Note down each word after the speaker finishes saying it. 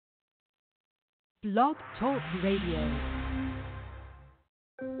Blog Talk Radio.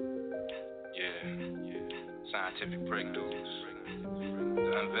 Scientific breakthroughs,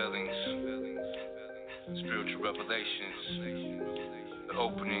 the unveilings, spiritual revelations, the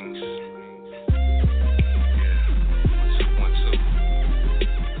openings. One, two.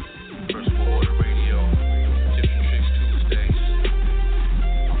 First World Order Radio, Tips and Tricks Tuesdays.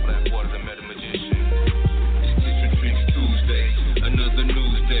 Blackwater, the Meta-Maji-Shen. It's Tips and Tricks Tuesdays, another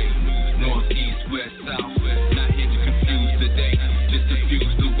news day. North, east, west, south. Not here to confuse the day, just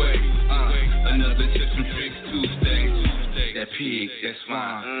diffuse the way. Another Tips and Tricks Tuesday. That pig, that's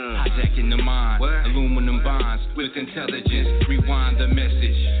fine. Hijacking the mind. Aluminum bonds with intelligence. Rewind the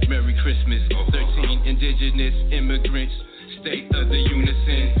message. Merry Christmas. 13 indigenous immigrants. State of the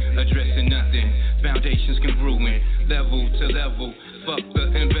unison. Addressing nothing. Foundations congruent. Level to level. Fuck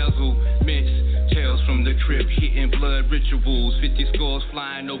the embezzlements. Tales from the crypt. Hitting blood rituals. 50 scores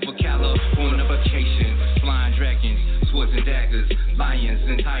flying over California vacation. Flying dragons. Swords and daggers. Lions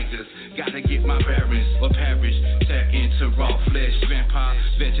and tigers. Gotta get my bearings or perish. Tap into raw flesh. Vampire,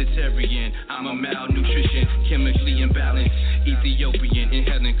 vegetarian. I'm a malnutrition. Chemically imbalanced. Ethiopian.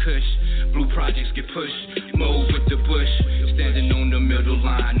 Inhaling kush. Blue projects get pushed. Move with the bush. Standing on the middle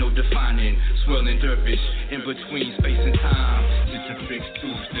line. No defining. Swirling dervish. In between space and time. Tips and Tricks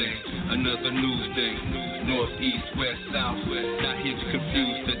Tuesday. Another news day. North, east, west, south. Not here to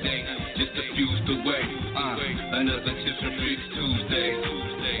confuse the day. Just diffuse the way. Another Tips and Tricks Tuesday.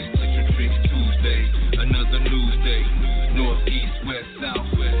 Tips and Tricks Tuesday. Another news day. North, east, west, south.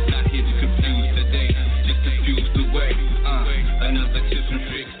 Not here to confuse the day. Just diffuse the way. Another Tips and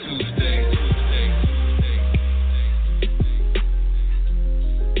Tricks Tuesday.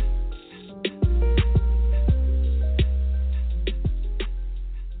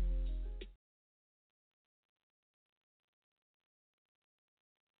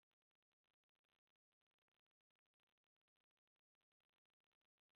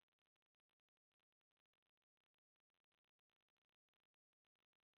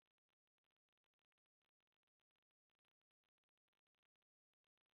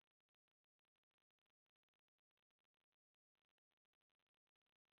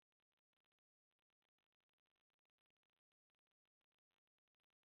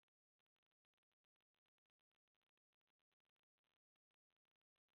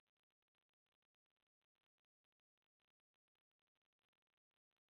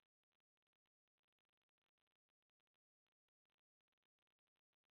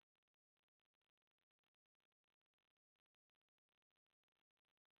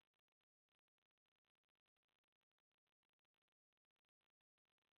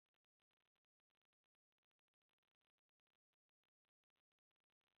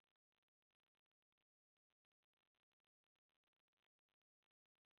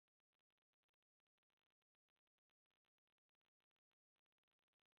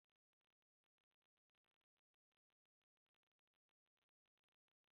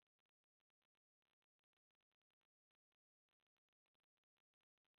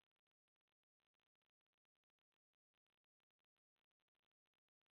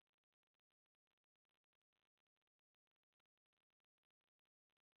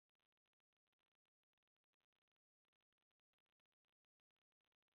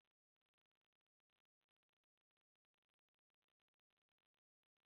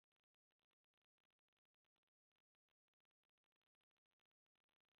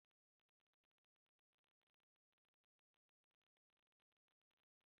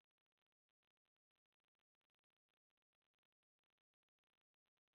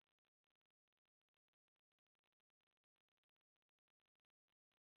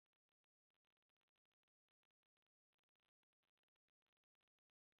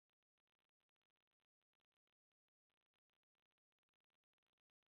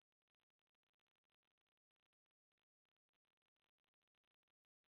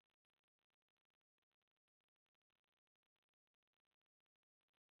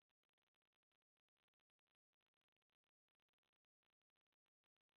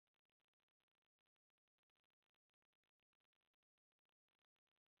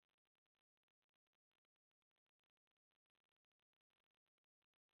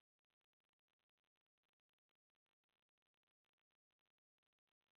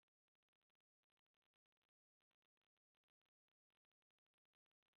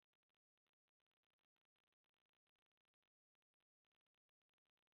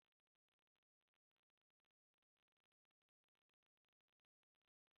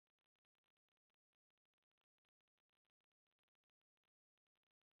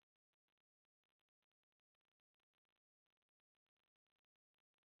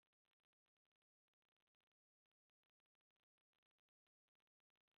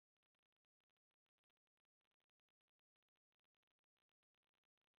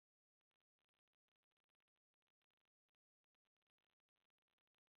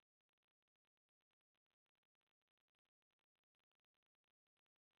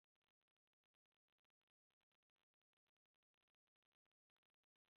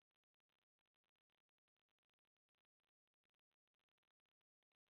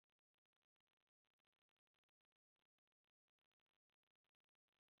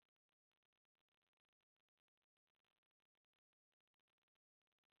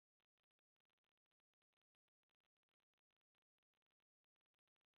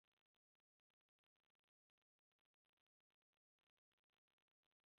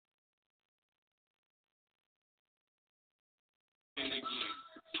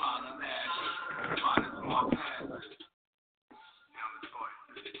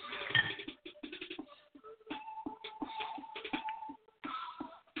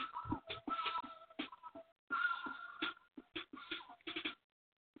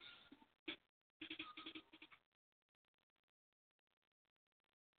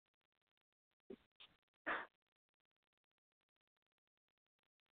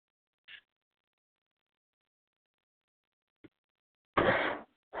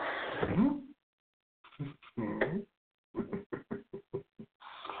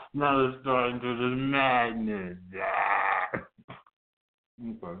 Now let's start into the madness.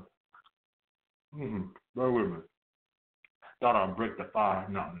 Okay. Bear with me. Thought I'd break the fire.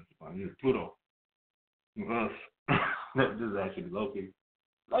 No, that's fine. It's Pluto. Us. This is actually Loki.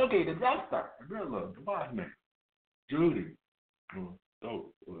 Loki, the Death Star. Gorilla, the boss man. Judy.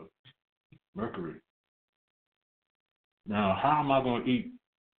 Mercury. Now, how am I going to eat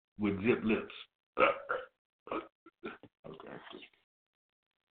with zip lips? Okay.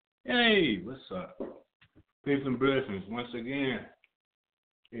 Hey, what's up? Peace and blessings. Once again,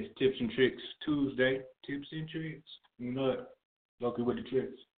 it's Tips and Tricks Tuesday. Tips and Tricks. You know it. Loki with the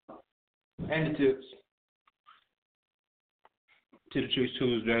tricks. And the tips. Tips and Tricks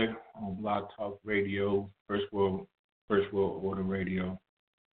Tuesday on Blog Talk Radio, First World Order Radio.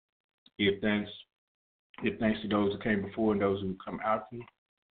 Give thanks. Give thanks to those who came before and those who come after.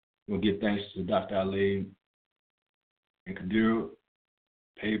 We'll give thanks to Dr. Ali and Kadir,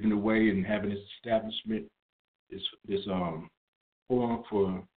 paving the way and having this establishment, this forum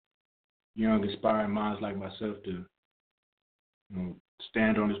for young, inspiring minds like myself to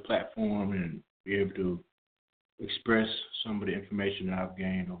stand on this platform and be able to express some of the information that I've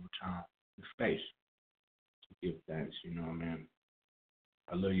gained over time in space. So give thanks, man.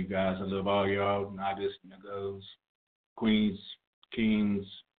 I love you guys. I love all y'all, niggas, niggas, queens, kings,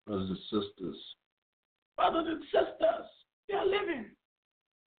 brothers and sisters. Brothers and sisters, you're living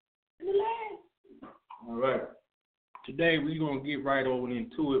in the land. All right. Today we're going to get right over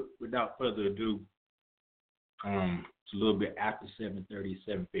into it without further ado. It's a little bit after 7:30,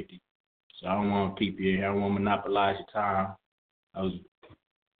 7:50. So I don't want to keep you here. I don't want to monopolize your time. I was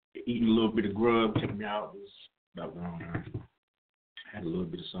eating a little bit of grub, took me out. It was about gone. Had a little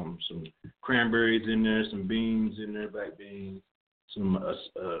bit of some cranberries in there, some beans in there, black beans, some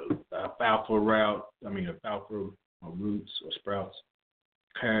alfalfa roots or sprouts,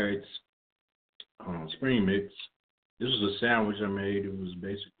 carrots, spring mix. This was a sandwich I made. It was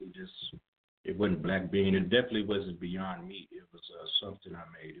basically it wasn't black bean. It definitely wasn't beyond meat. It was something I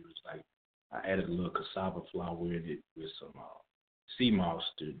made. It was like I added a little cassava flour in it with some sea moss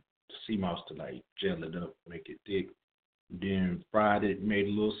to like gel it up, make it thick. Then fried it, made a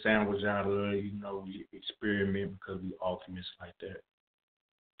little sandwich out of it. We experiment because we alchemists like that.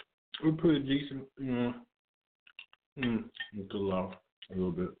 We're pretty decent, Cool off a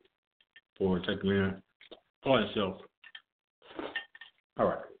little bit before taking in for itself. All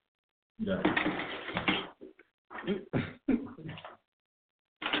right. Got it.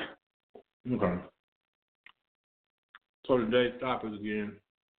 Okay. So today's topic again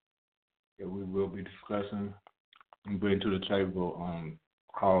that we will be discussing and bring to the table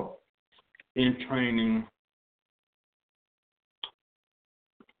called entrainment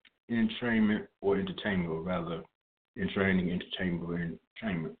or entertainment, or rather entraining,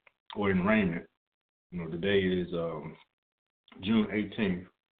 entertainment, or entrainment. Today is June 18th,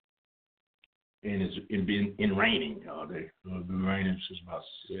 and it's been raining all day. It's been raining since about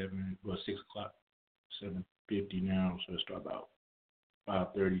 6 o'clock, 7:50 now, so it's about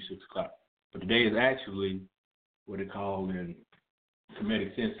 5:30, 6 o'clock. But today is actually what they call in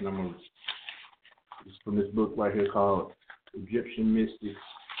comedic sense, and it's from this book right here called Egyptian Mystics.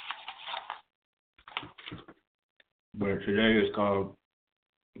 But today is called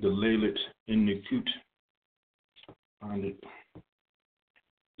the Laylat Inukut,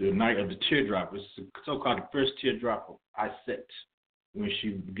 the night of the teardrop. It's so-called the first teardrop of Iset, when she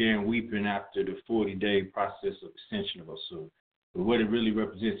began weeping after the 40-day process of ascension of her soul. But what it really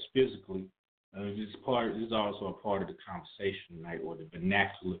represents physically, this is also a part of the conversation tonight, or the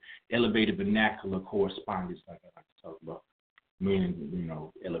elevated vernacular correspondence, like I like to talk about, meaning,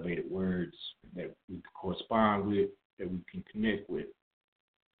 elevated words that we can correspond with, that we can connect with.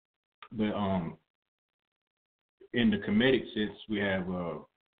 But in the comedic sense, we have on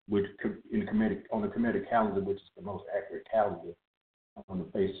the comedic calendar, which is the most accurate calendar on the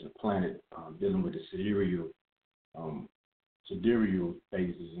face of the planet, dealing with the sidereal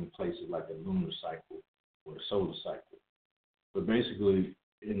phases in places like the lunar cycle or the solar cycle. But basically,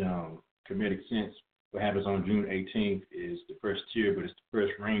 in comedic sense, what happens on June 18th is the first tier, but it's the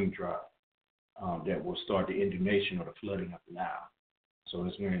first raindrop that will start the inundation or the flooding of the Nile. So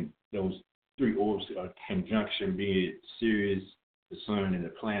it's when those three orbs are conjunction, be it Sirius, the sun, and the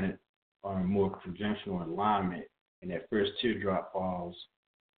planet, are in more conjunctional alignment, and that first teardrop falls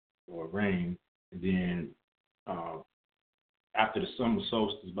or rain, and then after the summer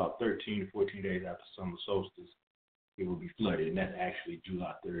solstice, about 13 to 14 days after summer solstice, it will be flooded, and that's actually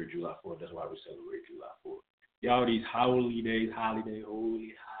July 3rd, July 4th. That's why we celebrate July 4th. All these holidays,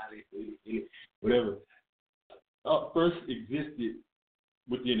 holy, whatever, first existed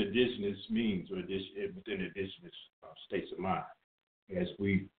within indigenous means or within indigenous states of mind. As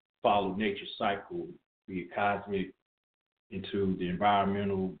we follow nature's cycle, be it cosmic into the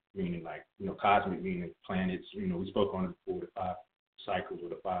environmental, meaning like, cosmic meaning planets. We spoke on it before, the 5 cycles or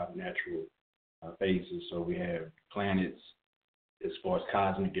the 5 natural phases. So we have planets as far as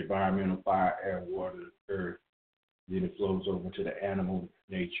cosmic, environmental, fire, air, water, earth. Then it flows over to the animal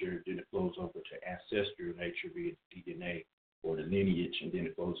nature. Then it flows over to ancestral nature, be it DNA or the lineage. And then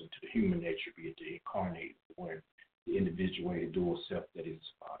it flows into the human nature, be it the incarnate, or the individuated dual self that is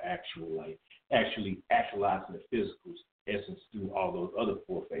actually actualizing the physical essence through all those other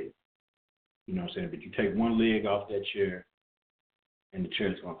 4 phases. You know what I'm saying? But you take one leg off that chair, and the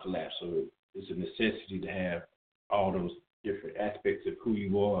chair is going to collapse. So it's a necessity to have all those different aspects of who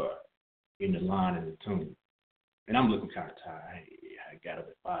you are in the line and the tune. And I'm looking kind of tired. I got up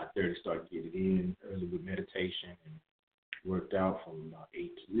at 5:30, started getting in early with meditation, and worked out from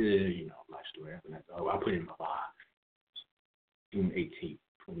 8 to, life story. I put in my 5. June 18th,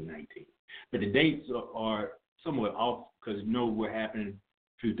 2019. But the dates are somewhat off because what happened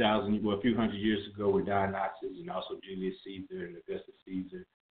a few hundred years ago with Dionysus and also Julius Caesar and Augustus Caesar,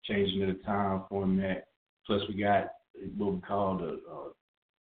 changing of the time format. Plus we got what we call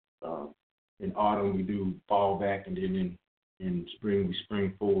in autumn we do fall back, and then in spring we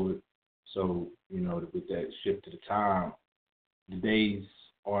spring forward. So, with that shift to the time, the days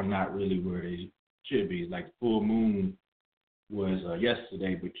are not really where they should be. It's like the full moon was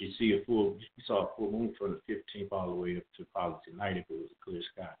yesterday, but you saw a full moon from the 15th all the way up to probably tonight if it was a clear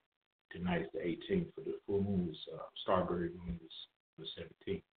sky. Tonight is the 18th, but the full moon is Starberry moon is the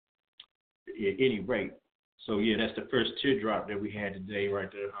 17th. At any rate, so yeah, that's the first teardrop that we had today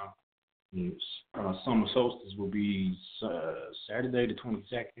right there. Summer solstice will be Saturday the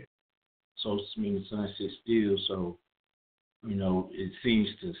 22nd. Solstice means the sun sits still, so it seems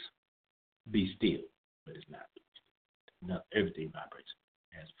to be still, but it's not. Everything vibrates,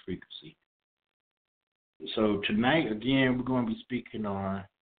 has a frequency. So tonight, again, we're going to be speaking on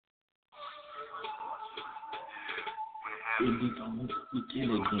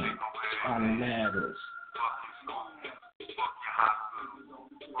begin again, on ladders.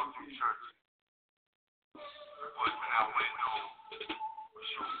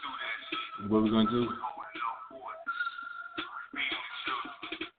 What we're going to do?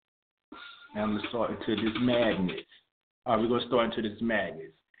 Now I'm going to start into this madness. All right, we're going to start into this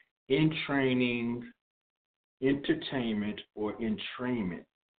madness. Entraining, entertainment, or entrainment.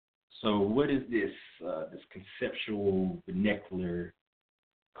 So what is this conceptual vernacular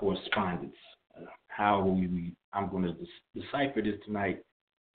correspondence? I'm going to decipher this tonight,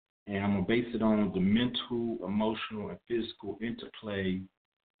 and I'm going to base it on the mental, emotional, and physical interplay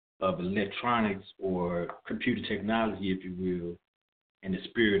of electronics or computer technology, if you will, and the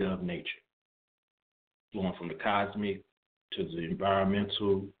spirit of nature, flowing from the cosmic to the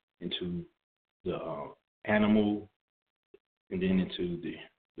environmental, into the animal, and then into the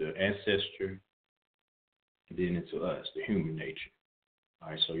ancestor, and then into us, the human nature. All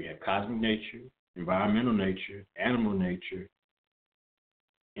right, so you have cosmic nature, environmental nature, animal nature,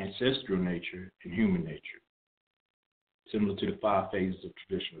 ancestral nature, and human nature. Similar to the 5 phases of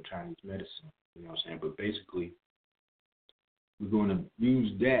traditional Chinese medicine, you know what I'm saying? But basically, we're going to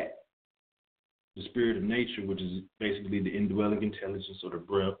use that, the spirit of nature, which is basically the indwelling intelligence or the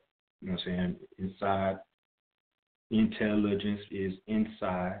breath, you know what I'm saying? Inside, intelligence is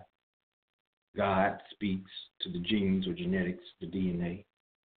inside. God speaks to the genes or genetics, the DNA.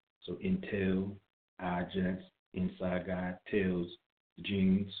 So intel, just inside God tells the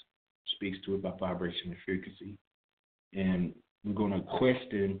genes, speaks to it by vibration and frequency. And we're going to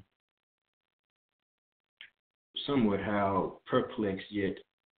question somewhat how perplexed yet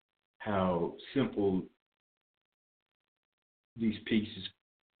how simple these pieces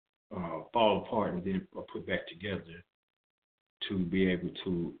fall apart and then are put back together to be able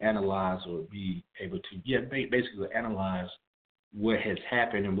to analyze or be able to, basically analyze what has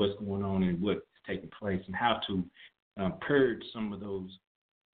happened and what's going on and what's taking place and how to purge some of those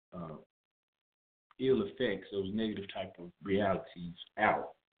ill effects, those negative type of realities out,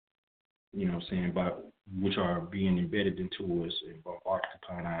 you know what I'm saying, by which are being embedded into us and embarked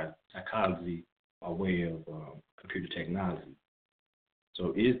upon our psychology by way of computer technology.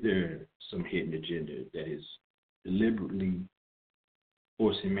 So is there some hidden agenda that is deliberately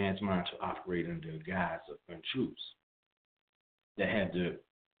forcing man's mind to operate under the guise of untruths that have the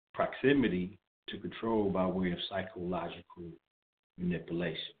proximity to control by way of psychological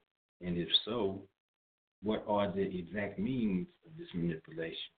manipulation? And if so, what are the exact means of this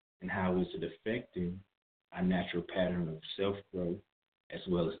manipulation, and how is it affecting our natural pattern of self-growth as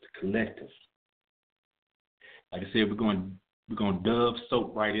well as the collective? Like I said, we're going to dove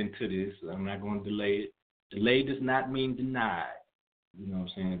soap right into this. I'm not going to delay it. Delay does not mean denied. You know what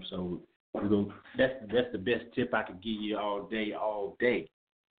I'm saying? So that's the best tip I could give you all day.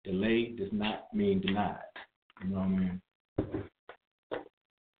 Delay does not mean denied. You know what I mean?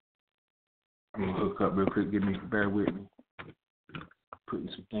 I'm going to hook up real quick. Bear with me. Putting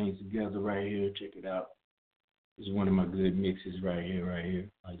some things together right here. Check it out. This is one of my good mixes right here.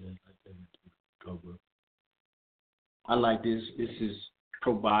 Like that. Go, bro. I like this. This is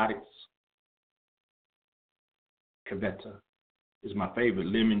probiotics. Cavetta is my favorite,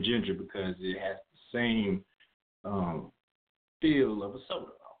 lemon ginger, because it has the same feel of a soda,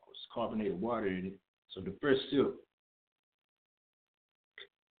 almost carbonated water in it. So the first sip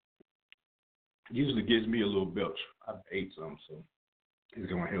usually gives me a little belch. I've ate some, so it's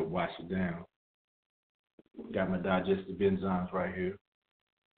going to help wash it down. Got my digestive enzymes right here.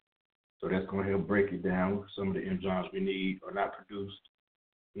 So that's going to help break it down. Some of the enzymes we need are not produced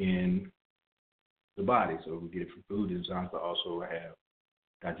in the body. So we get it from food enzymes, but also have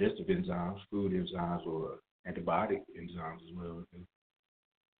digestive enzymes, food enzymes, or antibiotic enzymes as well.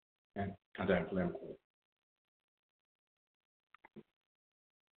 And anti-inflammatory.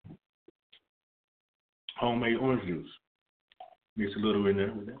 Homemade orange juice. Mix a little in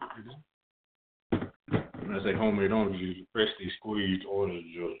there with that. When I say homemade orange juice, freshly squeezed orange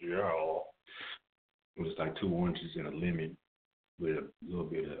juice, y'all. It was like 2 oranges and a lemon with a little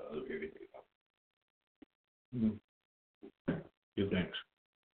bit of everything. Good thanks.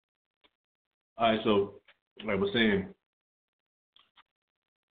 All right, so like I was saying,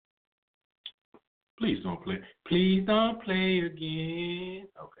 please don't play. Please don't play again.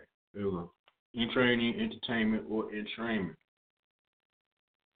 Okay, there we go. Entraining, entertainment, or entrainment.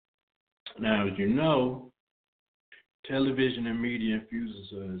 Now, as you know, television and media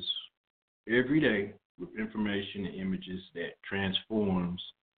infuses us every day with information and images that transforms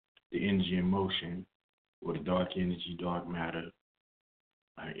the energy and motion, or the dark energy, dark matter,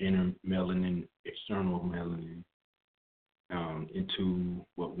 our inner melanin, external melanin, into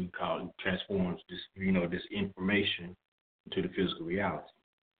what we call, transforms this, this information into the physical reality.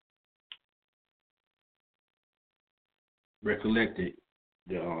 Recollect it,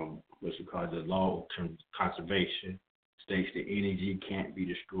 what you call the law of conservation states that energy can't be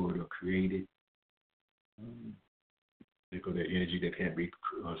destroyed or created. Think of the energy that can't be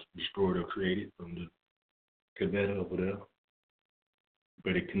destroyed or created from the Cavetta over there,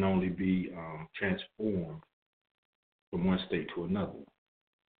 but it can only be transformed from one state to another.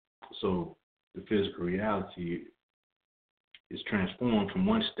 So the physical reality is transformed from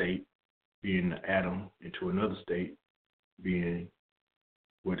one state, being the atom, into another state, being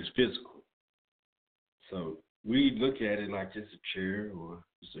what is physical. So we look at it like just a chair or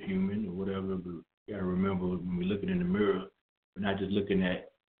just a human or whatever, but you gotta remember when we're looking in the mirror, we're not just looking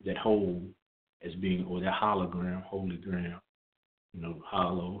at that whole as being, or that hologram, holy gram,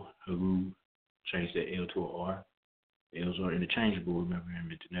 hollow, haru, change that L to an R. L's are interchangeable, remember, in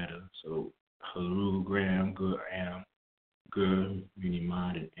Meta-Maji-Shen. So haru, gram, good, am, good, meaning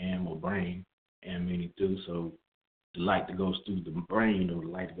mind, and am, or brain, am meaning through. So the light that goes through the brain, or the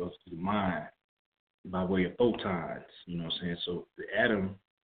light that goes through the mind, by way of photons, you know what I'm saying? So the atom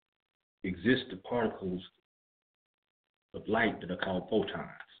exists, the particles of light that are called photons.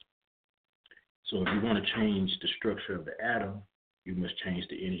 So if you want to change the structure of the atom, you must change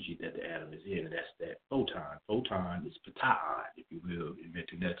the energy that the atom is in, and that's that photon. Photon is pata'an, if you will, in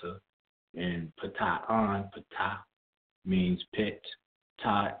Meta-Maji-Shen. And pata'an, pata means pet,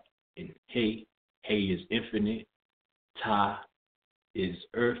 ta, and hey. Hey is infinite, ta is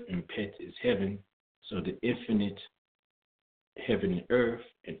earth, and pet is heaven. So the infinite heaven and earth,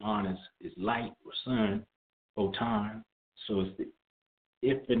 and on is light or sun, photon. So it's the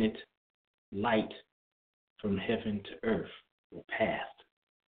infinite light from heaven to earth, or path.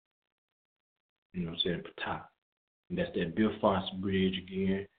 You know what I'm saying? Pata. And that's that Bifrost bridge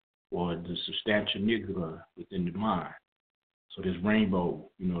again, or the substantia nigra within the mind. So this rainbow,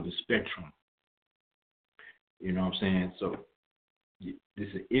 the spectrum. You know what I'm saying? So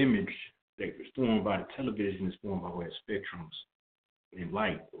this image that is formed by the television is formed by way of spectrums in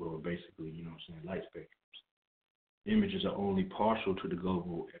light, or basically, you know what I'm saying, light spectrums. Images are only partial to the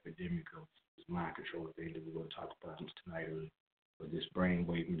global epidemic of this mind control thing that we're going to talk about tonight, or this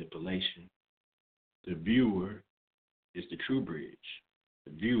brainwave manipulation. The viewer is the true bridge.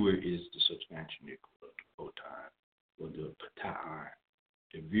 The viewer is the substantial nickel, or the photon, or the patain.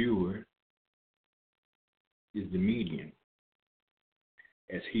 The viewer is the medium.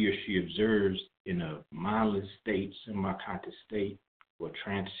 As he or she observes in a mindless state, semi-conscious state, or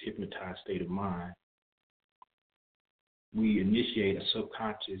trance-hypnotized state of mind, we initiate our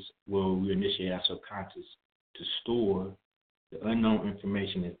subconscious to store the unknown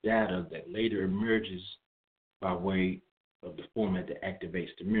information as data that later emerges by way of the format that activates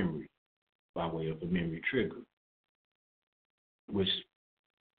the memory, by way of a memory trigger, which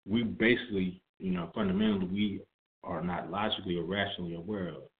we basically, fundamentally, we are not logically or rationally aware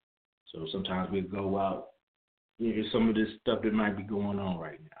of. So sometimes we go out, some of this stuff that might be going on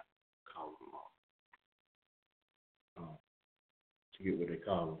right now, call them off. Forget what they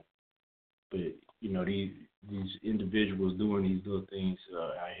call them. But, these individuals doing these little things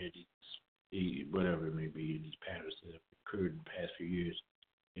out here, these whatever it may be, these patterns that have occurred in the past few years,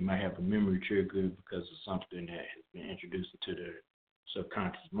 they might have a memory trigger because of something that has been introduced into their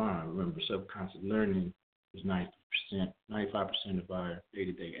subconscious mind. Remember, subconscious learning is 95% of our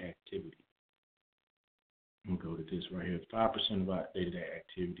day-to-day activity. I'm going to go to this right here. 5% of our day-to-day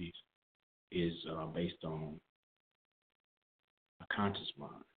activities is based on a conscious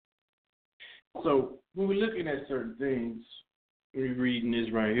mind. So when we're looking at certain things, we're reading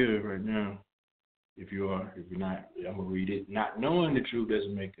this right here, right now. If you're not, I'm going to read it. Not knowing the truth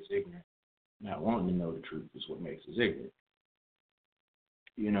doesn't make us ignorant. Not wanting to know the truth is what makes us ignorant.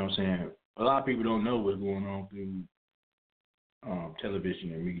 You know what I'm saying? A lot of people don't know what's going on through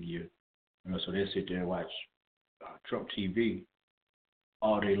television and media. So they sit there and watch Trump TV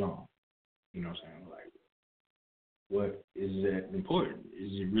all day long. You know what I'm saying? Like, what is that important?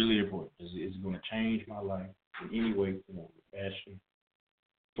 Is it really important? Is it going to change my life in any way, form, or fashion,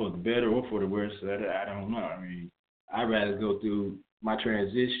 for the better or for the worse? I don't know. I mean, I'd rather go through my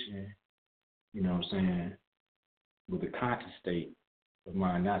transition, you know what I'm saying, with a conscious state of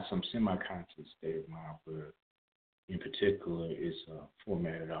mind, not some semi-conscious state of mind, where in particular is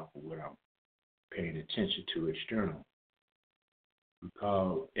formatted off of what I'm paying attention to external. We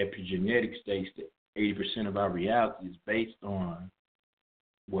call epigenetic states that 80% of our reality is based on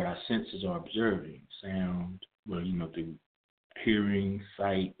what our senses are observing, sound, through hearing,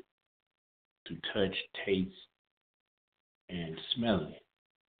 sight, through touch, taste, and smelling.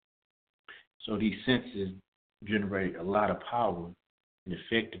 So these senses generate a lot of power and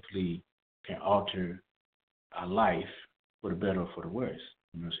effectively can alter our life for the better or for the worse.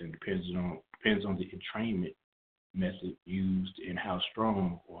 You know what I'm saying? Depends on the entrainment method used and how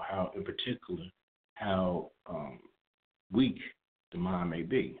strong, or how, in particular, how weak the mind may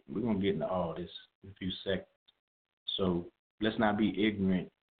be. We're going to get into all this in a few seconds. So let's not be ignorant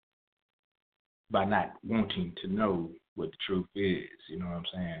by not wanting to know what the truth is, you know what I'm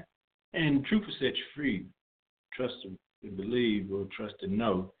saying? And the truth will set you free. Trust and believe, or trust and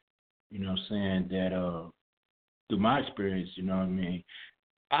know, you know what I'm saying, that through my experience, you know what I mean,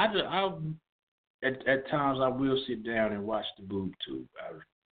 at times I will sit down and watch the boob tube.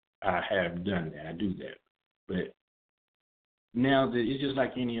 I have done that. I do that. But now it's just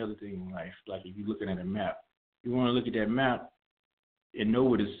like any other thing in life. Like if you're looking at a map, you want to look at that map and know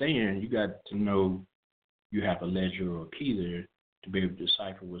what it's saying, you got to know you have a ledger or a key there to be able to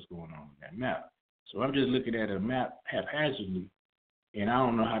decipher what's going on with that map. So I'm just looking at a map haphazardly, and I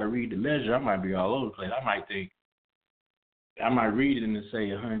don't know how to read the ledger. I might be all over the place. I might read it and it say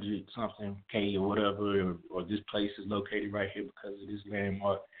 100-something K or whatever, or this place is located right here because of this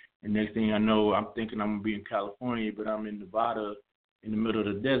landmark. And next thing I know, I'm thinking I'm going to be in California, but I'm in Nevada in the middle of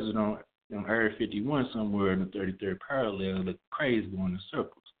the desert on Area 51 somewhere in the 33rd parallel. The crazy going in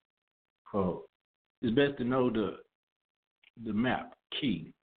circles. So it's best to know the map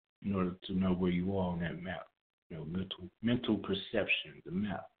key in order to know where you are on that map. Mental perception, the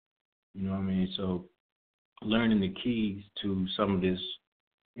map. You know what I mean? So learning the keys to some of this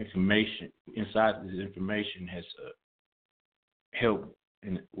information, inside this information, has helped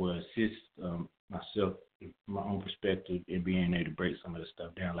and will assist myself, my own perspective, in being able to break some of the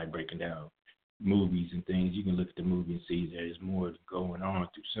stuff down, like breaking down movies and things. You can look at the movie and see there's more going on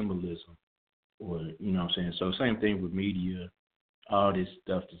through symbolism, or, you know what I'm saying? So same thing with media, all this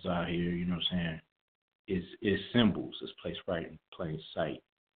stuff that's out here, you know what I'm saying, is symbols. It's placed right in plain sight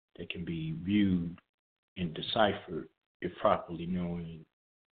that can be viewed and deciphered if properly knowing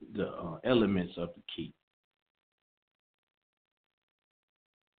the elements of the key.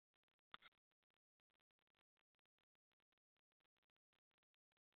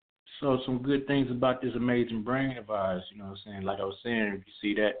 So some good things about this amazing brain of ours, you know what I'm saying? Like I was saying, if you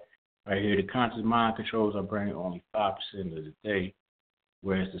see that right here, the conscious mind controls our brain only 5% of the day,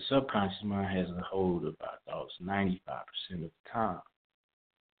 whereas the subconscious mind has a hold of our thoughts 95% of the time.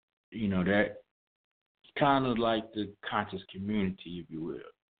 You know, that's kind of like the conscious community, if you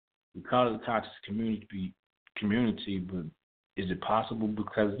will. We call it the conscious community, but is it possible?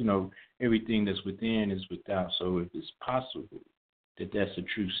 Because, you know, everything that's within is without. So if it's possible that that's a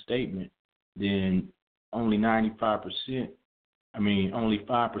true statement, then only 5%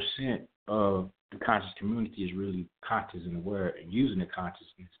 of the conscious community is really conscious and aware and using the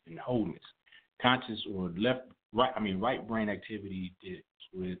consciousness and wholeness. Conscious or right brain activity deals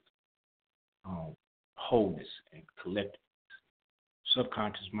with wholeness and collectiveness.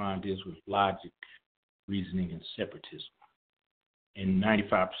 Subconscious mind deals with logic, reasoning, and separatism. And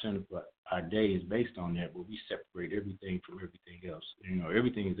 95% of our day is based on that, but we separate everything from everything else. You know,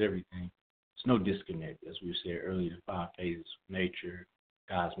 everything is everything. There's no disconnect. As we said earlier, the 5 phases of nature,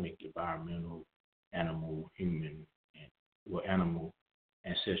 cosmic, environmental, animal, human, animal,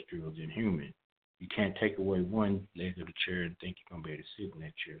 ancestral, then human. You can't take away one leg of the chair and think you're going to be able to sit in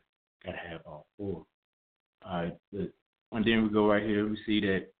that chair. Got to have all 4. All right, and then we go right here. We see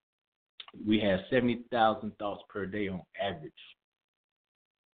that we have 70,000 thoughts per day on average.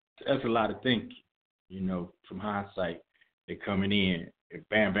 That's a lot of thinking, you know, from hindsight. They're coming in,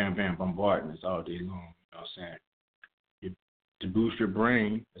 bam, bam, bam, bombarding us all day long. You know what I'm saying? To boost your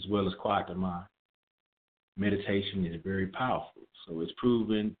brain as well as quiet the mind, meditation is very powerful. So it's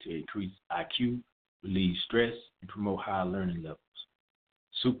proven to increase IQ, relieve stress, and promote high learning levels.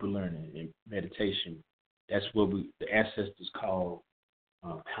 Super learning and meditation, that's what the ancestors call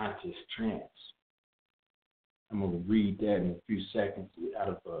conscious trance. I'm going to read that in a few seconds out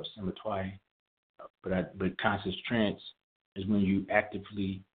of Sematwai. But conscious trance is when you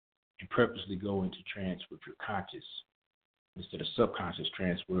actively and purposely go into trance with your conscious instead of subconscious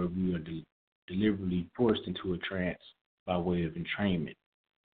trance, where we are deliberately forced into a trance by way of entrainment.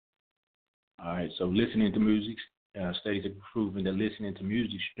 All right, so listening to music, studies have proven that listening to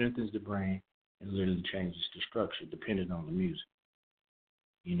music strengthens the brain and literally changes the structure depending on the music.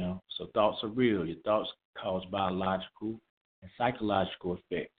 You know, so thoughts are real. Your thoughts cause biological and psychological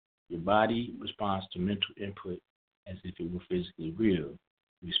effect. Your body responds to mental input as if it were physically real.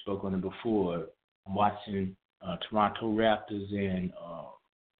 We spoke on it before. I'm watching Toronto Raptors and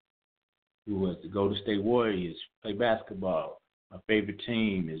the Golden State Warriors play basketball. My favorite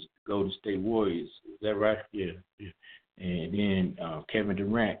team is the Golden State Warriors. Is that right? Yeah. And then Kevin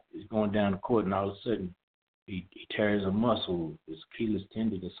Durant is going down the court, and all of a sudden he tears a muscle, his Achilles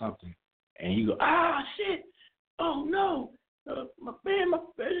tendon or something, and you go, shit, oh no,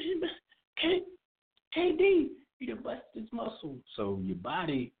 KD, he done busted his muscle. So your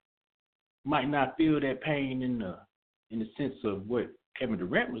body might not feel that pain in the sense of what Kevin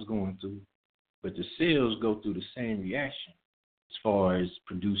Durant was going through, but the cells go through the same reaction as far as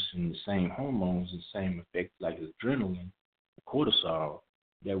producing the same hormones and same effects like adrenaline, cortisol,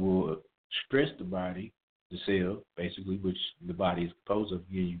 that will stress the body, the cell, basically, which the body is composed of.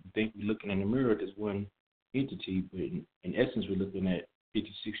 You think we're looking in the mirror as one entity, but in essence, we're looking at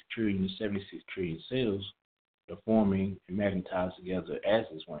 56 trillion to 76 trillion cells that are forming and magnetized together as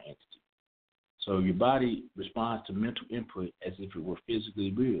this one entity. So your body responds to mental input as if it were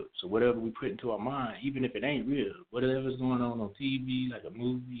physically real. So whatever we put into our mind, even if it ain't real, whatever's going on TV, like a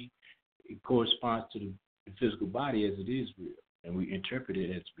movie, it corresponds to the physical body as it is real. And we interpret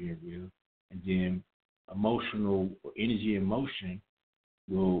it as being real. And then emotional or energy and motion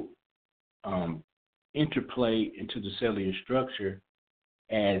will interplay into the cellular structure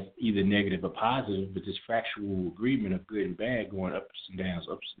as either negative or positive, but this fractional agreement of good and bad going ups and downs,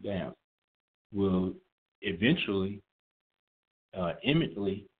 will eventually,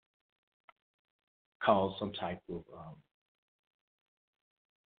 imminently cause some type of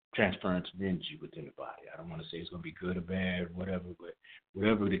transference of energy within the body. I don't want to say it's going to be good or bad or whatever, but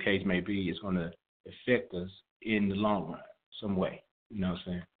whatever the case may be, it's going to affect us in the long run, some way. You know what I'm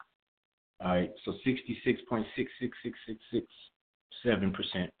saying? All right, so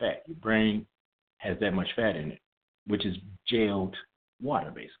 66.66667% fat. Your brain has that much fat in it, which is jailed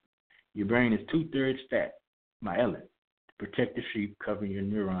water, basically. Your brain is 2/3 fat, myelin. The protective sheet covering your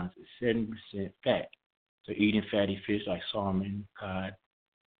neurons is 70% fat. So eating fatty fish like salmon, cod,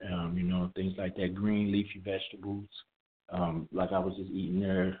 things like that, green leafy vegetables, Like I was just eating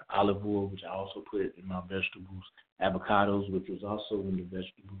there, olive oil, which I also put in my vegetables, avocados, which was also in the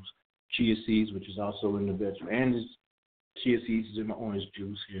vegetables, chia seeds, which is also in the vegetables, and this chia seeds is in my orange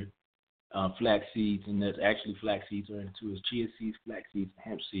juice here. Flax seeds, and that's actually flax seeds are in it too. It's chia seeds, flax seeds, and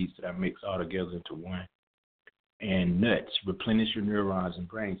hemp seeds that I mix all together into one. And nuts replenish your neurons and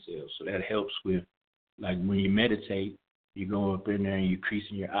brain cells, so that helps with, like when you meditate, you go up in there and you're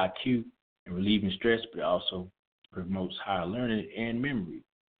increasing your IQ and relieving stress, but it also promotes higher learning and memory.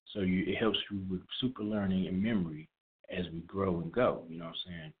 So it helps you with super learning and memory as we grow and go. You know what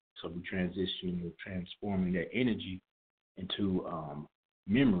I'm saying? So we transition, we're transforming that energy into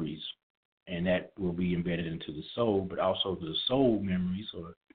memories, and that will be embedded into the soul, but also the soul memories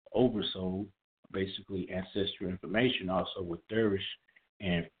or oversoul, basically ancestral information also will flourish,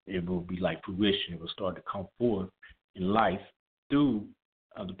 and it will be like fruition. It will start to come forth in life through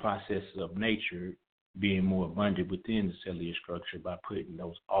the processes of nature being more abundant within the cellular structure by putting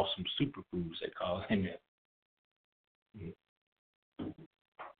those awesome superfoods they call in there.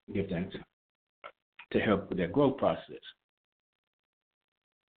 Give thanks to help with that growth process.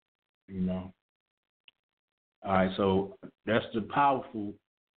 You know. All right, so that's the powerful,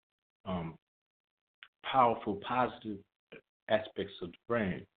 positive aspects of the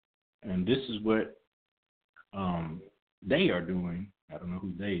brain, and this is what they are doing. I don't know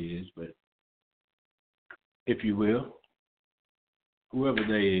who they is, but if you will, whoever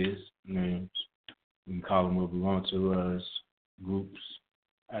they is, names, we can call them what we want to us, groups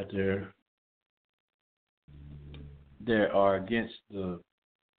out there that are against the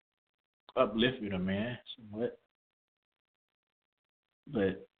uplifting of man somewhat.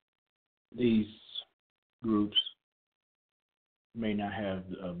 But these groups may not have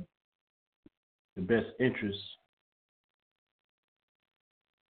the best interests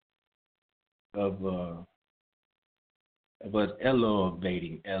of us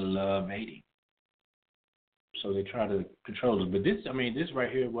elevating. So they try to control it. But this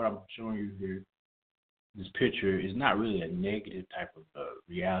right here, what I'm showing you here, this picture is not really a negative type of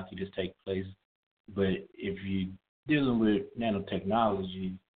reality that's taking place. But if you're dealing with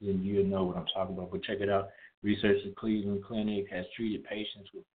nanotechnology, then you'll know what I'm talking about. But check it out. Research at Cleveland Clinic has treated patients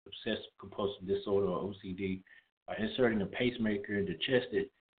with obsessive compulsive disorder or OCD by inserting a pacemaker in the chest that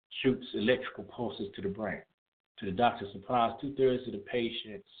shoots electrical pulses to the brain. To the doctor's surprise, 2/3 of the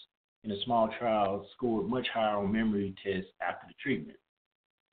patients in a small trial scored much higher on memory tests after the treatment.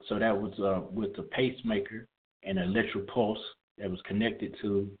 So that was with a pacemaker and an electrical pulse that was connected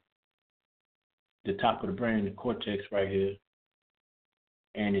to the top of the brain, the cortex right here,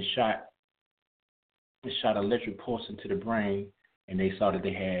 and it shot electric pulse into the brain, and they saw that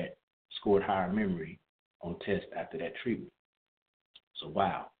they had scored higher memory on tests after that treatment. So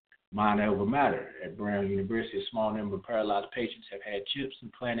wow. Mind over matter. At Brown University, a small number of paralyzed patients have had chips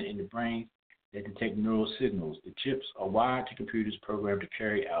implanted in the brain that detect neural signals. The chips are wired to computers programmed to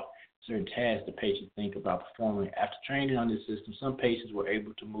carry out certain tasks the patients think about performing. After training on this system, some patients were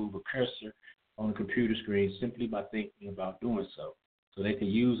able to move a cursor on the computer screen simply by thinking about doing so. So they can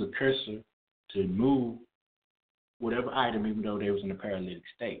use a cursor to move whatever item, even though they was in a paralytic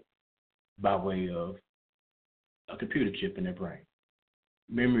state, by way of a computer chip in their brain.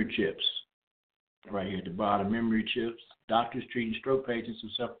 Memory chips, right here at the bottom, memory chips. Doctors treating stroke patients who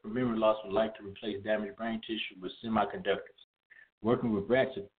suffer from memory loss would like to replace damaged brain tissue with semiconductors. Working with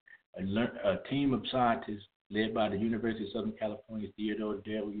rats, a team of scientists led by the University of Southern California's Theodore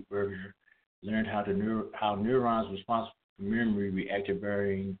W. Berger learned how neurons responsible for memory react to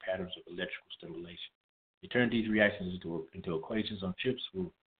varying patterns of electrical stimulation. They turned these reactions into equations on chips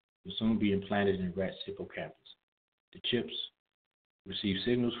will soon be implanted in rats' hippocampus. The chips receive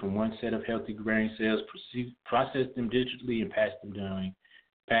signals from one set of healthy brain cells, process them digitally, and pass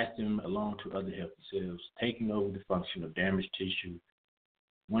them along to other healthy cells, taking over the function of damaged tissue.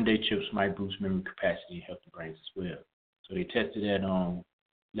 One day, chips might boost memory capacity in healthy brains as well. So they tested that on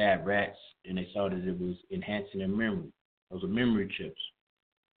lab rats, and they saw that it was enhancing their memory. Those are memory chips,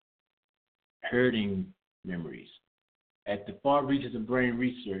 herding memories. At the far reaches of brain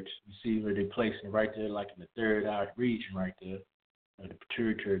research, you see where they're placing it right there, like in the third eye region right there. The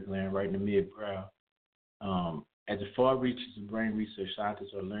pituitary gland right in the mid-brow. At the far reaches of brain research,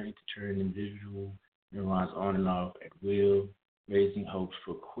 scientists are learning to turn individual neurons on and off at will, raising hopes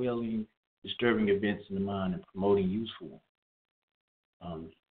for quelling disturbing events in the mind and promoting useful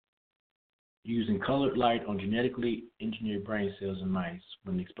ones. Using colored light on genetically engineered brain cells in mice,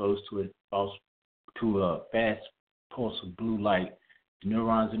 when exposed to a fast pulse of blue light, the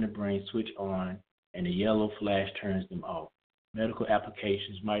neurons in the brain switch on and a yellow flash turns them off. Medical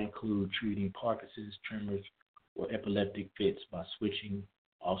applications might include treating Parkinson's, tremors, for epileptic fits by switching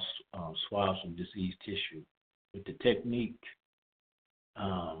off swabs of diseased tissue. With the technique,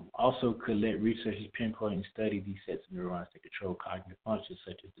 also could let researchers pinpoint and study these sets of neurons that control cognitive functions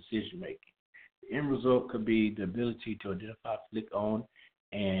such as decision making. The end result could be the ability to identify, flick on,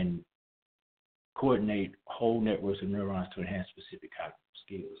 and coordinate whole networks of neurons to enhance specific cognitive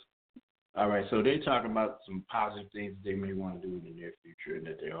skills. All right, so they're talking about some positive things they may want to do in the near future and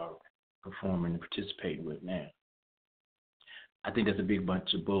that they are performing and participating with now. I think that's a big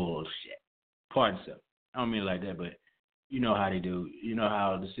bunch of bullshit. Pardon self. I don't mean it like that, but you know how they do. You know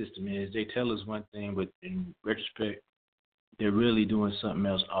how the system is. They tell us one thing, but in retrospect, they're really doing something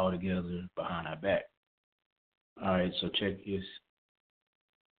else altogether behind our back. All right, so check this.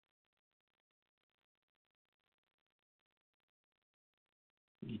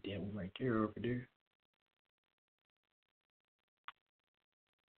 Get that one right there over there.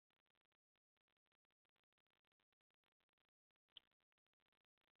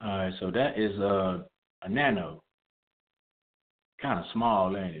 All right, so that is a nano. Kind of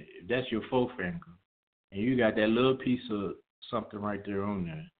small, ain't it? If that's your forefinger, and you got that little piece of something right there on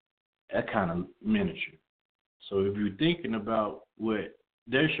there, that kind of miniature. So if you're thinking about what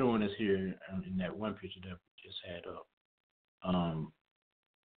they're showing us here in that one picture that we just had up,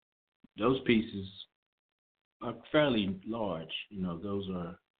 those pieces are fairly large. You know, those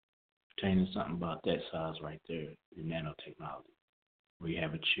are pertaining to something about that size right there, the nanotechnology, where you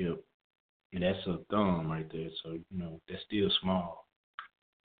have a chip, and that's a thumb right there. So, you know, that's still small.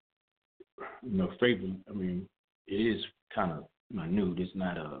 You know, I mean, it is kind of minute. It's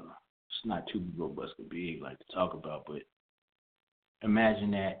not too robust or big like to talk about, but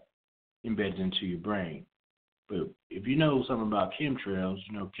imagine that embedded into your brain. But if you know something about chemtrails,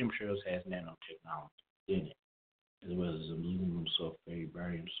 you know chemtrails has nanotechnology in it, as well as aluminum sulfate,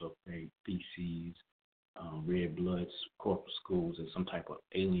 barium sulfate, feces, red bloods, corpuscles, and some type of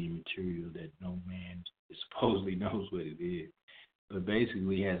alien material that no man supposedly knows what it is. But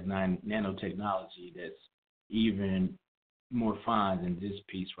basically has nanotechnology that's even more fine than this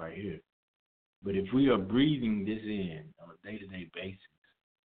piece right here. But if we are breathing this in on a day-to-day basis,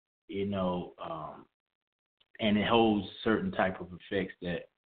 you know, and it holds certain type of effects that,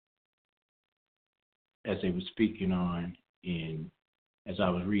 as they were speaking on as I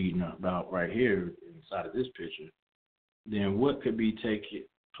was reading about right here inside of this picture, then what could be taking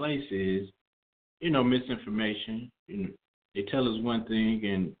place is, you know, misinformation. You know, they tell us one thing,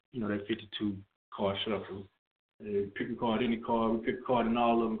 and you know that 52 card shuffle. They pick a card, any card, we pick a card, and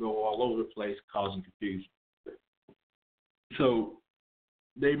all of them go all over the place, causing confusion. So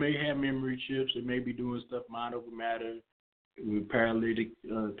they may have memory chips. They may be doing stuff mind over matter with paralytic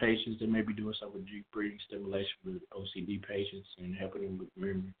patients. They may be doing stuff with deep breathing stimulation with OCD patients and helping them with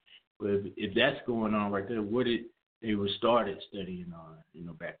memory. But if that's going on right there, they were started studying on, you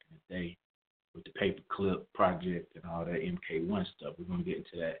know, back in the day with the paperclip project and all that MK1 stuff. We're going to get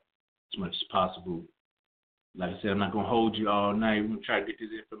into that as much as possible. Like I said, I'm not going to hold you all night. We're going to try to get this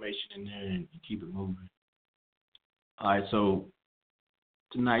information in there and keep it moving. All right, so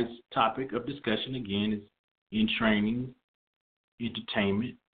tonight's topic of discussion, again, is in training,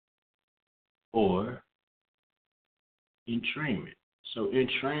 entertainment, or entrainment. So in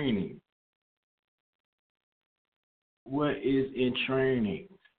training, what is in training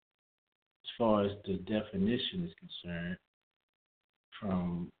as far as the definition is concerned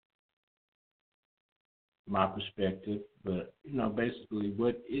from my perspective? But, you know, basically,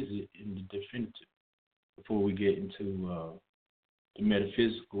 what is it in the definitive before we get into the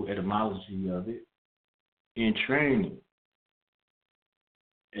metaphysical etymology of it? In training,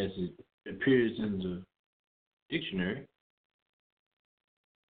 as it appears in the dictionary,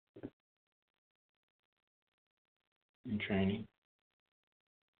 in training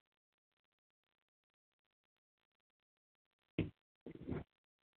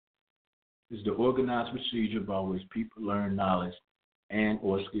is the organized procedure by which people learn knowledge and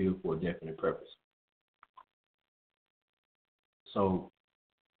or skill for a definite purpose. So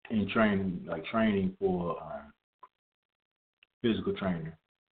in training, like training for physical trainer,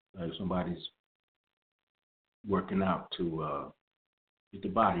 like somebody's working out to get the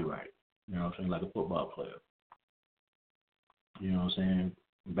body right, you know what I'm saying, like a football player, you know what I'm saying,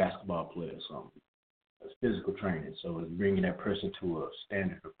 a basketball player or something. That's physical training. So it's bringing that person to a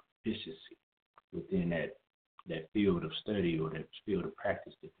standard of proficiency within that field of study or that field of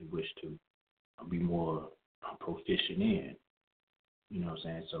practice that they wish to be more proficient in. You know what I'm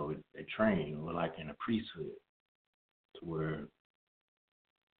saying? So they train, or like in a priesthood, to where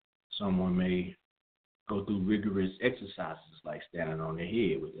someone may go through rigorous exercises like standing on their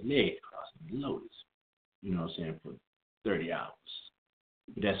head with their legs crossed in the lotus. you know what I'm saying, for 30 hours.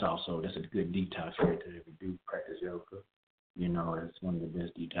 But that's a good detox right there. If you do practice yoga, you know, it's one of the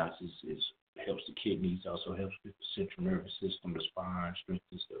best detoxes. It helps the kidneys, also helps with the central nervous system, the spine,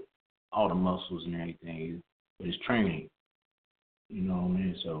 strengthens all the muscles and everything. But it's training, you know what I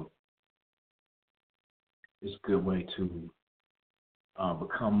mean? So it's a good way to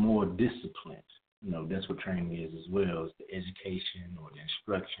become more disciplined. You know, that's what training is as well, is the education or the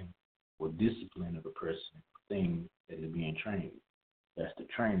instruction or discipline of a person, thing that is being trained. That's the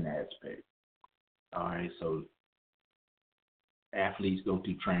training aspect. All right, so athletes go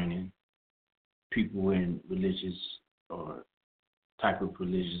through training. People in religious or type of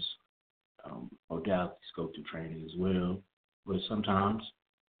religious modalities go through training as well. But sometimes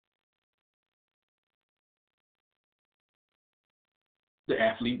the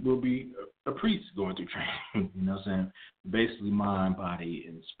athlete will be a priest going through training, you know what I'm saying? Basically mind, body,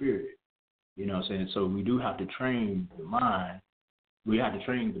 and spirit. You know what I'm saying? So we do have to train the mind. We have to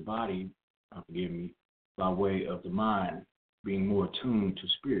train the body, by way of the mind being more attuned to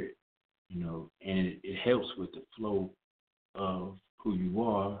spirit, you know, and it helps with the flow of who you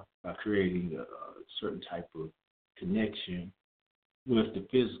are by creating a certain type of connection with the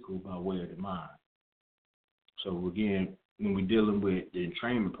physical by way of the mind. So again, when we're dealing with the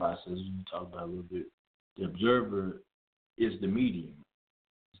entrainment process, we talk about a little bit, the observer is the medium,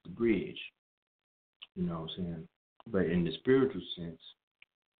 it's the bridge, you know what I'm saying? But in the spiritual sense,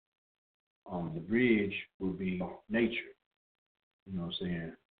 the bridge will be nature, you know what I'm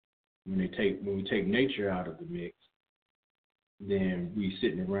saying? When we take nature out of the mix, then we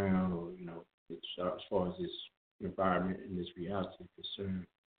sitting around, or you know, as far as this environment and this reality is concerned,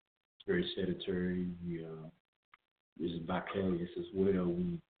 it's very sedentary. It's vicarious as well.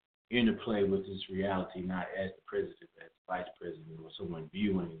 We interplay with this reality not as the president, as the vice president, or someone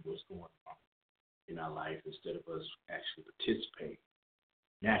viewing what's going on in our life, instead of us actually participating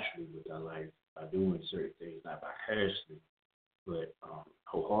naturally with our life by doing certain things, not vicariously, but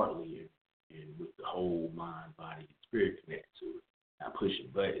wholeheartedly and with the whole mind, body, and spirit connected to it. Not pushing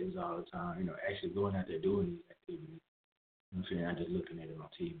buttons all the time, you know, actually going out there doing these activities. You know what I'm saying? Not just looking at it on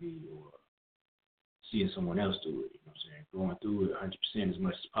TV or seeing someone else do it, you know what I'm saying? Going through it 100% as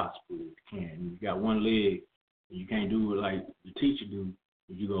much as possible if you can. And you got one leg and you can't do it like the teacher do,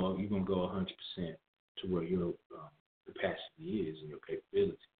 you're going to go 100% to where your capacity is and your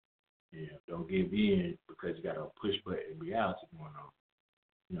capability. You know, don't give in because you got a push button reality going on.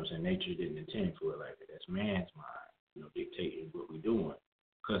 You know what I'm saying? Nature didn't intend for it like that. That's man's mind, you know, dictating what we're doing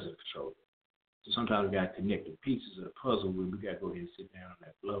because of control. So sometimes we got to connect the pieces of the puzzle where we got to go ahead and sit down on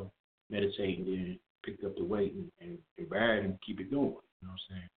that flow, meditate, and then pick up the weight and bear it and keep it going. You know what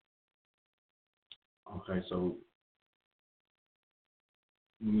I'm saying? Okay, so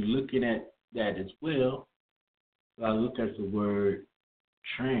when we're looking at that as well, I look at the word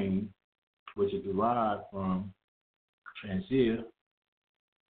train, which is derived from transir.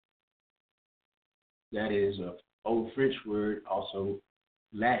 That is an old French word, also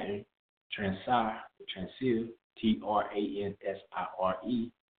Latin, transire, Transire,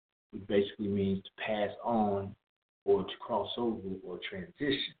 Transire, which basically means to pass on or to cross over or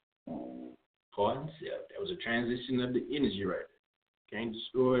transition. Pardon? That was a transition of the energy right there. Can't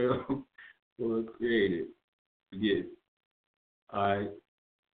destroy or create it. Yeah. All right.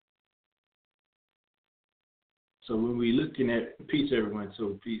 So when we're looking at peace, everyone.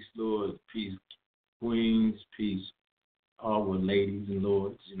 So peace, Lord, peace, queens, peace, all with ladies and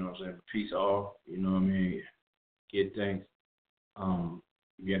lords. You know what I'm saying? Peace, all. You know what I mean? Give thanks.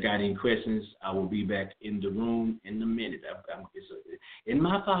 If you got any questions, I will be back in the room in a minute. In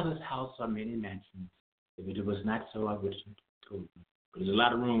my Father's house are many mansions. If it was not so, I would have told you. But there's a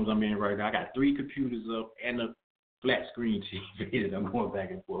lot of rooms I'm in right now. I got 3 computers up and a flat screen TV that I'm going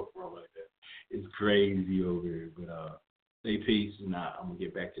back and forth from like that. It's crazy over here. But say peace, and I'm going to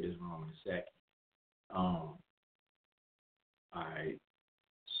get back to this room in a second. All right.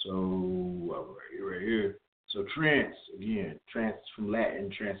 So right here. So trance, again, trance from Latin,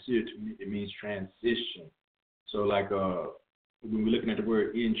 transir, it means transition. So like when we're looking at the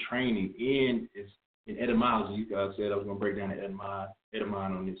word in training, in is in etymology, I said I was going to break down the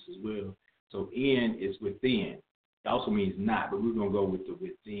etymon on this as well. So in is within. It also means not, but we're going to go with the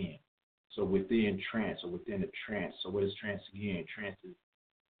within. So within trance, or within the trance. So what is trance again? Trance is,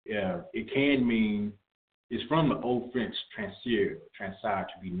 it can mean, it's from the old French transir,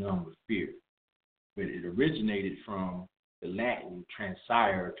 to be numb with fear. But it originated from the Latin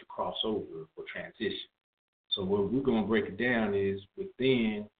transire, to cross over or transition. So what we're going to break it down is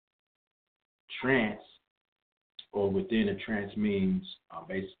within trance, or within a trance means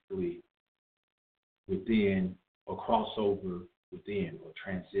basically within, or crossover within, or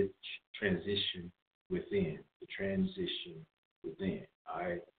transition within, the transition within. All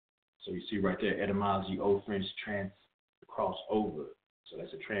right. So you see right there, etymology, Old French, cross over. So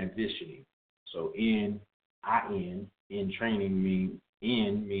that's a transitioning. So in training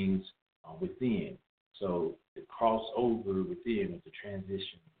means within. So the crossover within is the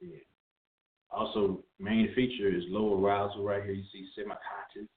transition within. Also, main feature is low arousal right here. You see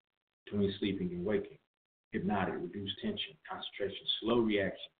semi-conscious between sleeping and waking. Hypnotic, reduced tension, concentration, slow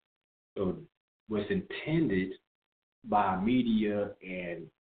reaction. So what's intended by media and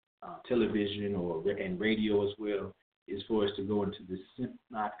television and radio as well is for us to go into the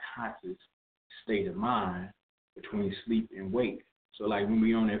semi-conscious state of mind between sleep and wake. So like when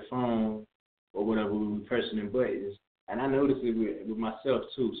we on that phone or whatever, we pressing the buttons, and I notice it with myself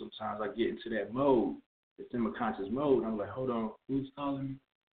too. Sometimes I get into that mode, the semi-conscious mode, and I'm like, hold on, who's calling me?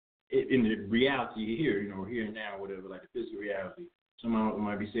 In the reality here, here and now, whatever, like the physical reality, someone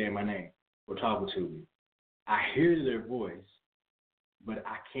might be saying my name or talking to me. I hear their voice, but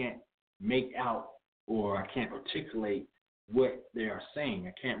I can't make out or I can't articulate what they are saying.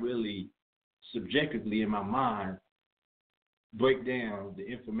 I can't really subjectively in my mind break down the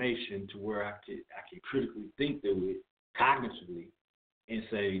information to where I can critically think through it cognitively and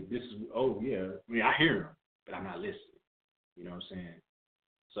say, this is, oh yeah, I mean, I hear them, but I'm not listening. You know what I'm saying?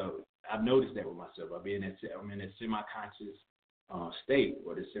 So I've noticed that with myself. I'm in that semi-conscious state,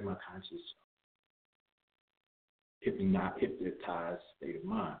 or the semi-conscious hypnotized state of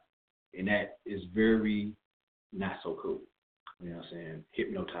mind. And that is very not so cool. You know what I'm saying?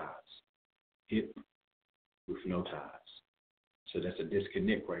 Hypnotized. Hip with no ties. So that's a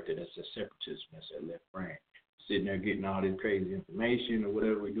disconnect right there. That's a separatism. That's that left brain. Sitting there getting all this crazy information or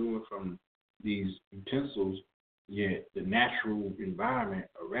whatever we're doing from these utensils, yet the natural environment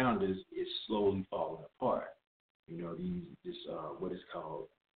around us is slowly falling apart. What is called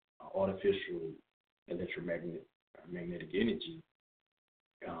artificial electromagnetic energy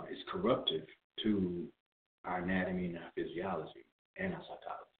is corruptive to our anatomy and our physiology and our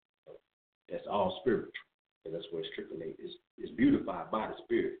psychology. So that's all spiritual. So that's where it's trickling. It's beautified by the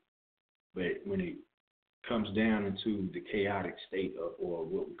spirit. But when it comes down into the chaotic state of, or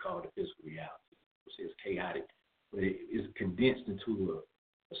what we call the physical reality, it's chaotic, but it is condensed into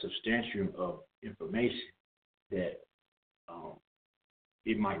a substantium of information that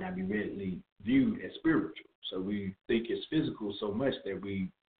it might not be readily viewed as spiritual. So we think it's physical so much that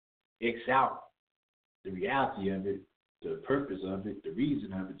we X out the reality of it, the purpose of it, the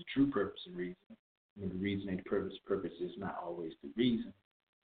reason of it, the true purpose and reason. And the reason and the purpose is not always the reason.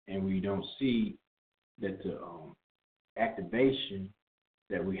 And we don't see that the activation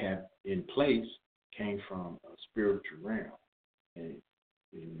that we have in place came from a spiritual realm. And,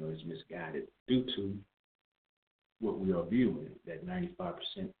 it's misguided due to what we are viewing, that 95%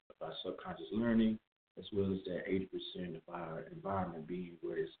 of our subconscious learning, as well as that 80% of our environment being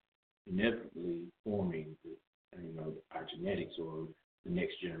what is inevitably forming our genetics or the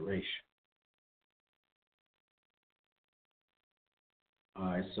next generation. All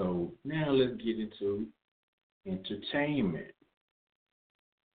right, so now let's get into entertainment.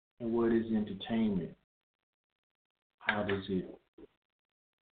 And what is entertainment? How does it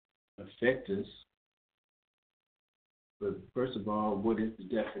affect us? But first of all, what is the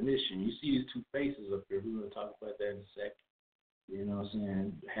definition? You see these two faces up here. We're going to talk about that in a second. You know what I'm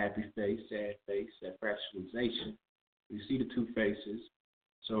saying? Happy face, sad face, that fractalization. You see the two faces.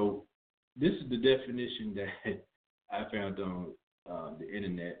 So this is the definition that I found on the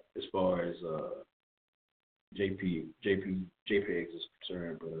internet as far as JPEGs is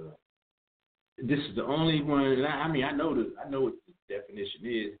concerned. But this is the only one. I mean, I know what the definition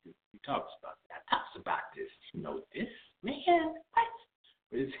is. He talks about this. This man. What?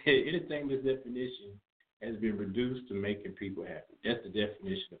 But it said entertainment's definition has been reduced to making people happy. That's the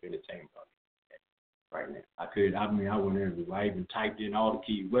definition of entertainment right now. I went in, I even typed in all the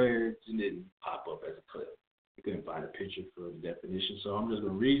key words and it didn't pop up as a clip. I couldn't find a picture for the definition, so I'm just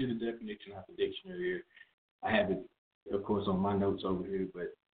going to read you the definition out the dictionary here. I have it, of course, on my notes over here,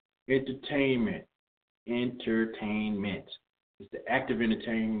 but entertainment is the act of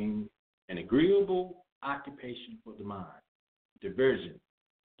entertaining an agreeable occupation for the mind, diversion,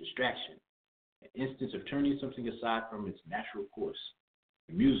 distraction, an instance of turning something aside from its natural course,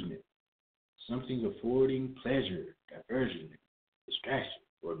 amusement, something affording pleasure, diversion, distraction,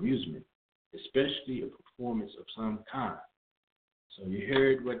 or amusement, especially a performance of some kind. So you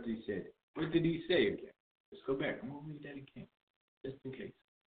heard what he said. What did he say again? Let's go back. I'm going to read that again, just in case.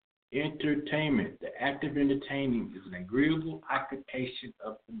 Entertainment, the act of entertaining, is an agreeable occupation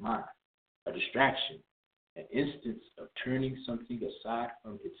of the mind, a distraction, an instance of turning something aside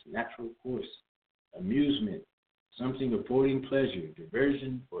from its natural course, amusement, something affording pleasure,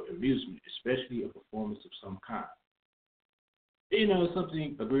 diversion, or amusement, especially a performance of some kind.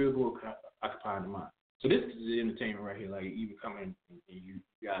 Something agreeable, occupying the mind. So this is the entertainment right here, like even coming and you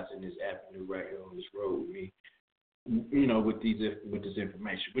guys in this avenue right here on this road with me, with this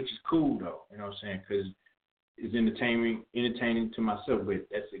information, which is cool though, you know what I'm saying? Because it's entertaining to myself, but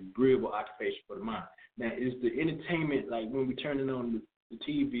that's agreeable occupation for the mind. Now, is the entertainment, like when we turn it on the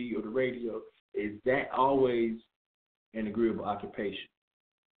TV or the radio, is that always an agreeable occupation?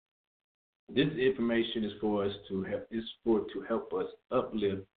 This information is for us to help us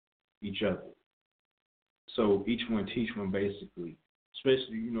uplift each other. So each one teach one, basically.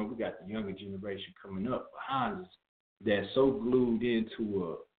 Especially, we got the younger generation coming up behind us that's so glued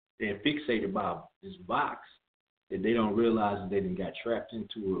into they're fixated by this box that they don't realize that they done got trapped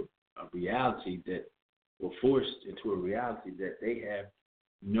into a reality that, or forced into a reality that they have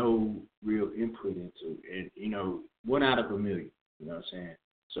no real input into. And, 1 out of a million, you know what I'm saying?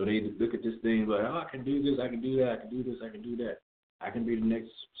 So they look at this thing like, I can do this, I can do that, I can do this, I can do that. I can be the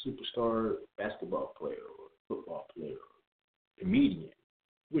next superstar basketball player or football player or comedian,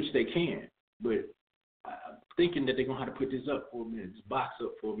 which they can. But I'm thinking that they're going to have to put this up for a minute, this box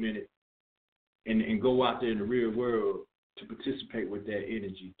up for a minute, and go out there in the real world to participate with that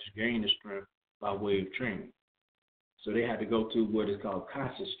energy, to gain the strength by way of training. So they had to go through what is called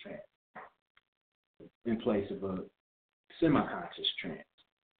conscious trance in place of a semi-conscious trance.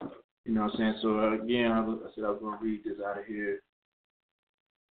 You know what I'm saying? So, again, I said I was going to read this out of here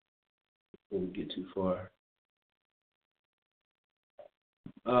before we get too far.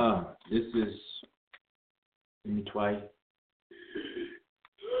 This is me twice.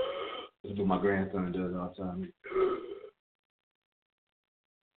 This is what my grandson does all the time.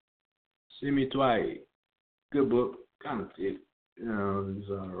 See me twice. Good book. Kind of thick. It's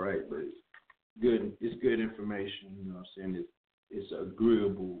all right, but it's good. It's good information. You know what I'm saying? It's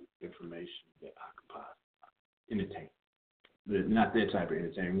agreeable information that occupies entertainment. But not that type of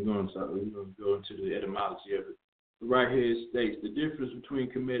entertainment. We're going to go into the etymology of it. Right here it states the difference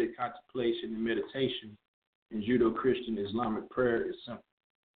between comedic contemplation and meditation in Judeo-Christian Islamic prayer is simple.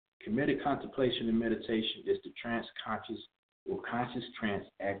 Comedic contemplation and meditation is the trance-conscious or conscious trance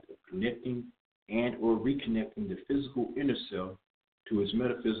act of connecting and or reconnecting the physical inner self to its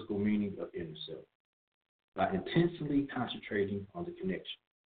metaphysical meaning of inner self by intensely concentrating on the connection.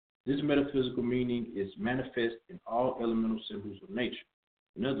 This metaphysical meaning is manifest in all elemental symbols of nature.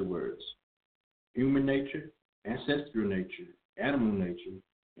 In other words, human nature, ancestral nature, animal nature,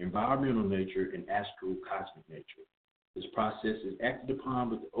 environmental nature, and astral cosmic nature. This process is acted upon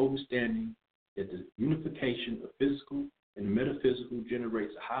with the understanding that the unification of physical and metaphysical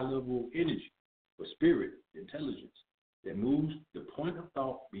generates a high level of energy or spirit, intelligence, that moves the point of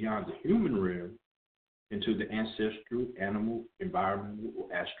thought beyond the human realm into the ancestral, animal, environmental,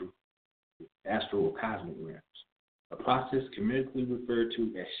 or astral or cosmic realms. A process comedically referred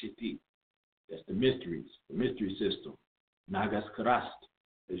to as Shiti. That's the mysteries, the mystery system. Nagas Karast,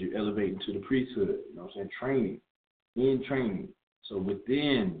 as you elevate into the priesthood, you know what I'm saying? Training. So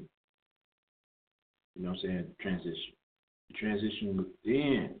within, you know what I'm saying, transition. The transition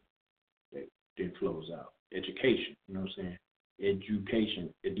within that then flows out. Education, you know what I'm saying?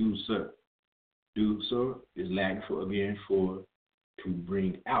 Education, edusa. Edusa is Latin for to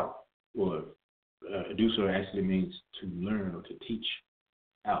bring out, or edusa actually means to learn or to teach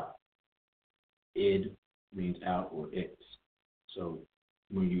out. Ed means out or ex. So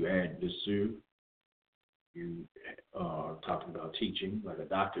when you add the su, you are talking about teaching, like a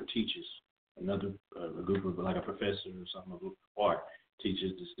doctor teaches another a group of, like a professor or something, a group of art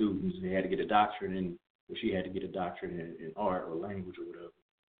teaches the students. They had to get a doctorate in, or she had to get a doctorate in art or language or whatever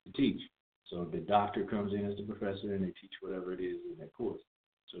to teach. So the doctor comes in as the professor and they teach whatever it is in that course.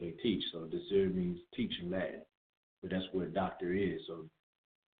 So they teach. So desir means teach in Latin, but that's what a doctor is. So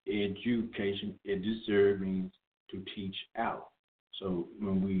education, edusir means to teach out. So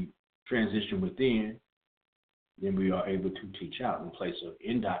when we transition within, then we are able to teach out in place of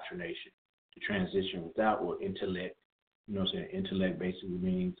indoctrination, to transition without, or intellect. You know what I'm saying? Intellect basically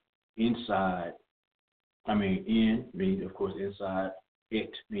means inside. In means, of course, inside.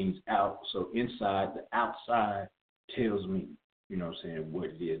 It means out. So inside, the outside tells me, you know what I'm saying, what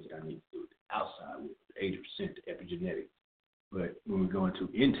it is that I need to do. The outside, with 80% epigenetics. But when we go into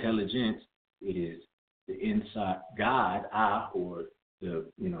intelligence, it is the inside God, I, or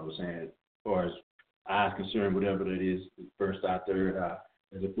the, you know what I'm saying, as far as I is concerned, whatever that is, the first eye, third eye,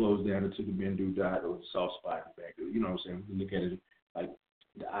 as it flows down into the Bindu dot or the soft spot in the back. You know what I'm saying? We look at it like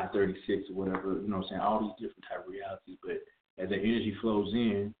the I-36 or whatever, you know what I'm saying, all these different type of realities. But as the energy flows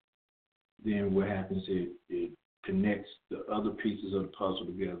in, then what happens is it connects the other pieces of the puzzle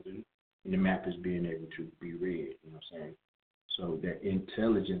together, and the map is being able to be read, you know what I'm saying? So that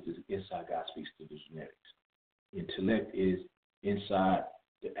intelligence is inside God speaks to the genetics. Intellect is inside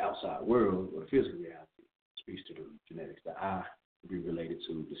the outside world or the physical reality, speaks to the genetics. The I will be related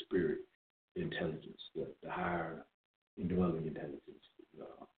to the spirit, the intelligence, the higher indwelling intelligence, the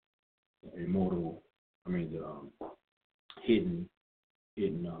immortal, the hidden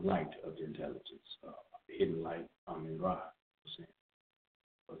light of the intelligence, hidden light, in Ra.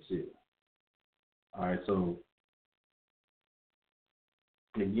 That's it. All right, so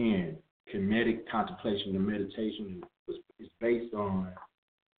again, kinetic contemplation and meditation is based on,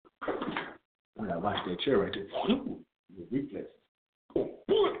 I watch that chair right there, the reflexes.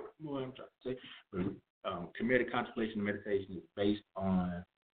 Boy, I'm trying to say. But kinetic contemplation and meditation is based on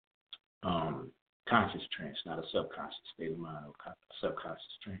conscious trance, not a subconscious state of mind or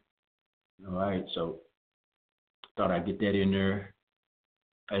subconscious trance. All right, so thought I'd get that in there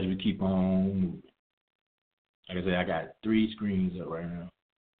as we keep on moving. Like I said, I got 3 screens up right now.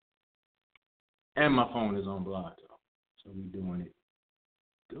 And my phone is on block, though. So we doing it.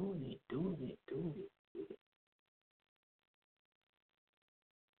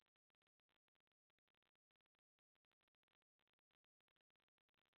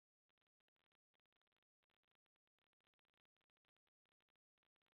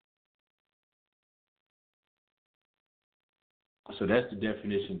 So that's the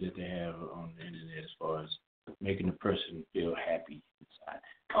definition that they have on the internet as far as making the person feel happy inside.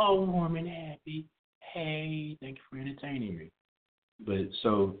 Oh, warm and happy. Hey, thank you for entertaining me. But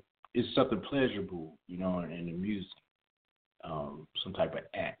so it's something pleasurable, you know, in the music, some type of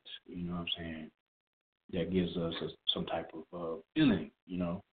act, you know what I'm saying, that gives us some type of feeling, you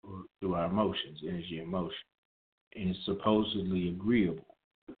know, through our emotions, energy and motion. And it's supposedly agreeable,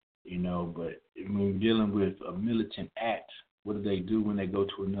 you know, but when we're dealing with a militant act, what do they do when they go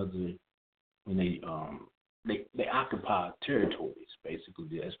to another, when they occupy territories,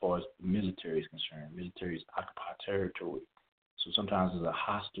 basically, as far as the military is concerned. Militaries occupy territory. So sometimes it's a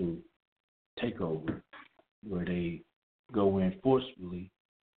hostile takeover where they go in forcefully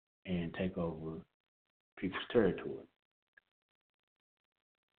and take over people's territory.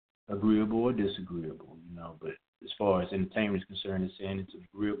 Agreeable or disagreeable, you know, but as far as entertainment is concerned, it's saying it's an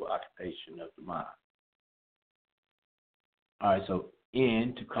agreeable occupation of the mind. All right, so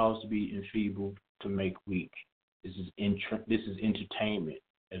to cause to be enfeebled, to make weak. This is entertainment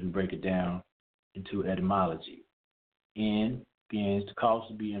as we break it down into etymology. In means to cause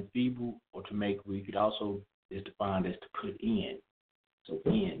to be enfeebled or to make weak. It also is defined as to put in. So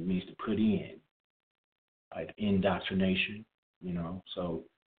in means to put in, like indoctrination, you know. So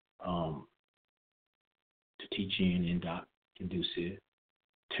to teach in, indoc, conducive.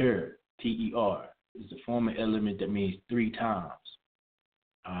 Ter, T-E-R, is the former element that means 3 times.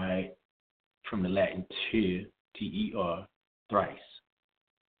 All right, from the Latin ter, T-E-R, thrice.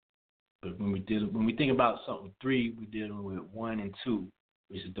 But when we think about something 3, we're dealing with 1 and 2,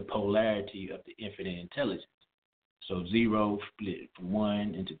 which is the polarity of the infinite intelligence. So 0 split from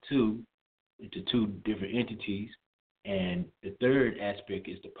 1 into 2 different entities, and the third aspect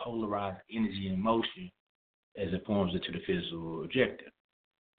is the polarized energy and motion as it forms into the physical objective.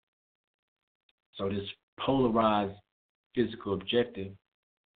 So this polarized physical objective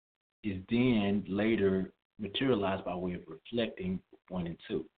is then later materialized by way of reflecting 1 and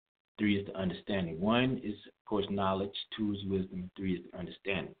 2. 3 is the understanding. 1 is, of course, knowledge. 2 is wisdom. And 3 is the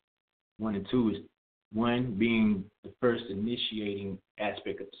understanding. 1 and 2 is 1 being the first initiating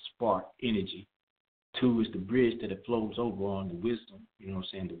aspect of the spark energy. 2 is the bridge that it flows over on, the wisdom, you know what I'm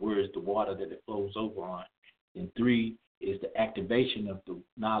saying, the words, the water that it flows over on. And 3 is the activation of the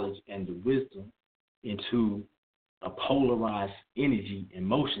knowledge and the wisdom into a polarized energy and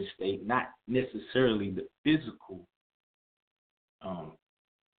motion state, not necessarily the physical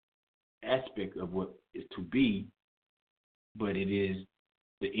aspect of what is to be, but it is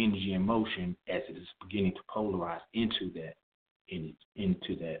the energy and motion as it is beginning to polarize into that energy,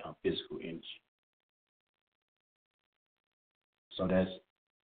 into that physical energy. So that's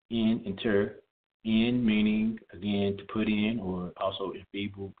in and ter. In meaning, again, to put in, or also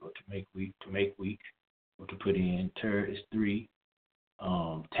enfeeble, or to make weak, or to put in. Ter is 3.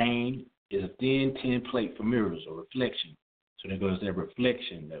 Tain is a thin tin plate for mirrors or reflection. So there goes that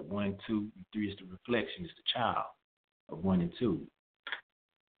reflection, that 1, 2, and 3 is the reflection, is the child of 1 and 2.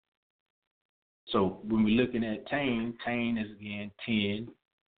 So when we're looking at tain is again 10,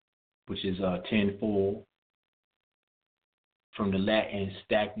 which is 10-fold. from the Latin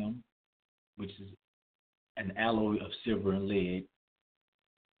stachnum, which is an alloy of silver and lead,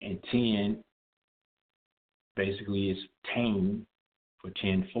 and tin basically is tane for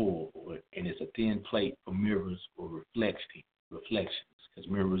tinfoil, and it's a thin plate for mirrors or reflections, because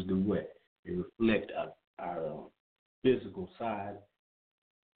mirrors do what? They reflect our physical side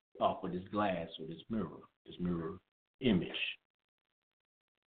off of this glass or this mirror image.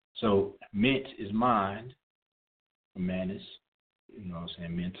 So ment is mind, manus,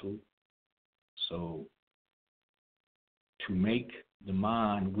 mental. So to make the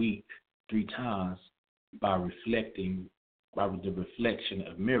mind weak 3 times by the reflection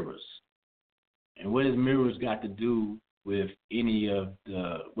of mirrors. And what does mirrors got to do with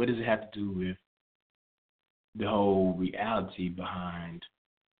what does it have to do with the whole reality behind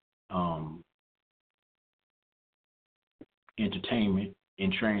entertainment,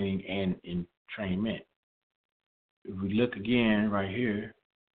 entraining, and entrainment? If we look again right here,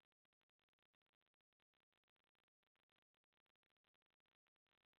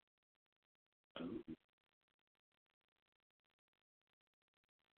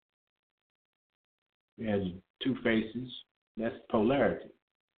 we have 2 faces. That's polarity.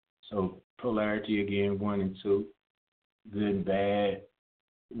 So polarity again, 1 and 2, good and bad,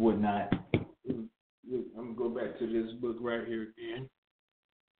 whatnot. I'm gonna go back to this book right here again.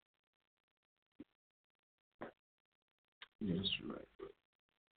 Yes, right.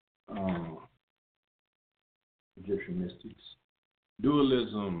 Egyptian mystics.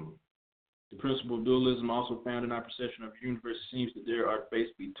 Dualism. The principle of dualism, also found in our perception of the universe, seems that there are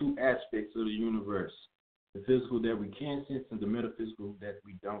basically 2 aspects of the universe: the physical that we can sense and the metaphysical that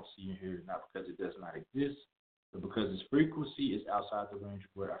we don't see and hear, not because it does not exist, but because its frequency is outside the range of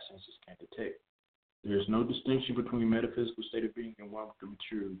what our senses can detect. There is no distinction between metaphysical state of being and one with the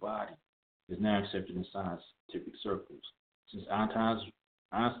material body. It is now accepted in scientific circles. Since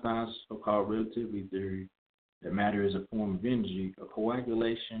Einstein's so-called relativity theory that matter is a form of energy, a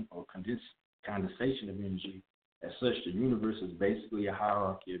coagulation or condensation of energy, as such, the universe is basically a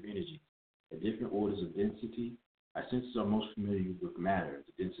hierarchy of energy. At different orders of density, our senses are most familiar with matter,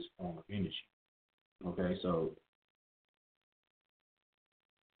 the densest form of energy. Okay, so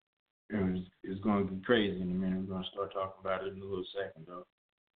it's going to be crazy in a minute. We're going to start talking about it in a little second, though.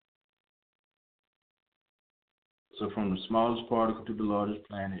 So from the smallest particle to the largest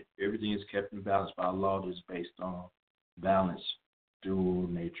planet, everything is kept in balance by a law that is based on balance, dual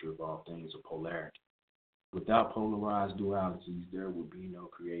nature of all things, or polarity. Without polarized dualities, there would be no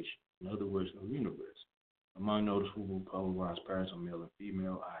creation. In other words, no universe. Among noticeable polarized pairs are male and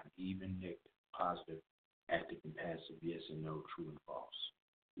female, odd and even, negative, positive, active and passive, yes and no, true and false.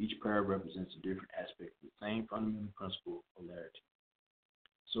 Each pair represents a different aspect of the same fundamental principle of polarity.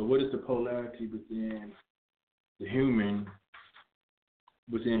 So what is the polarity within human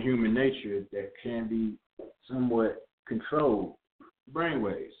nature that can be somewhat controlled?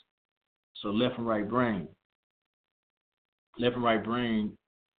 Brainwaves. So left and right brain. Left and right brain,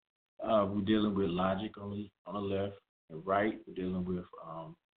 we're dealing with logic on the left, and right, we're dealing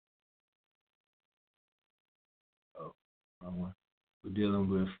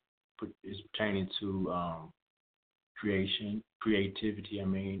with it's pertaining to creativity,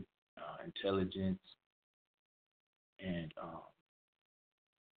 intelligence, and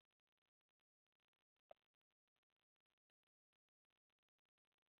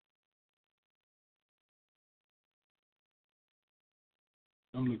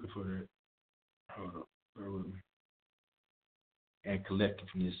I'm looking for that. Hold up, bear with me. And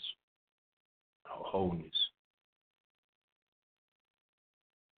collectiveness, wholeness.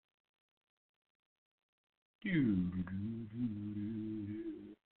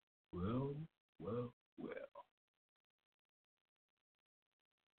 Well.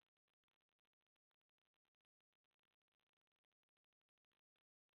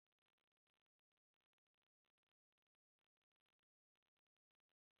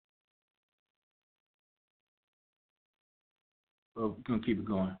 Well, we're going to keep it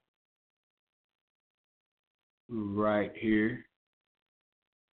going. Right here.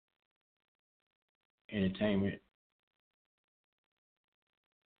 Entertainment.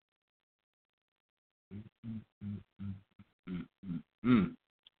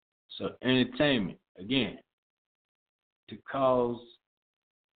 So entertainment, again, to cause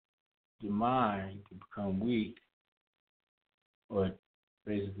the mind to become weak, or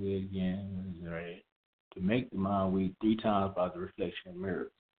basically, again, to make the mind weak 3 times by the reflection of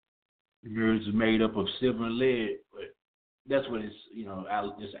mirrors. The mirrors are made up of silver and lead, but that's what it's,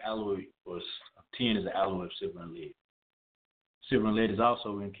 it's an alloy, or tin is an alloy of silver and lead. Silver and lead is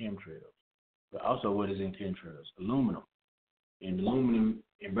also in chemtrails. But also what is in chemtrails? Aluminum. And aluminum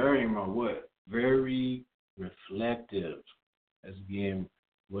and barium are what? Very reflective. That's again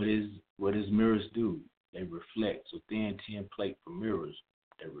what mirrors do. They reflect. So thin tin plate for mirrors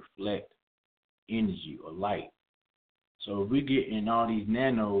that reflect energy or light. So if we get in all these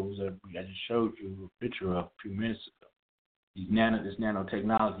nanos that I just showed you a picture of a few minutes ago, this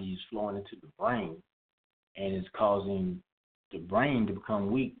nanotechnology is flowing into the brain, and it's causing the brain to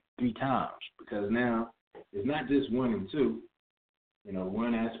become weak 3 times, because now it's not just 1 and 2.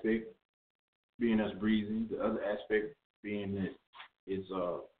 One aspect being us breathing, the other aspect being that it's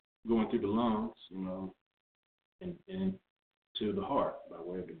going through the lungs, and to the heart by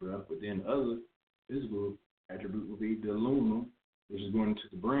way of the breath. But then the other physical attribute will be the aluminum, which is going into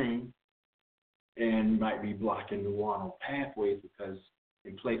the brain and might be blocking neuronal pathways, because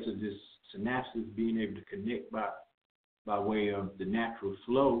in place of this synapses being able to connect by way of the natural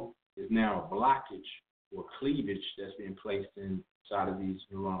flow, is now a blockage or cleavage that's being placed inside of these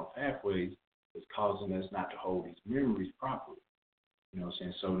neuronal pathways, is causing us not to hold these memories properly.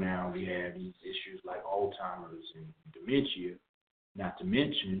 So now we have these issues like Alzheimer's and dementia, not to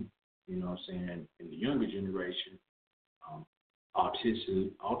mention, in the younger generation,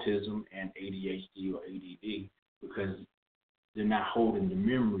 autism and ADHD or ADD, because they're not holding the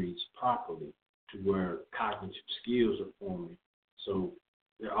memories properly to where cognitive skills are forming. So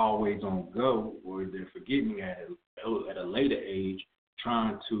they're always on go, or they're forgetting at a later age,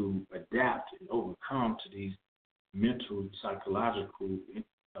 trying to adapt and overcome to these mental, psychological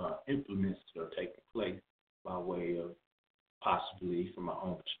implements that are taking place by way of, possibly from my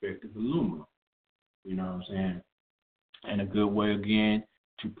own perspective, aluminum. You know what I'm saying? And a good way, again,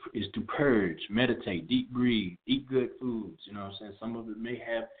 is to purge, meditate, deep breathe, eat good foods. You know what I'm saying? Some of it may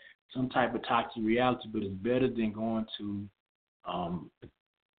have some type of toxic reality, but it's better than going to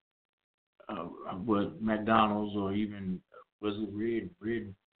McDonald's, or even, was it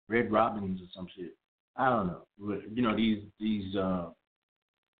Red Robins or some shit? I don't know. But, these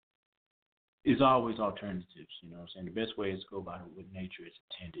it's always alternatives. You know what I'm saying? The best way is to go by what nature is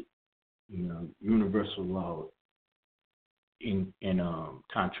intended. Universal law in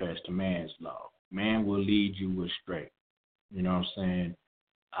contrast to man's law. Man will lead you astray. You know what I'm saying?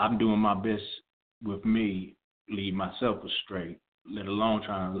 I'm doing my best with me, lead myself astray, let alone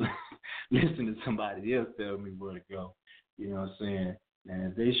trying to listen to somebody else tell me where to go. You know what I'm saying?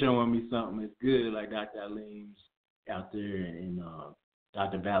 And if they showing me something that's good, like Dr. Aleem's out there, and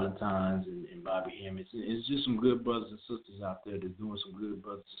Dr. Valentine's and Bobby Hemmings, it's just some good brothers and sisters out there that's doing some good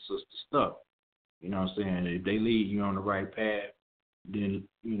brothers and sisters stuff. You know what I'm saying? If they lead you on the right path, then,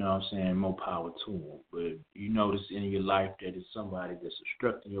 more power to them. But if you notice in your life that it's somebody that's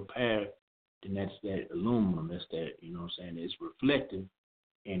obstructing your path, then that's that aluminum. That's that, it's reflective,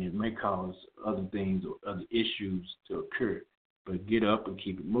 and it may cause other things or other issues to occur. But get up and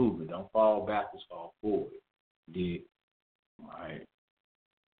keep it moving. Don't fall backwards, fall forward. Dig? All right.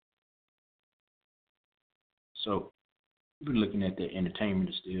 So we've been looking at the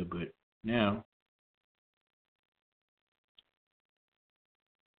entertainment still, but now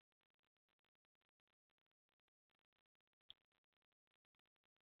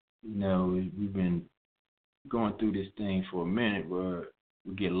we've been going through this thing for a minute where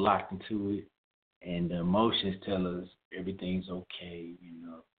we get locked into it, and the emotions tell us everything's okay.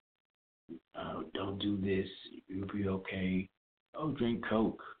 Don't do this, you'll be okay. Oh, drink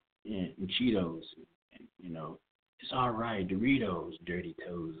Coke and Cheetos, and it's all right. Doritos, dirty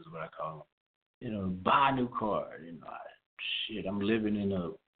toes is what I call them. Buy a new car. I'm living in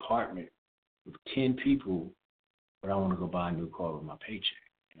an apartment with 10 people, but I want to go buy a new car with my paycheck.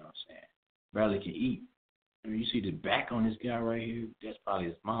 You know what I'm saying? Barely can eat. You see the back on this guy right here? That's probably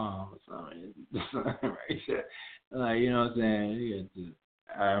his mom or something. Right there. You know what I'm saying? He got the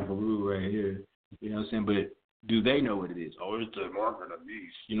eye for Peru right here. You know what I'm saying? But do they know what it is? Oh, it's the mark of the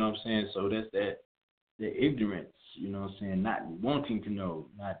beast. You know what I'm saying? So that's the ignorance. You know what I'm saying? Not wanting to know,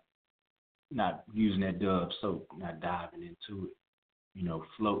 not using that Dove soap, not diving into it.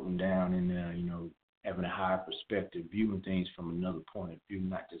 Floating down in there. Having a higher perspective, viewing things from another point of view,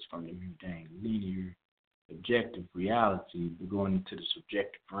 not just from the mundane, linear, objective reality, but going into the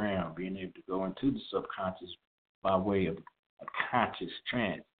subjective realm, being able to go into the subconscious by way of a conscious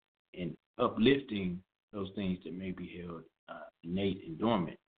trance, and uplifting those things that may be held innate and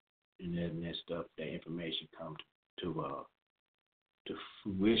dormant, and then that stuff, that information comes to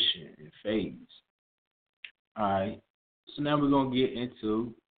fruition and phase. All right, so now we're going to get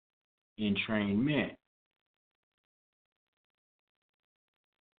into entrainment.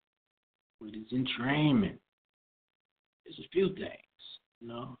 What is entrainment? There's a few things,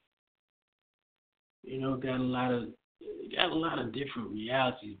 got a lot of it got a lot of different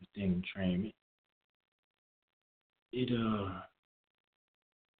realities within entrainment. It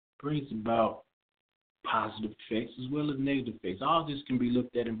brings about positive effects as well as negative effects. All this can be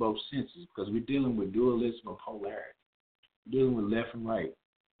looked at in both senses because we're dealing with dualism or polarity. We're dealing with left and right.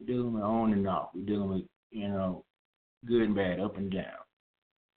 We're dealing with on and off. We're dealing with, good and bad, up and down.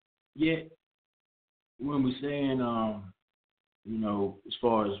 Yet, when we're saying, as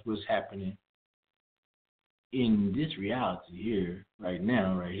far as what's happening in this reality here, right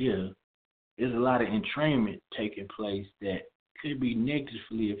now, right here, there's a lot of entrainment taking place that could be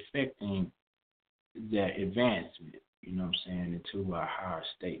negatively affecting that advancement, into our higher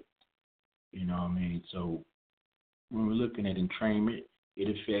state. So when we're looking at entrainment, it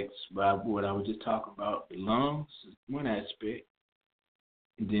affects by what I was just talking about. The lungs is one aspect,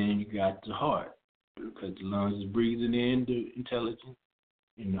 and then you got the heart, because the lungs is breathing in the intelligence,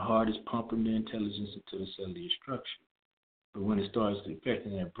 and the heart is pumping the intelligence into the cellular structure. But when it starts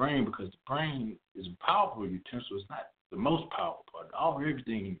affecting that brain, because the brain is a powerful utensil, it's not the most powerful part.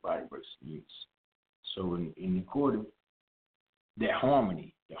 Everything in the body works in unison. So in accordance, that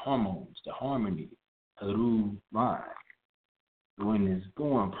harmony, the hormones, the harmony, through mind, when it's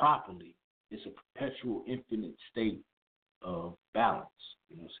going properly, it's a perpetual infinite state of balance,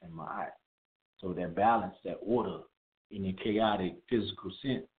 my eye. So that balance, that order, in a chaotic physical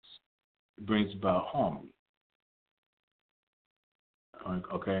sense, brings about harmony.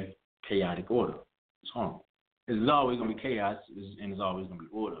 Okay? Chaotic order. It's harmony. There's always going to be chaos, and there's always going to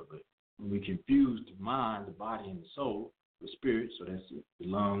be order, but when we confuse the mind, the body, and the soul, the spirit, so that's the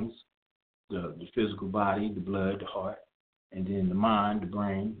lungs, the physical body, the blood, the heart, and then the mind, the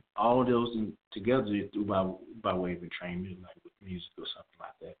brain, all of those together through by way of entrainment, like with music or something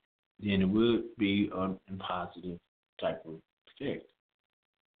like that, then it would be a positive type of effect.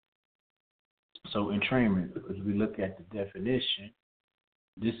 So entrainment, because we look at the definition,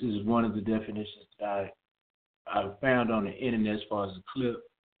 this is one of the definitions that I found on the internet as far as the clip.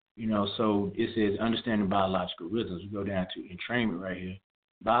 So it says understanding biological rhythms. We go down to entrainment right here.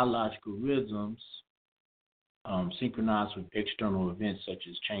 Biological rhythms synchronize with external events such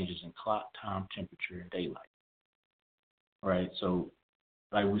as changes in clock, time, temperature, and daylight. Right? So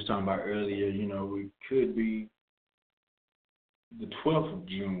like we was talking about earlier, it could be the 12th of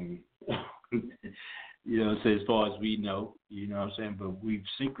June, so as far as we know, but we've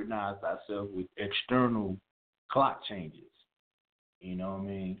synchronized ourselves with external clock changes,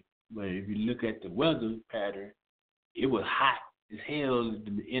 But if you look at the weather pattern, it was hot as hell at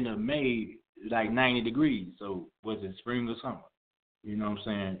the end of May, like 90 degrees. So was it spring or summer?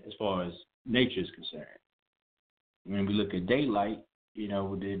 As far as nature is concerned. When we look at daylight,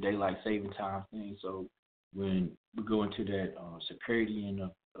 with the daylight saving time thing, so when we go into that circadian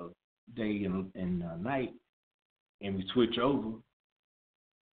of day and night, and we switch over,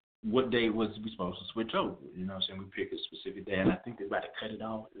 what day was we supposed to switch over? We pick a specific day, and I think they're about to cut it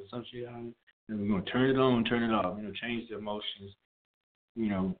off or some shit on it. And we're going to turn it on, turn it off, change the emotions,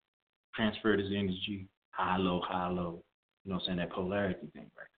 transfer this energy, high, low, that polarity thing,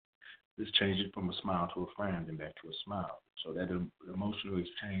 right? Let's change it from a smile to a frown, then back to a smile. So that emotional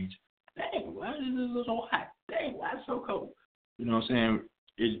exchange, dang, why is this so hot? Dang, why is it so cold?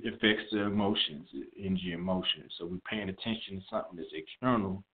 It affects the emotions, energy, emotions. So we're paying attention to something that's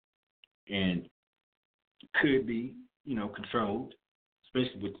external and could be, controlled,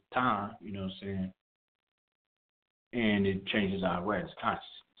 especially with the time, and it changes our awareness, consciousness.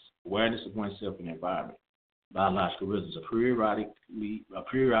 Awareness of oneself and environment. Biological rhythms are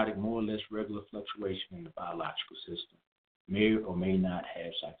periodic, more or less regular fluctuation in the biological system. May or may not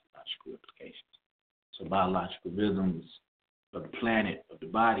have psychological implications. So biological rhythms of the planet, of the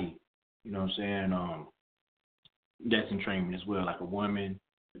body, that's entrainment as well. Like a woman,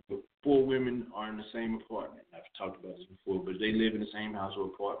 4 women are in the same apartment. I've talked about this before, but they live in the same house or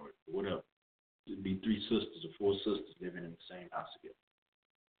apartment or whatever. It'd be 3 sisters or 4 sisters living in the same house together.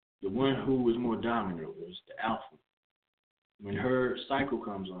 The one who is more dominant was the alpha. When her cycle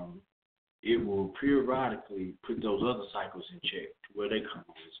comes on, it will periodically put those other cycles in check to where they come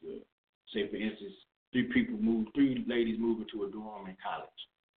on as well. Say, for instance, 3 ladies move into a dorm in college.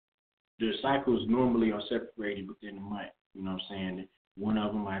 Their cycles normally are separated within a month. One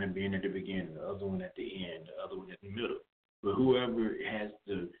of them might have been at the beginning, the other one at the end, the other one at the middle. But whoever has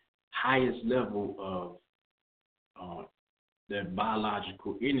the highest level of that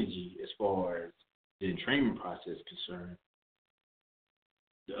biological energy as far as the entrainment process is concerned,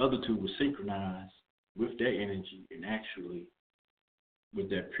 the other 2 will synchronize with that energy and actually, with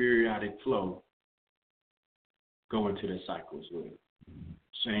that periodic flow, go into that cycle as well.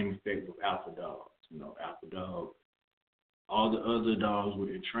 Same effect with alpha dogs. Alpha dog all the other dogs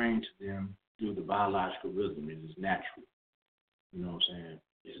were entrained to them through the biological rhythm. It is natural. You know what I'm saying?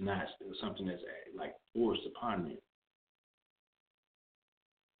 It's not something that's like forced upon them.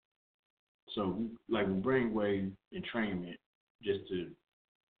 So, like with brainwave entrainment, just to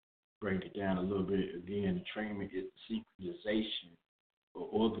break it down a little bit, again, entrainment is the synchronization of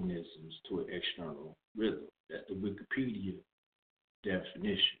organisms to an external rhythm. That's the Wikipedia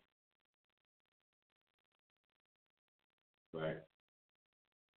definition. Right?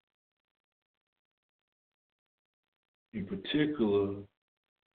 In particular,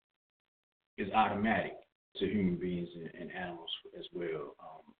 is automatic to human beings and animals as well.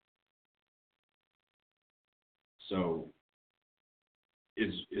 So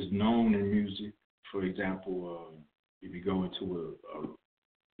it's known in music. For example, if you go into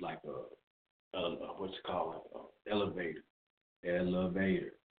what's it called, elevator, and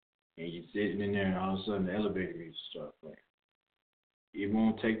you're sitting in there, and all of a sudden the elevator music starts playing. It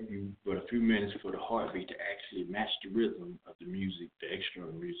won't take you but a few minutes for the heartbeat to actually match the rhythm of the music, the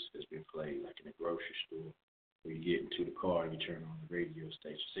external music that's been played, like in a grocery store, where you get into the car and you turn on the radio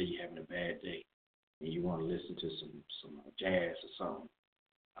station. Say you're having a bad day and you want to listen to some jazz or something.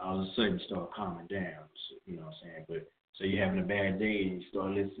 All of a sudden you start calming down, you know what I'm saying? But so you're having a bad day and you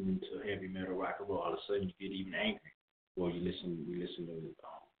start listening to heavy metal, rock and roll. All of a sudden you get even angry, or you listen to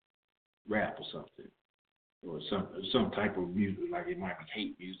rap or something. Or some type of music, like it might be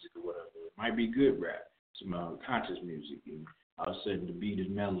hate music or whatever. It might be good rap, some conscious music, and all of a sudden the beat is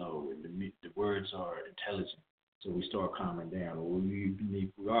mellow and the words are intelligent. So we start calming down, or if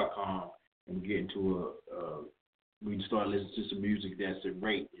we are calm and we get into we start listening to some music that's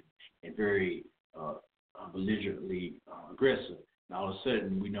irate and very belligerently aggressive. And all of a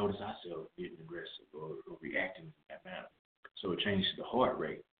sudden we notice ourselves getting aggressive or reacting in that manner. So it changes the heart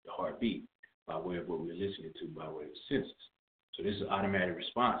rate, the heartbeat, by way of what we're listening to, by way of the senses. So this is an automatic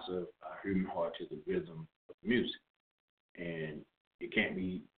response of our human heart to the rhythm of music. And it can't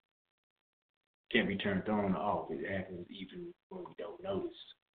be turned on or off. It happens even when we don't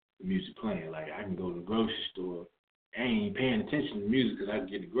notice the music playing. Like I can go to the grocery store, I ain't paying attention to the music because I can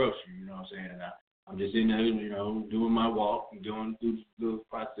get the grocery, you know what I'm saying? And I'm just in there, you know, doing my walk and going through the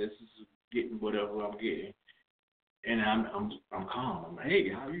processes of getting whatever I'm getting. And I'm calm. I'm like, hey,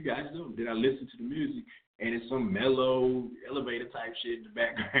 how you guys doing? Then I listen to the music, and it's some mellow elevator type shit in the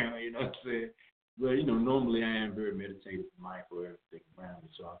background, you know what I'm saying? But, you know, normally I am very meditative and mindful of everything around me,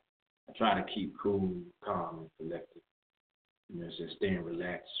 so I try to keep cool, calm, and collected. You know, just staying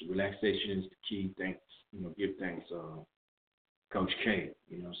relaxed. Relaxation is the key. Thanks, you know, give thanks, Coach K,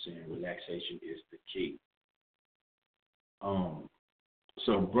 you know what I'm saying? Relaxation is the key.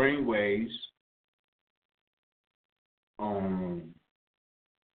 So brainwaves,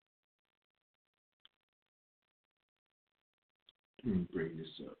 let me bring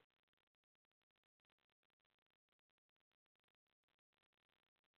this up.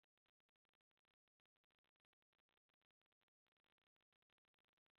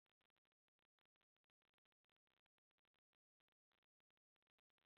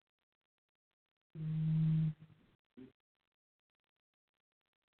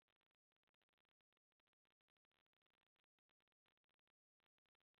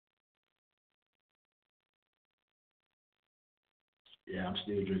 Yeah, I'm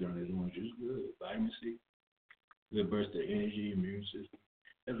still drinking on this orange juice. Good. Vitamin C. Good burst of energy, immune system.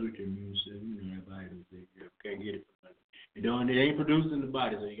 That's what your immune system, you know, that vitamin C. You can't get it from nothing. It ain't produced in the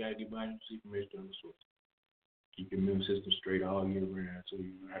body, so you got to get vitamin C from external sources. Keep your immune system straight all year round so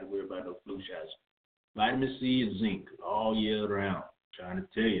you don't have to worry about no flu shots. Vitamin C and zinc all year round. Trying to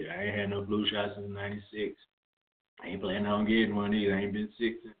tell you, I ain't had no flu shots since '96. I ain't planning on getting one either. I ain't been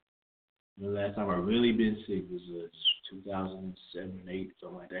sick since. The last time I really been sick was 2007, 8,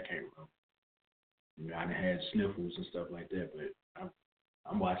 something like that. I can't remember. You know, I done had sniffles and stuff like that, but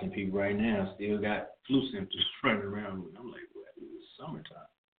I'm watching people right now still got flu symptoms running around. And I'm like, well, it's summertime.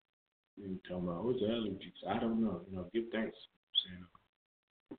 You talking about what's the allergies? I don't know. You know, give thanks.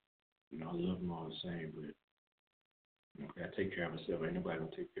 You know, I love them all the same, but you know, I gotta take care of myself. Ain't nobody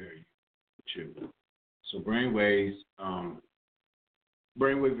gonna take care of you. But you. So brainwaves,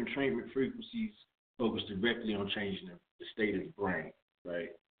 brainwave entrainment frequencies focus directly on changing the state of the brain,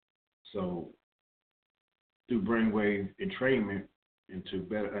 right? So through brainwave entrainment, and to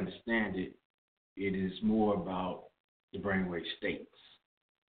better understand it, it is more about the brainwave states.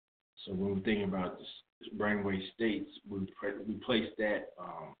 So when we're thinking about this brainwave states, we place that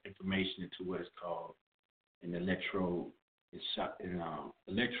information into what is called an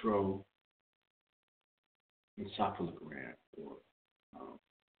electroencephalogram, or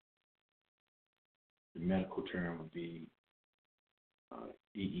the medical term would be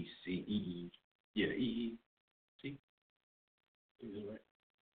EEC. Is it right?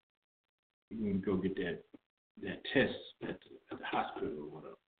 You can go get that test at the hospital or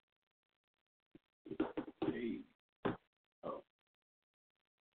whatever.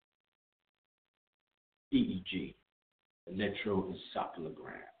 EEG,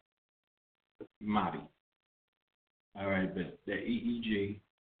 electroencephalogram, MAVI. All right, but the EEG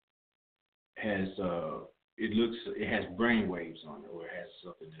has it has brain waves on it, or it has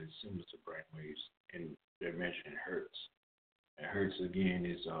something that's similar to brain waves, and they're measured in hertz. And hertz again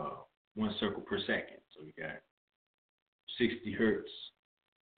is 1 circle per second. So you got 60 hertz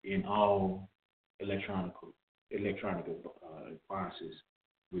in all electronic appliances,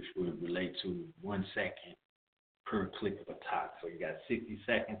 which would relate to 1 second per click of a top. So you got 60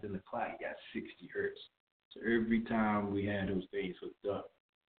 seconds in the clock, you got 60 hertz. So every time we have those things hooked up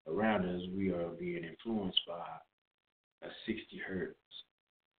around us, we are being influenced by a 60 hertz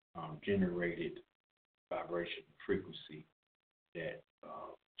generated vibration frequency that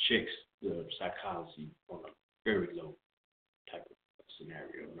checks the psychology on a very low type of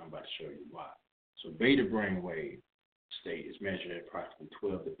scenario, and I'm about to show you why. So beta brainwave state is measured at approximately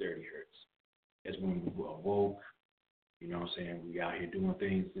 12 to 30 hertz. That's when we awoke, you know what I'm saying? We out here doing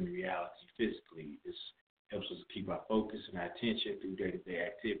things in reality physically. This helps us keep our focus and our attention through day-to-day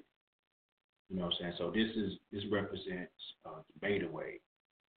activity. You know what I'm saying? So this represents the beta wave,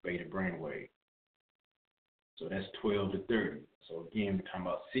 beta brainwave. So that's 12 to 30. So again, we're talking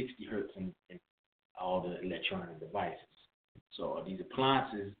about 60 hertz in all the electronic devices. So these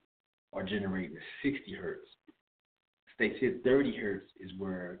appliances are generating 60 hertz. States hit 30 hertz is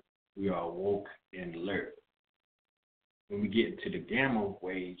where we are awoke and alert. When we get into the gamma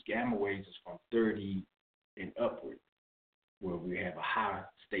waves is from 30 and upward, where we have a higher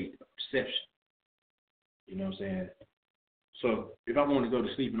state of perception. You know what I'm saying? So if I want to go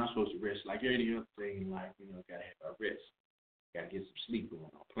to sleep and I'm supposed to rest, like any other thing in life, gotta have our rest. Gotta get some sleep going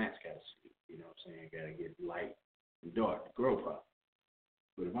on. Plants gotta sleep, you know what I'm saying? Gotta get light and dark to grow properly.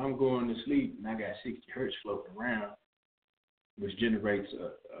 But if I'm going to sleep and I got 60 hertz floating around, which generates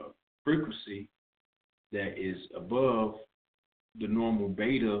a frequency that is above the normal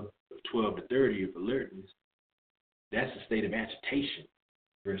beta of 12 to 30 of alertness, that's a state of agitation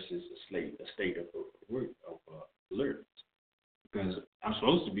versus a state of alertness. Because I'm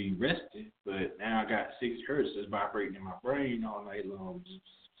supposed to be rested, but now I got 60 hertz that's vibrating in my brain all night long,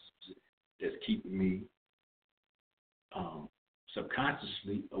 that's keeping me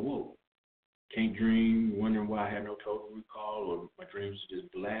subconsciously awoke. Can't dream, wondering why I have no total recall, or my dreams are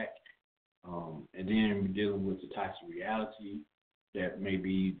just black. And then we're dealing with the toxic reality that may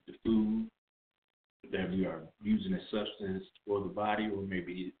be the food that we are using as substance for the body, or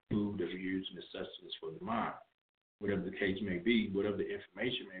maybe food that we're using as substance for the mind. Whatever the case may be, whatever the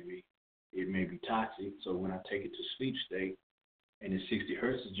information may be, it may be toxic. So when I take it to sleep state and the 60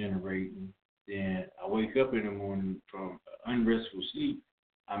 hertz is generating, then I wake up in the morning from unrestful sleep.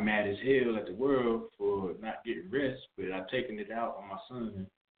 I'm mad as hell at the world for not getting rest, but I've taken it out on my son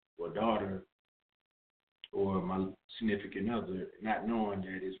or daughter or my significant other, not knowing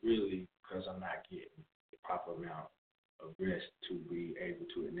that it's really because I'm not getting the proper amount of rest to be able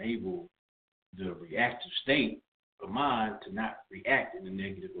to enable the reactive state of mind to not react in a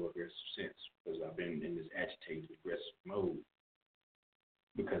negative or aggressive sense, because I've been in this agitated, aggressive mode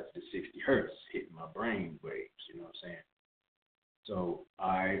because the 60 hertz hitting my brain waves, you know what I'm saying? So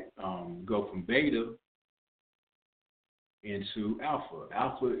I go from beta into alpha.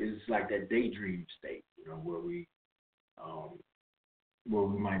 Alpha is like that daydream state, where we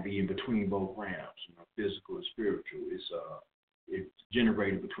might be in between both realms, physical and spiritual. It's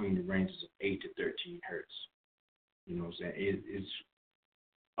generated between the ranges of 8 to 13 hertz. You know what I'm saying? It's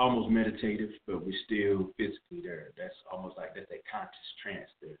almost meditative, but we're still physically there. That's almost like that's a conscious trance.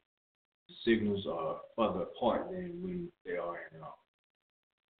 The signals are further apart than when they are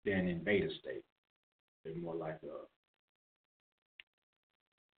in beta state. They're more like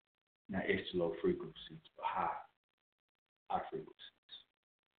not extra low frequencies, but high frequencies.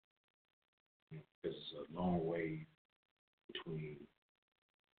 Because it's a long wave between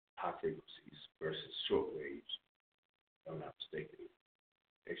high frequencies versus short waves. If I'm not mistaken,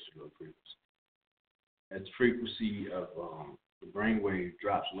 extra low frequency. As the frequency of the brainwave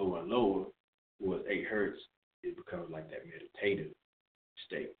drops lower and lower towards 8 hertz, it becomes like that meditative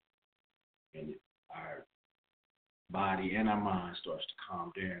state. And our body and our mind starts to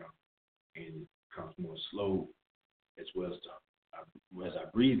calm down and becomes more slow, as well as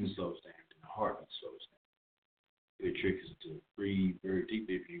our breathing slows down and our heartbeat slows down. The trick is to breathe very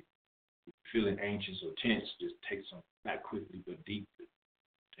deeply. If you feeling anxious or tense, just take some, not quickly, but deeply.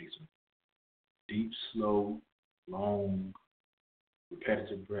 Take some deep, slow, long,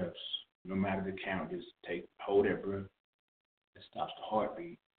 repetitive breaths. No matter the count, just hold that breath. It stops the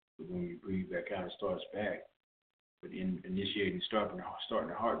heartbeat. But when you breathe back out, it starts back. But in initiating, starting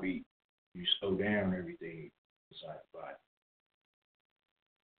the heartbeat, you slow down everything inside the body.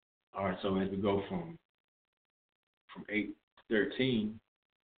 All right, so as we go from 8 to 13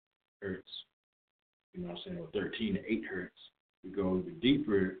 hertz, you know what I'm saying, or 13 to 8 hertz, we go even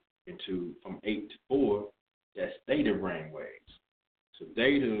deeper into from 8 to 4, that's theta brain waves. So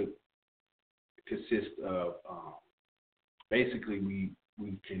theta consists of, basically we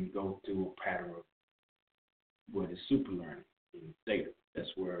can go through a pattern of what is super learning in theta. That's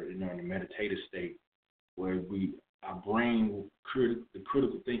where, in the meditative state, where our brain, the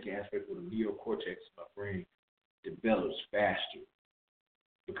critical thinking aspect of the neocortex of our brain develops faster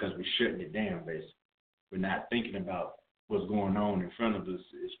because we're shutting it down, basically. We're not thinking about what's going on in front of us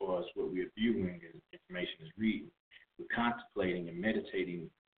as far as what we're viewing and information is reading. We're contemplating and meditating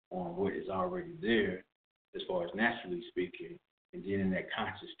on what is already there as far as naturally speaking, and then in that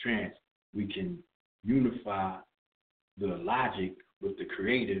conscious trance, we can unify the logic with the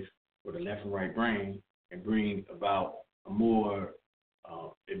creative or the left and right brain and bring about a more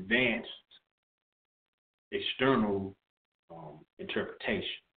advanced external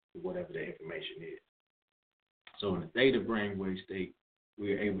interpretation of whatever the information is. So in the theta brainwave state,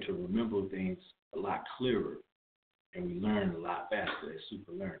 we are able to remember things a lot clearer, and we learn a lot faster as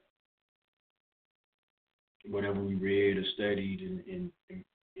super learning. Whatever we read or studied, and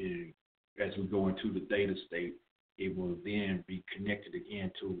as we go into the theta state, it will then be connected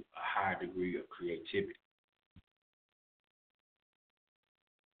again to a higher degree of creativity.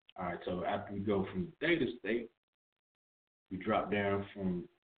 All right, so after we go from the theta state, we drop down from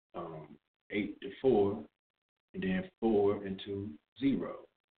 8 to 4, and then 4 into 0.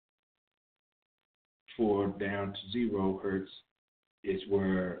 4 down to 0 hertz is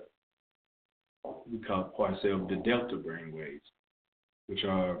where we call part of the delta brain waves, which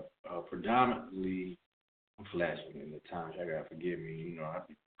are predominantly, I'm flashing in the times, I gotta forgive me, I've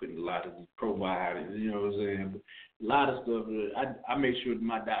been putting a lot of these probiotics, you know what I'm saying? But a lot of stuff, I make sure that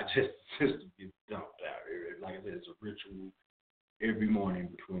my digestive system gets dumped out. Like I said, it's a ritual every morning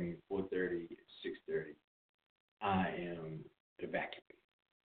between 4:30 and 6:30. I am evacuating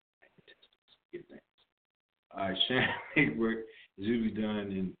my intestines. Get things. All right, Shan work is usually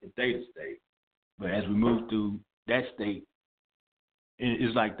done in theta state. But as we move through that state,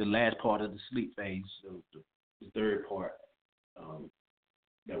 it's like the last part of the sleep phase. So the third part,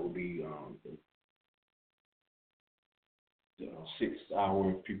 that would be the 6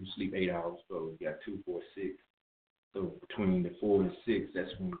 hours. People sleep 8 hours, so we got 2, 4, 6. So between the 4 and 6,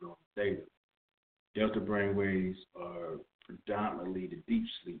 that's when we go to theta. Delta brain waves are predominantly the deep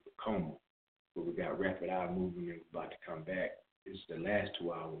sleep or coma, where we got rapid eye movement and we're about to come back. It's the last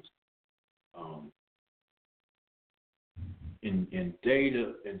 2 hours. In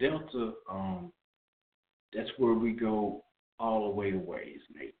theta and delta, that's where we go all the way away. It's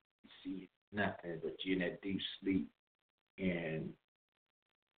like you see nothing, but you're in that deep sleep, and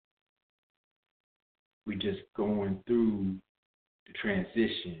we just going through the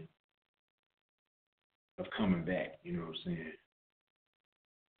transition of coming back. You know what I'm saying?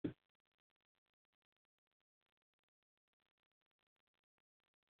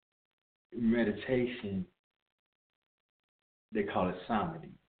 Meditation, they call it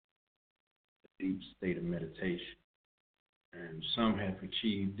samadhi, a deep state of meditation. And some have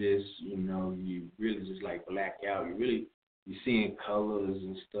achieved this, you really just like black out. You're seeing colors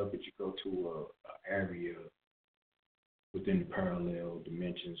and stuff, but you go to a area within the parallel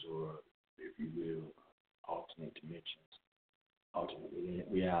dimensions, or if you will, alternate dimensions, alternate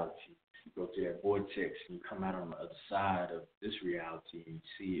reality. You go through that vortex and you come out on the other side of this reality and you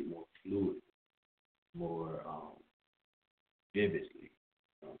see it more fluid, more vividly. You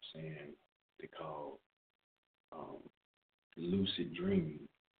know what I'm saying? They call lucid dreaming.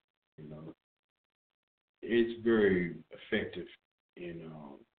 It's very effective in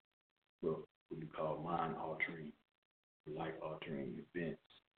what we call mind-altering, life-altering events.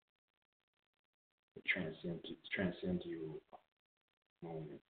 The transcendental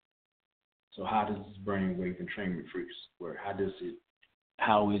moment. So how does this brainwave entrainment frequency work?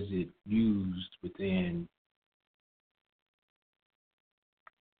 How is it used within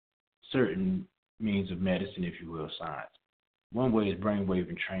certain means of medicine, if you will, science? One way is brainwave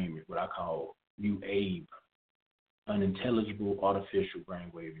entrainment, what I call New ABE, unintelligible artificial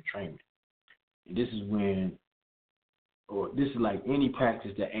brainwave entrainment. And this is when or this is like any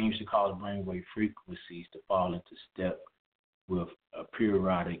practice that aims to cause brainwave frequencies to fall into step with a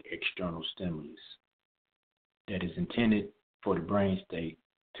periodic external stimulus that is intended for the brain state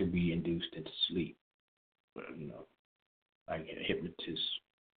to be induced into sleep. You know, like a hypnotist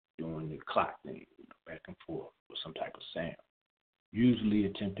doing the clock thing, back and forth with some type of sound. Usually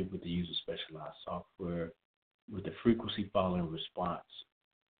attempted with the use of specialized software with the frequency following response,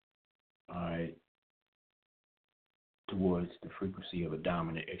 all right, towards the frequency of a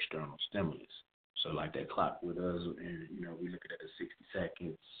dominant external stimulus. So like that clock with us, and we look at it as 60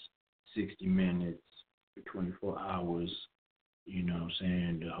 seconds, 60 minutes, 24 hours, what I'm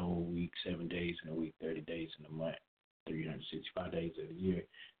saying, the whole week, 7 days in a week, 30 days in a month, 365 days of the year.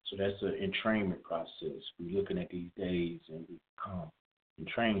 So that's an entrainment process. We're looking at these days and we become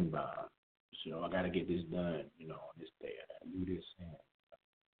entrained by it. So I got to get this done, on this day. I got to do this. And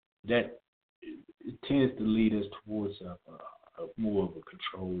that it tends to lead us towards a more of a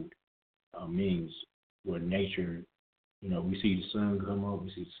controlled means where nature, we see the sun come up,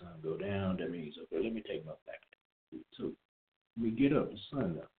 we see the sun go down. That means, okay, let me take my back. So we get up, the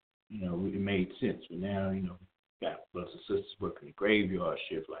sun up. It made sense. But now, got brothers and sisters working the graveyard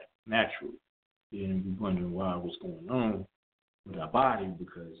shift like natural. Then we wondering what's going on with our body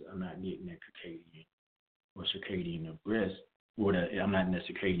because I'm not getting that circadian rest, or I'm not in that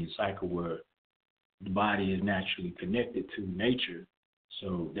circadian cycle where the body is naturally connected to nature.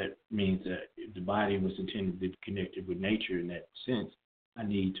 So that means that if the body was intended to be connected with nature in that sense, I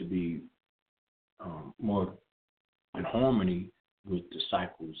need to be more in harmony with the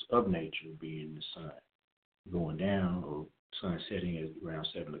cycles of nature, being the sun going down or sun setting at around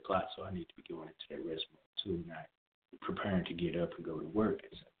 7 o'clock. So I need to be going into that rest mode too, not preparing to get up and go to work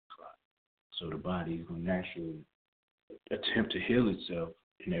at 7 o'clock. So the body is going to naturally attempt to heal itself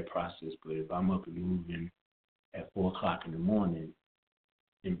in that process. But if I'm up and moving at 4 o'clock in the morning,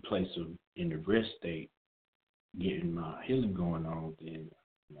 in place of in the rest state, getting my healing going on, then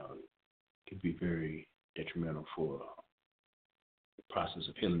it could be very detrimental for the process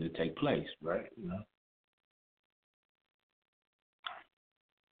of healing to take place, right?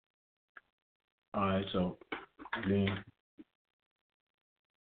 All right, so then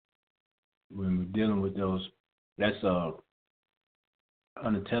when we're dealing with those, that's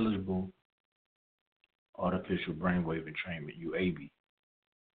unintelligible artificial brainwave entrainment, UAB.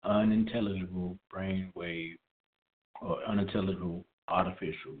 Unintelligible brainwave or unintelligible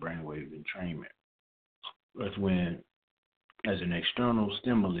artificial brainwave entrainment. That's when, as an external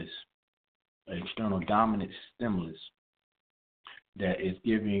stimulus, an external dominant stimulus that is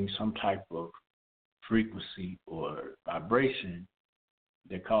giving some type of frequency or vibration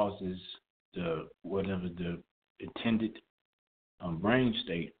that causes whatever the intended brain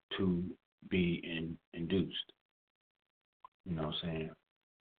state to be induced. You know what I'm saying?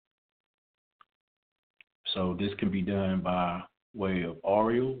 So this can be done by way of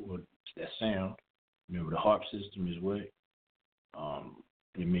aural, or that sound. Remember, the harp system is what?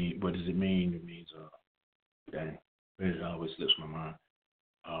 What does it mean? It means, it always slips my mind.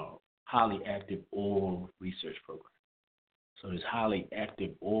 Highly active oral research program. So this highly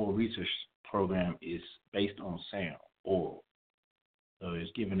active oral research program is based on sound, oral. So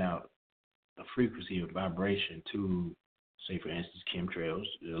it's giving out a frequency of vibration to, say, for instance, chemtrails,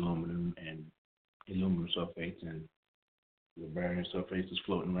 the aluminum sulfates, and the barium sulfates is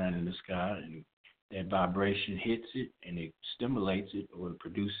floating around in the sky, and that vibration hits it and it stimulates it, or it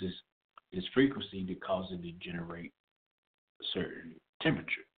produces this frequency that causes it to generate a certain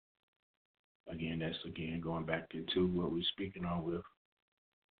temperature. Again, that's going back into what we're speaking on with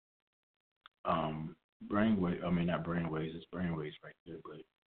brainwave. I mean, not brainwaves, it's brainwaves right there, but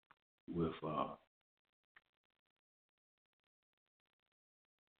with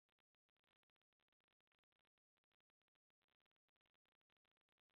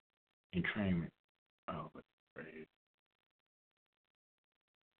entrainment. Right here.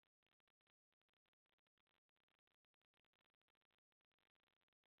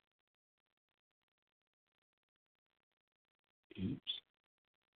 Oops.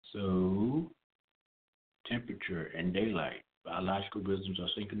 So, temperature and daylight. Biological rhythms are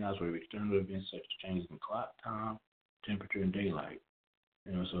synchronized with external events such as changes in clock time, temperature, and daylight.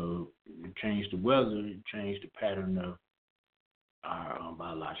 So you change the weather, you change the pattern of our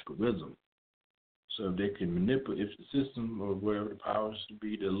biological rhythm. So if they can manipulate, if the system or whatever the powers to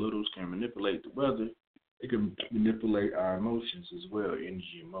be, the littles can manipulate the weather, they can manipulate our emotions as well,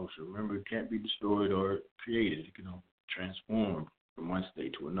 energy and motion. Remember, it can't be destroyed or created. It can only transform from one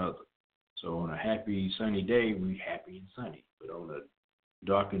state to another. So on a happy, sunny day, we're happy and sunny. But on a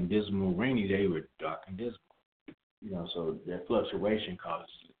dark and dismal, rainy day, we're dark and dismal. So that fluctuation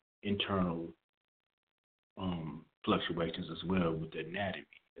causes internal fluctuations as well with the anatomy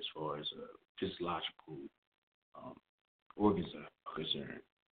as far as physiological organs are concerned.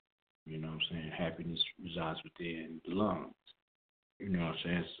 Happiness resides within the lungs.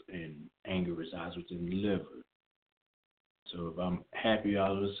 And anger resides within the liver. So if I'm happy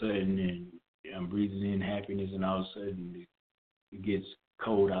all of a sudden and I'm breathing in happiness and all of a sudden it gets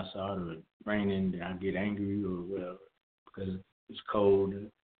cold outside or raining, then I get angry or whatever because it's cold.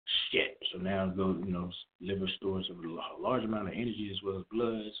 Shit. So now it goes, liver stores a large amount of energy as well as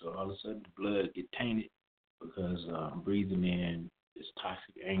blood. So all of a sudden the blood get tainted because I'm breathing in this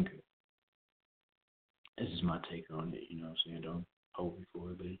toxic anger. This is my take on it. Don't hold me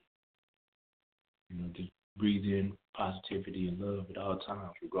for it, but just breathe in positivity and love at all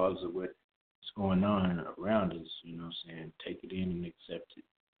times, regardless of what's going on around us. Take it in and accept it.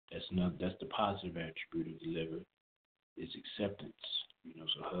 That's the positive attribute of the liver. It's acceptance.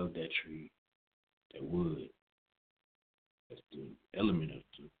 So hug that tree, that wood. That's the element of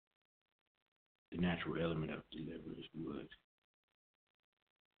the natural element of the liver is wood.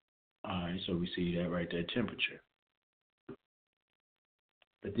 All right, so we see that right there, temperature.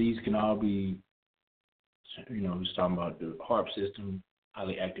 But these can all be, we're talking about the HARP system,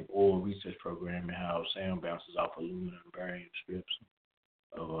 highly active oil research program, and how sound bounces off aluminum barium strips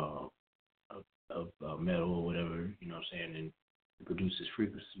of metal or whatever, and it produces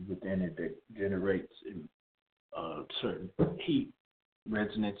frequency within it that generates certain heat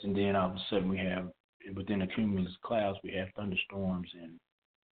resonance, and then all of a sudden we have, within the cumulus clouds, we have thunderstorms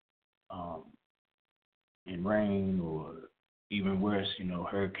and rain, or even worse,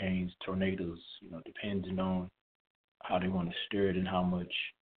 hurricanes, tornadoes, depending on how they want to stir it and how much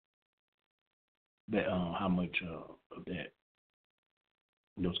of that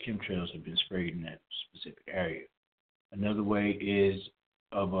those chemtrails have been sprayed in that specific area. Another way is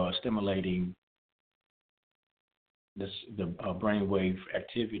of stimulating the brainwave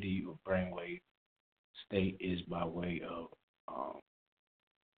activity or brainwave state is by way of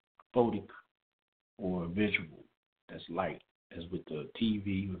photic or visual. That's light, as with the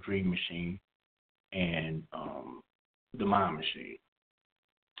TV or dream machine and the mind machine.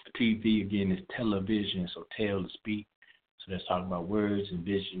 TV, again, is television, so tell to speak. So that's talking about words, and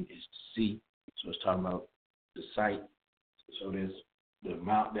vision is to see. So it's talking about the sight. So there's the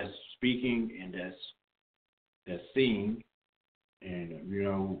mouth that's speaking, and that's seeing. And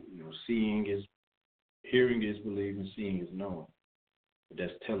seeing is hearing is believing, seeing is knowing. But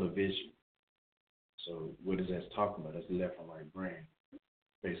that's television. So what is that talking about? That's the left and right brain.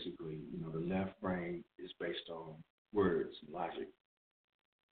 Basically, the left brain is based on words and logic.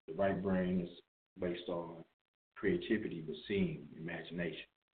 The right brain is based on creativity, but seeing, imagination.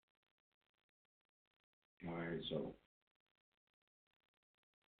 All right, so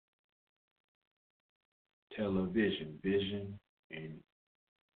television, vision, and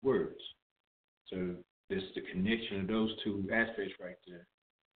words. So this the connection of those two aspects right there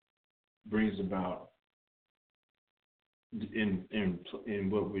brings about in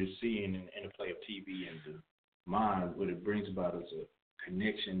what we're seeing in the interplay of TV and the mind. What it brings about is a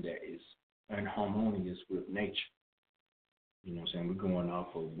connection that is unharmonious with nature. We're going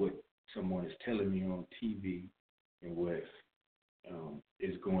off of what someone is telling me on TV and what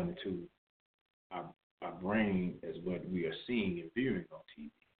is going into our brain as what we are seeing and viewing on TV,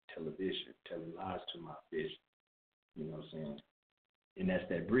 television, telling lies to my vision. And that's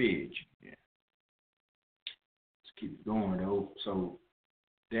that bridge. Yeah. Let's keep it going though. So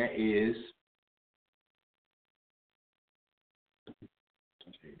that is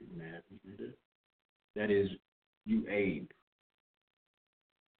UABE,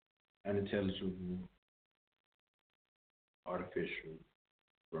 unintelligible artificial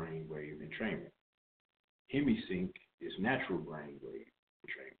brainwave entrainment. Hemisync is natural brainwave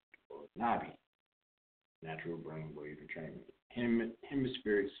entrainment, or NOBI, natural brainwave entrainment.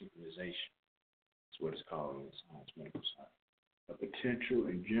 Hemispheric synchronization is what it's called in science, medical science. A potential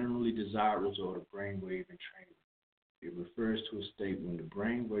and generally desired result of brainwave entrainment. It refers to a state when the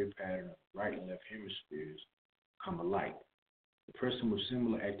brainwave pattern of the right and left hemispheres come alike. The person with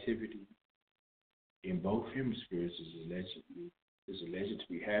similar activity in both hemispheres is alleged to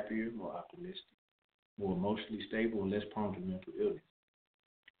be happier, more optimistic, more emotionally stable, and less prone to mental illness.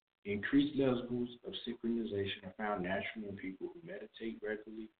 Increased levels of synchronization are found naturally in people who meditate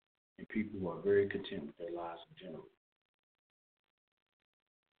regularly and people who are very content with their lives in general.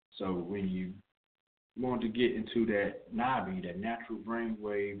 So when you want to get into that NOBI, that natural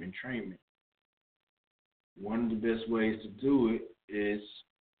brainwave entrainment, one of the best ways to do it is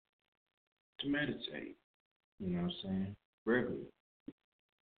to meditate. You know what I'm saying? Regularly.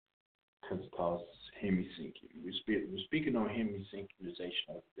 Because it causes hemi-syncing. We're speaking on hemi-synchronization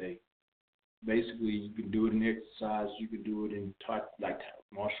of the day. Basically, you can do it in exercise. You can do it in like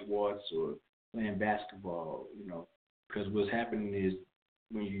martial arts or playing basketball, you know. Because what's happening is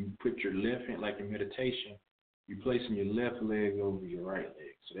when you put your left hand, like in meditation, you're placing your left leg over your right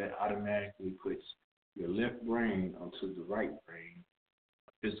leg. So that automatically puts your left brain onto the right brain,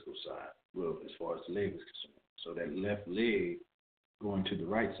 physical side, well, as far as the leg is concerned. So that left leg going to the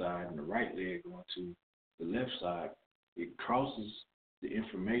right side and the right leg going to the left side, it crosses the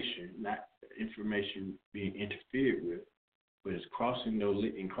information, not information being interfered with, but it's crossing those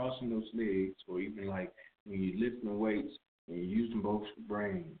legs, or even like when you're lifting weights and you're using both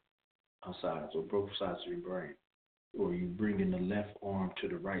brain sides or both sides of your brain, or you bringing the left arm to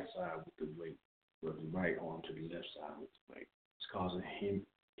the right side with the weight, or the right arm to the left side with the weight. It's causing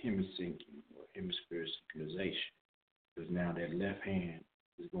hemi-syncing or hemisphere synchronization, because now that left hand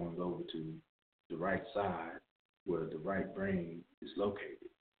is going over to the right side where the right brain is located.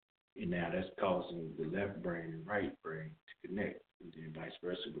 And now that's causing the left brain and right brain to connect, and then vice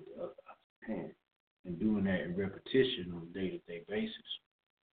versa with the other hand. And doing that in repetition on a day-to-day basis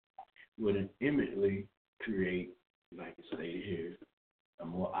would immediately create, like it's stated here, a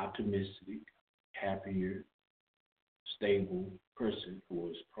more optimistic, happier, stable person who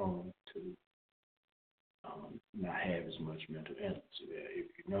is prone to not have as much mental illness.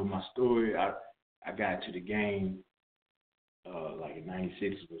 If you know my story, I got to the game like in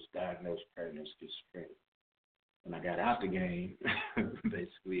 '96, was diagnosed with paranoid schizophrenia. When I got out the game,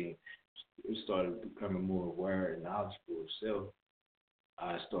 basically, it started becoming more aware and knowledgeable of self.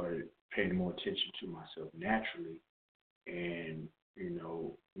 I started paying more attention to myself naturally, and you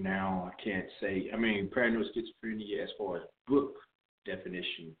know, now I can't say. I mean, paranoid schizophrenia, as far as book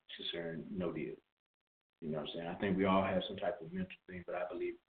definition concerned, no deal. You know what I'm saying? I think we all have some type of mental thing, but I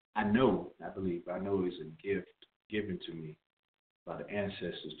know it's a gift given to me by the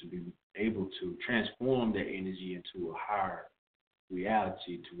ancestors to be able to transform that energy into a higher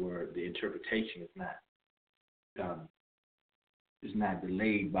reality, to where the interpretation is not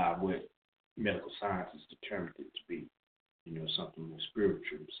delayed by what medical science has determined it to be. You know, something more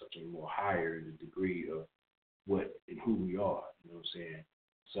spiritual, something more higher in the degree of what and who we are. You know what I'm saying?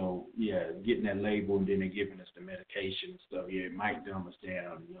 So, yeah, getting that label and then they're giving us the medication and stuff, yeah, it might dumb us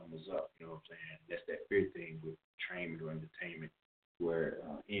down and numb us up, you know what I'm saying? That's that fear thing with entrainment or entertainment, where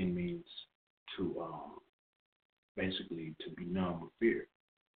N means to basically to be numb with fear,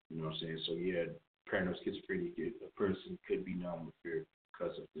 you know what I'm saying? So, yeah, paranoid schizophrenia, a person could be numb with fear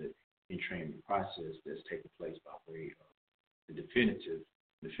because of the entrainment process that's taking place by way of the definitive,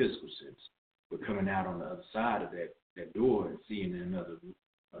 the physical sense. But coming out on the other side of that door and seeing another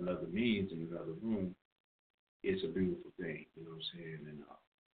means in another room, it's a beautiful thing, you know what I'm saying? And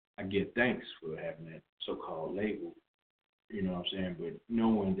I give thanks for having that so-called label, you know what I'm saying? But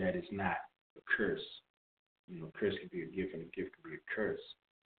knowing that it's not a curse, you know, a curse can be a gift and a gift can be a curse.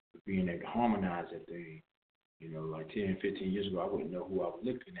 But being able to harmonize that thing, you know, like 10, 15 years ago, I wouldn't know who I was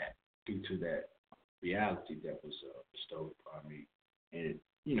looking at due to that reality that was bestowed upon me. And,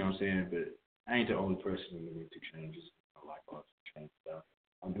 you know what I'm saying? But I ain't the only person in the way to changes. I like all the change stuff.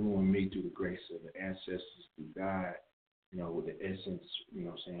 I'm doing me through the grace of the ancestors, through God, you know, with the essence, you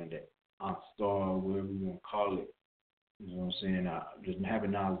know what I'm saying, that Aunt Star, whatever you want to call it, you know what I'm saying, just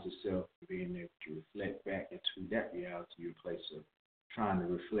having knowledge of self, being able to reflect back into that reality in place of trying to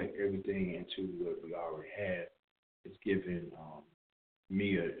reflect everything into what we already have. It's given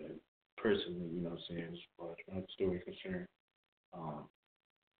me personally, you know what I'm saying, as far as my story is concerned,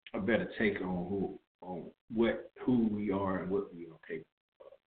 a better take on who we are and what we are capable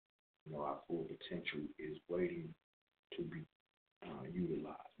of. You know, our full potential is waiting to be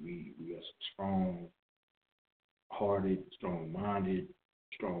utilized. We are strong-hearted, strong-minded,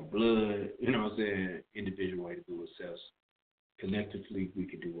 strong blood, you know what I'm saying, individual way to do it self. Collectively, we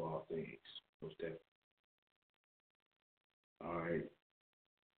can do all things. Most definitely. All right.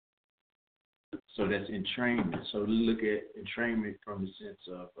 So that's entrainment. So look at entrainment from the sense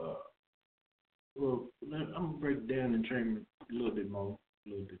of, well, I'm going to break down entrainment a little bit more.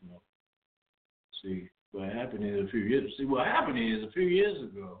 See, what happened is a few years ago,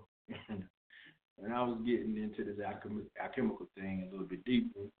 when I was getting into this alchemical thing a little bit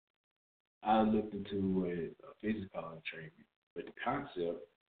deeper, I looked into a physical entrainment. But the concept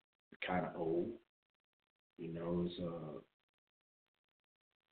is kind of old. You know,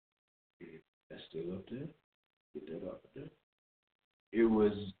 it's that's still up there. Get that up there. It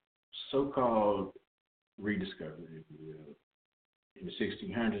was so-called rediscovered, if you will, in the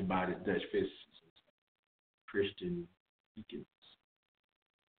 1600s by the Dutch physicist Christian Deacons.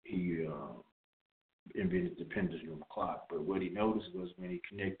 He invented the pendulum clock, but what he noticed was when he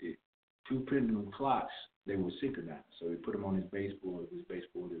connected two pendulum clocks, they were synchronized. So he put them on his baseboard. His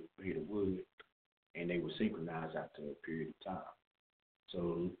baseboard is made of wood, and they were synchronized after a period of time.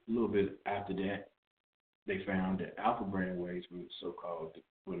 So a little bit after that, they found that alpha brain waves were so-called,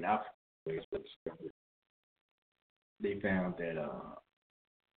 when alpha waves were discovered, they found that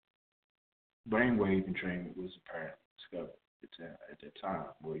brainwave entrainment was apparently discovered at that time,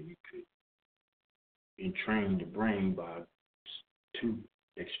 where you could entrain the brain by two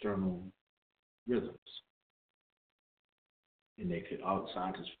external rhythms. And they could, all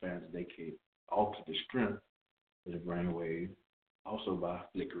scientists found that they could alter the strength of the brainwave also by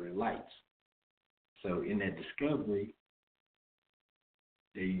flickering lights. So in that discovery,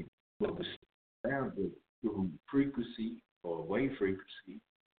 they found that through frequency or wave frequency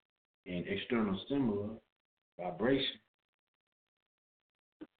and external stimuli, vibration,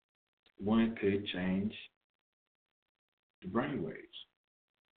 one could change the brain waves.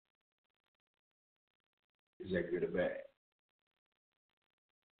 Is that good or bad?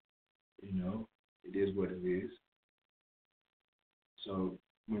 You know, it is what it is. So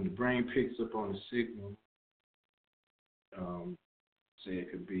when the brain picks up on a signal, say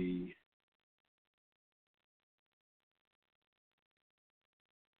it could be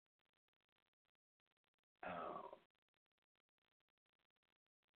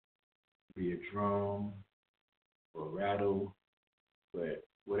a drum or a rattle, but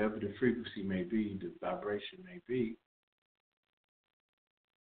whatever the frequency may be, the vibration may be,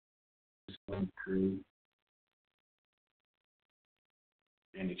 it's going to create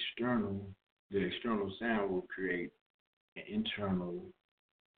the external sound will create an internal,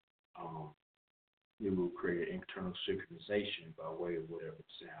 it will create an internal synchronization by way of whatever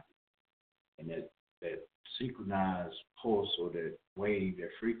the sound is. And that synchronized pulse or that wave, that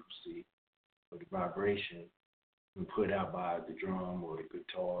frequency of the vibration, when put out by the drum or the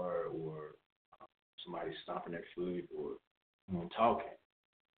guitar or somebody stomping their foot or someone talking,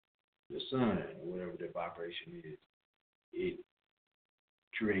 the sun, or whatever the vibration is, it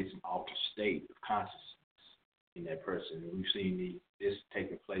creates an altered state of consciousness in that person. And we've seen this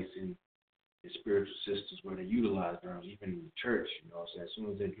taking place in spiritual systems where they utilize drums, even in the church. You know what I'm saying? As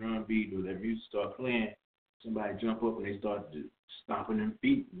soon as that drum beat or that music start playing, somebody jump up and they start stomping their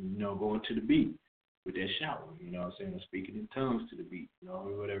feet, going to the beat with their shouting, you know what I'm saying, or speaking in tongues to the beat,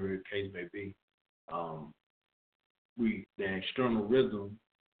 whatever the case may be. The external rhythm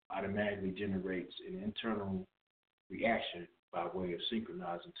automatically generates an internal reaction by way of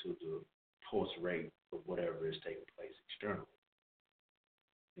synchronizing to the pulse rate of whatever is taking place externally.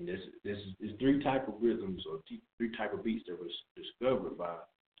 And this is three type of rhythms or three type of beats that was discovered by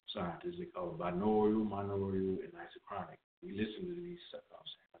scientists. They call them binaural, monaural, and isochronic. We listen to these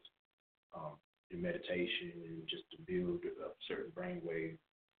sounds in meditation and just to build up certain brainwave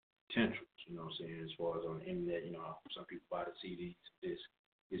potentials. You know what I'm saying? As far as on the internet, some people buy the CDs. Is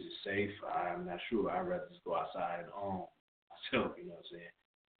it safe? I'm not sure. I'd rather just go outside and on myself. You know what I'm saying?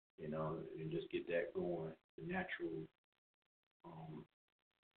 And just get that going. The natural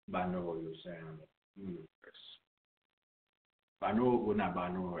binaural sound of the universe. Binaural, well, not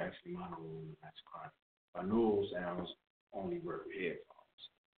binaural, actually monaural and isochronic. Binaural sounds only work with headphones.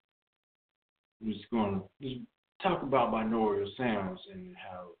 I'm just going to talk about binaural sounds and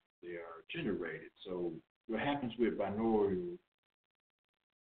how they are generated. So what happens with binaural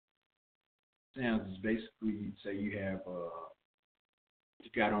sounds is basically, say you have you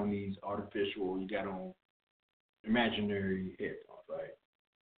got on these artificial, or you got on imaginary headphones, right?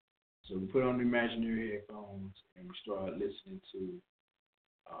 So we put on the imaginary headphones and we start listening to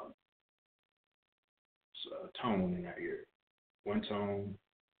a tone in our ear. One tone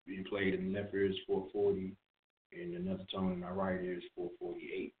being played in the left ear is 440, and another tone in our right ear is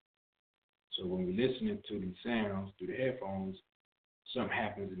 448. So when we're listening to these sounds through the headphones, something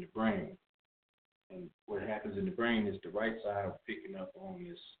happens in the brain. And what happens in the brain is the right side picking up on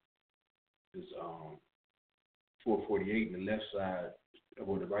this 448, and the left side,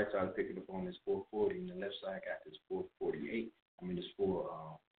 or the right side is picking up on this 440, and the left side got this 448. This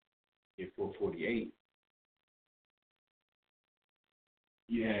 448.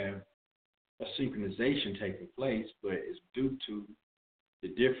 You have a synchronization taking place, but it's due to the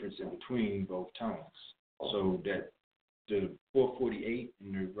difference in between both tones. So that the 448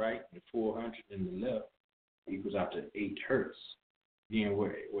 in the right and the 400 in the left equals out to 8 hertz. Again,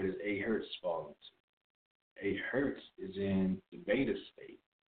 where does 8 hertz fall into? 8 hertz is in the beta state.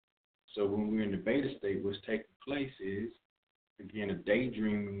 So when we're in the beta state, what's taking place is, again, a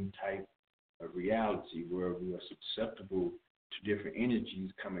daydreaming type a reality where we are susceptible to different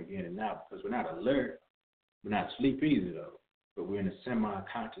energies coming in and out because we're not alert, we're not asleep either though, but we're in a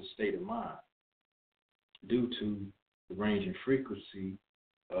semi-conscious state of mind due to the range and frequency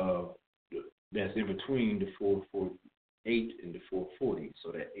of that's in between the 448 and the 440,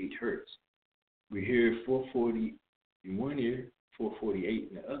 so that 8 hertz. We hear 440 in one ear, 448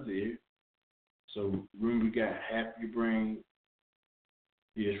 in the other ear. So when we got half your brain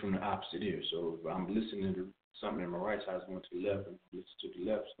is from the opposite ear. So if I'm listening to something in my right side, it's going to the left, and listen to the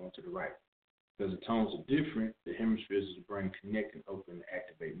left, it's going to the right. Because the tones are different, the hemispheres of the brain connect and open and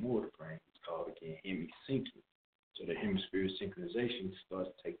activate more of the brain. It's called, again, hemi-syncing. So the hemisphere synchronization starts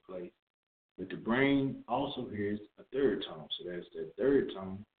to take place. But the brain also hears a third tone. So there's the third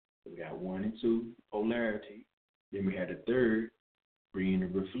tone. We got 1 and 2, polarity. Then we had a third, bringing the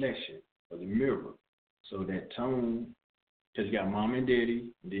reflection of the mirror. So that tone, because you got mom and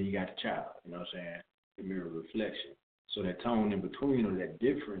daddy, and then you got the child, you know what I'm saying? The mirror reflection. So that tone in between, or that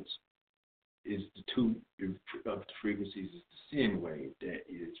difference, is the two of the frequencies is the sin wave. That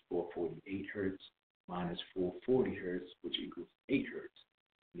is 448 hertz minus 440 hertz, which equals 8 hertz.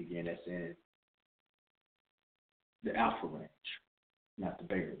 And again, that's in the alpha range, not the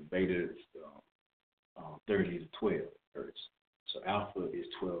beta. The beta is 30 to 12 hertz. So alpha is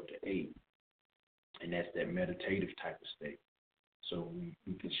 12 to 8, and that's that meditative type of state. So we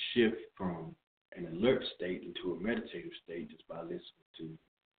can shift from an alert state into a meditative state just by listening to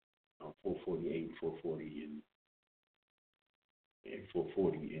 448 and 440 and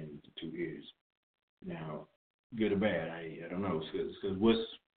 440 in the 2 ears. Now, good or bad, I don't know. Because what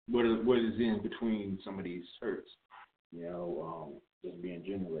is in between some of these hertz, that's being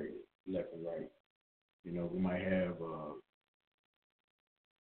generated left and right. We might have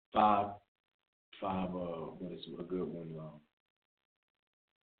five. What is a good one?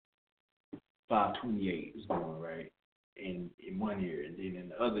 528 is going right in one ear, and then in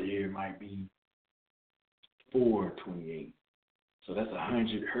the other ear might be 428. So that's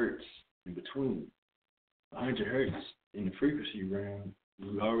 100 hertz in between. 100 hertz in the frequency realm.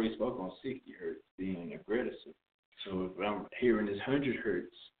 We already spoke on 60 hertz being aggressive. So if I'm hearing this 100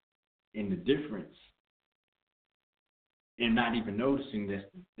 hertz in the difference, and not even noticing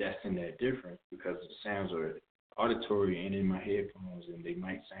that's in that difference because the sounds are auditory and in my headphones, and they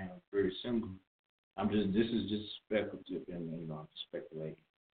might sound very similar. This is just speculative, and I'm speculating,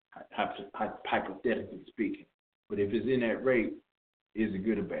 hypothetically speaking. But if it's in that rate, is it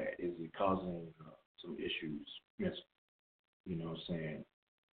good or bad? Is it causing some issues? Yes, what I'm saying.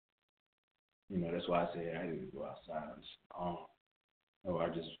 That's why I said I didn't go outside. I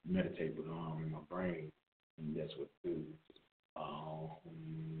just meditate with in my brain, and that's what I do.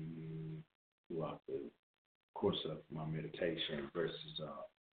 Throughout the course of my meditation versus,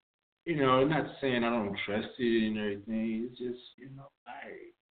 not saying I don't trust it and everything. It's just,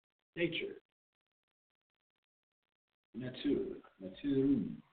 nature. Nature.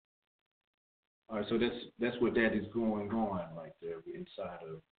 All right, so that's what that is going on right there inside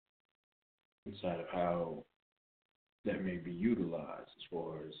of how that may be utilized as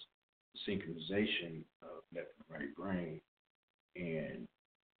far as synchronization of left and right brain and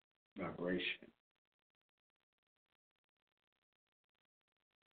vibration.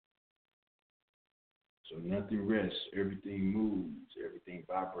 So nothing rests, everything moves, everything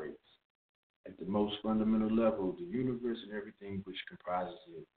vibrates. At the most fundamental level, the universe and everything which comprises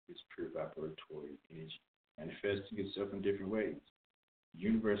it is pure vibratory energy, manifesting itself in different ways. The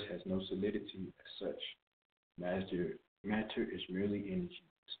universe has no solidity as such. Matter is merely energy,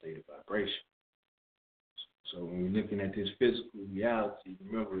 a state of vibration. So when we're looking at this physical reality,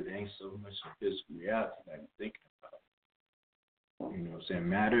 remember it ain't so much a physical reality that you're thinking about.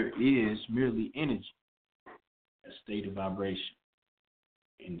 Matter is merely energy, a state of vibration,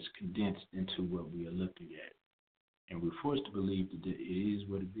 and it's condensed into what we are looking at. And we're forced to believe that it is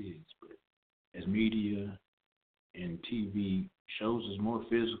what it is. But as media and TV shows us more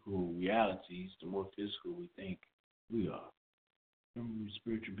physical realities, the more physical we think we are. Remember, we're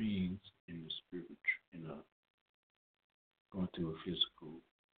spiritual beings in the spirit, going through a physical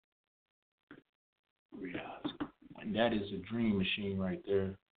reality. And that is a dream machine right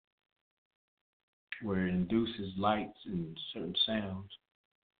there, where it induces lights and certain sounds,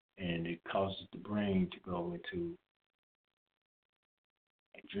 and it causes the brain to go into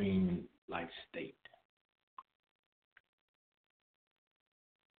a dream-like state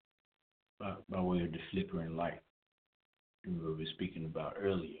by way of the flickering light we were speaking about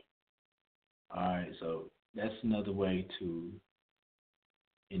earlier. All right, so that's another way to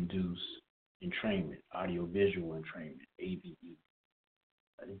induce entrainment, audio-visual entrainment, AVE.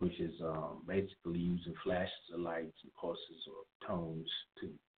 which is basically using flashes of lights and pulses or tones to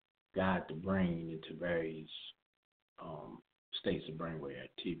guide the brain into various states of brainwave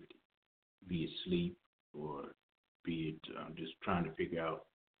activity, be it sleep or be it just trying to figure out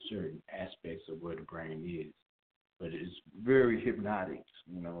certain aspects of where the brain is. But it's very hypnotic,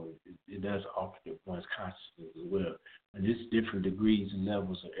 it does alter one's consciousness as well. And there's different degrees and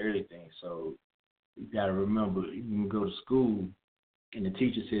levels of everything. So you got to remember, you can go to school and the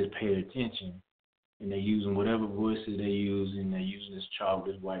teacher says pay attention, and they're using whatever voices they're using this chalk,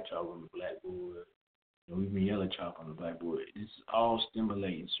 this white chalk on the blackboard, even yellow chalk on the blackboard. It's all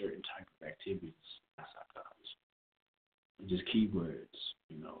stimulating certain type of activities in psychology. Just keywords,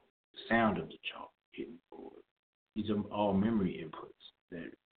 the sound of the chalk hitting the board. These are all memory inputs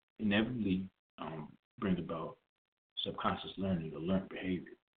that inevitably bring about subconscious learning or learned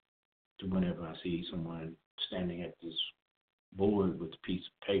behavior. To whenever I see someone standing at this board with a piece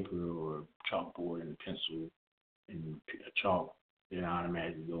of paper or chalkboard and a pencil and a chalk, then I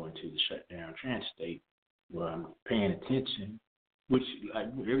automatically go into the shutdown trance state where I'm paying attention, which like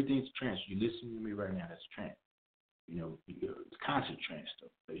everything's trance. You listen to me right now, that's trance. It's constant trance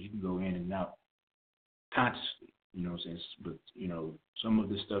stuff. Because you can go in and out consciously, what I'm saying? But, some of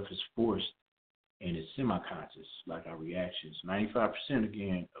this stuff is forced and it's semi-conscious, like our reactions. 95%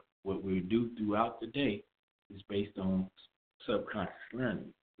 again of what we do throughout the day is based on subconscious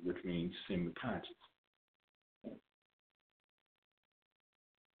learning, which means semi-conscious.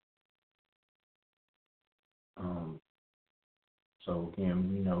 So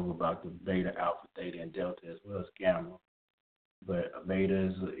again, we know about the beta, alpha, theta, and delta as well as gamma. But beta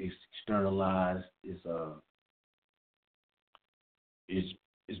is externalized, is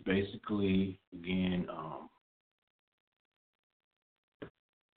basically again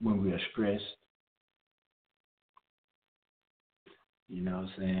when we are stressed.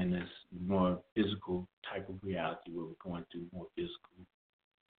 It's more physical type of reality where we're going through more physical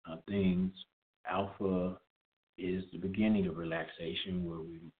things. Alpha is the beginning of relaxation where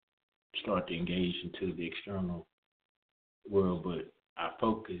we start to engage into the external world, but our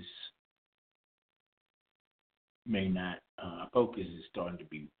focus is starting to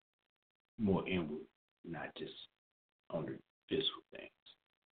be more inward, not just on the physical things.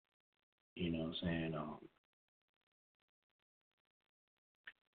 You know what I'm saying?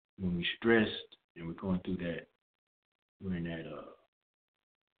 When we're stressed and we're going through that, we're in the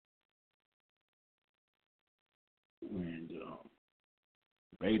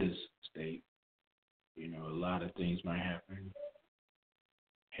beta state. A lot of things might happen.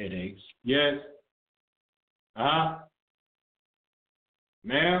 Headaches. Yes. Ma'am.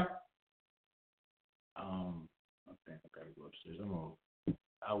 I think I gotta go upstairs.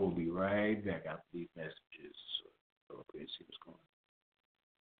 I will be right back after these messages. So okay, see what's going on.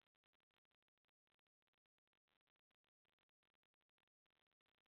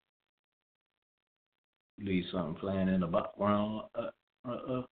 Leave something playing in the background.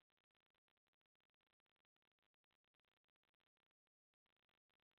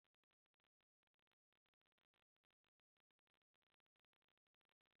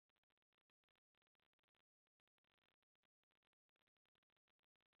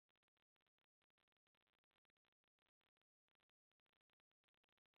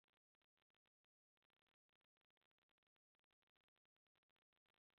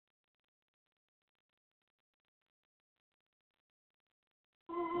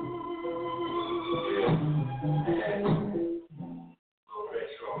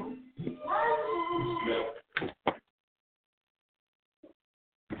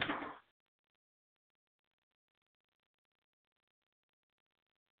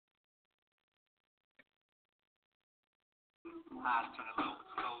 Highs to the lows,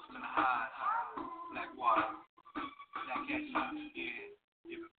 lows to the highs. Black water, black action, yeah,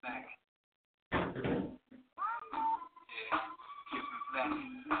 give it back. Yeah, give it back.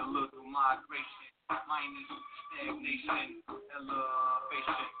 A little migration, minus stagnation,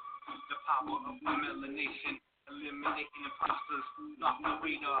 elevation. The power of melanation, eliminating imposters, knock the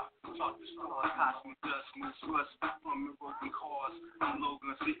radar, talk the stars, cosmic dust, moves rust from the broken cars. I'm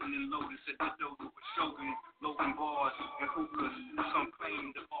Logan, sitting in Lotus at the dojo with Shogun, Logan bars and hookahs. Some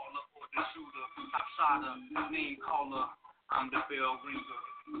claim the baller or the shooter, outsider, name caller. I'm the bell ringer,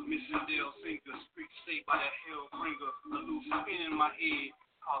 Mission Dale singer, street saved by that hell bringer. A loose spin in my head,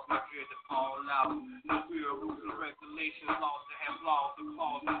 cause my fear to fall out. No fear of rules and regulations, laws that have flaws, the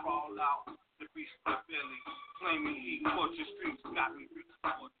claws that crawl out. The beast of the belly, flaming heat, torture streets, got me reaching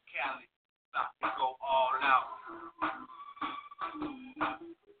for the Cali. Stop and go all out.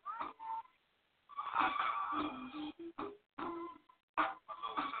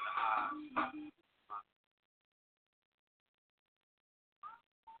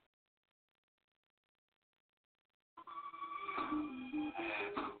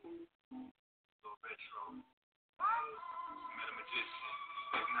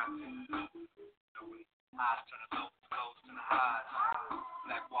 nothing. Highs turn to lows, lows turn to highs.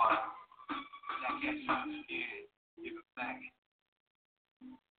 Black water, black action, yeah, give it back.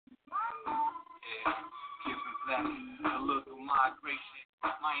 Yeah, give it black. A little migration,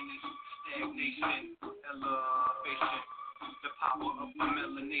 minus stagnation, elevation. The power of the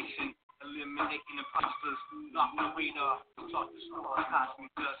melanation, eliminating imposters, knock the radar, talk the stars,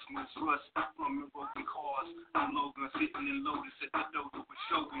 cosmic dust, moves rust from your broken cars. I'm Logan, sitting in Lotus at the dojo with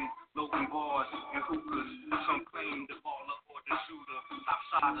Shogun, Logan bars and hookahs. Some claim the baller or the shooter,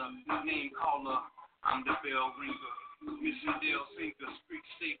 outsider, name caller. I'm the bell ringer, Mission Dale sinker, street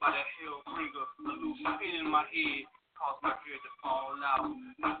state by the hell bringer. A loose pin in my head, cause my fear to fall out.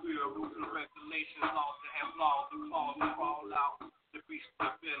 Nuclear rules and regulations, laws to have laws, the claws to crawl out. The beast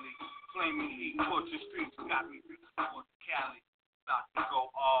of the belly, flaming heat, torture streets, got me reaching towards Cali. About to go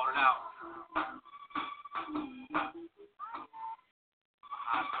all out.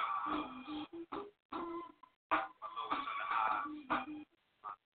 My lows on the highs.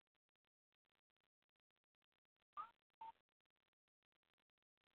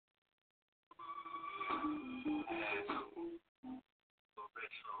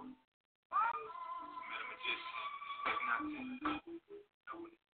 Retro, Meta-Maji-Shen, nothing.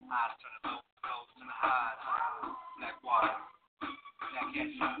 Highs turn to lows, lows turn to highs. Black water, black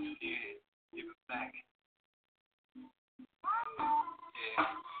action, yeah, give it back.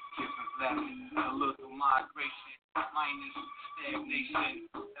 Yeah, give it black. A little migration, minus stagnation,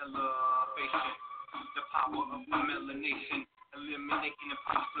 elevation. The power of the melanation, eliminating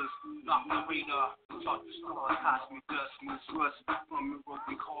imposters, knock the radar, talk the stars, cosmic dust, moves rust from your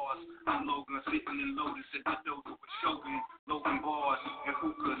broken cars. I'm Logan, sitting in Lotus at the dojo with Shogun, Logan bars and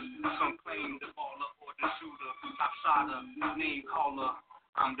hookahs. Some claim the baller or the shooter, outsider, name caller.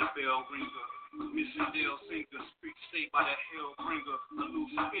 I'm the bell ringer, Mission Dale sinker, street state by the hell bringer. A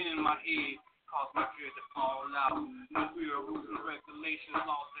loose spin in my head, cause my fear to fall out. Nuclear rules and regulations,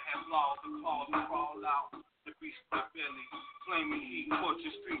 laws to have laws, the claws to crawl out. The beast of the belly, flaming heat, torture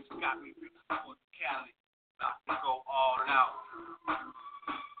streets, got me reaching towards Cali. About to go all out.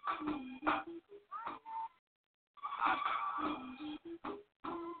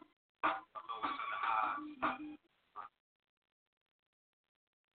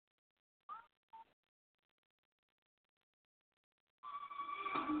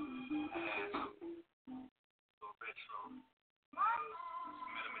 Retro,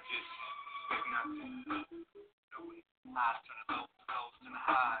 Meta-Maji-Shen, nothing. Highs turn to lows, lows turn to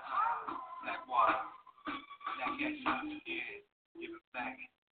highs. Black water, black action, yeah, give it back.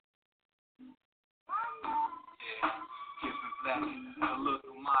 Yeah, give it black. A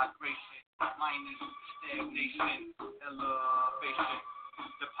little migration, minus stagnation, elevation.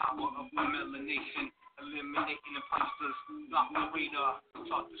 The power of the melanation, eliminating imposters, knock the radar,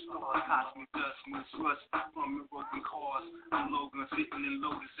 talk the stars, cosmic dust, moves rust from your broken cars. I'm Logan, sitting in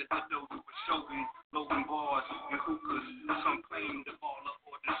Lotus at the dojo with Shogun, Logan bars and hookahs. Some claim the baller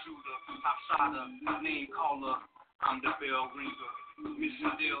or the shooter, outsider, name caller. I'm the bell ringer,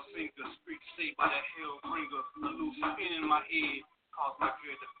 Mission Dale sinker, street state by the hell bringer. A loose spin in my head, cause my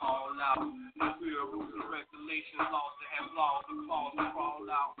fear to fall out. Nuclear rules and regulations, laws to have laws, the claws to crawl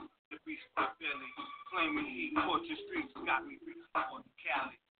out. The beast of the belly, flaming heat, torture streets, got me reaching towards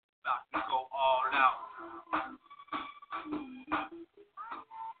Cali. About to go all out. My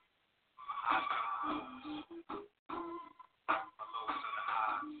lows on the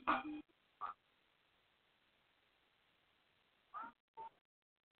highs.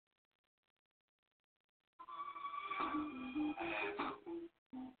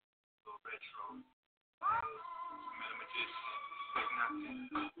 Retro, Meta-Maji-Shen, nothing.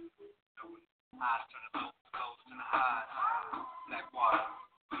 Highs turn to lows, lows turn to highs. Black water,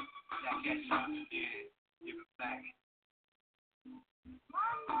 black action, yeah, give it back.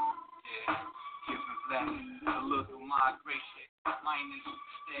 Yeah, give it black. A little migration, minus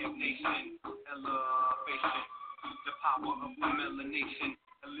stagnation, elevation. The power of the melanation,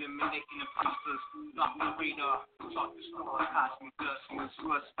 eliminating imposters, knock the radar, talk the stars, cosmic dust, moves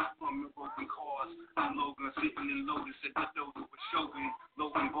rust from your broken cars. I'm Logan, sitting in Lotus at the dojo with Shogun,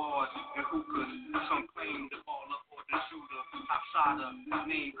 Logan bars and hookahs. Some claim the baller or the shooter, outsider,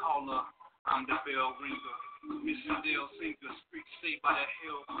 name caller. I'm the bell ringer, Mission Dale sinker, street state by the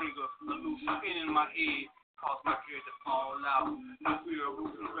hell bringer. A loose spin in my head, cause my fear to fall out. Nuclear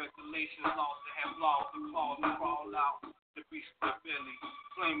rules and regulations, laws to have laws, the claws to crawl out. The beast of the belly,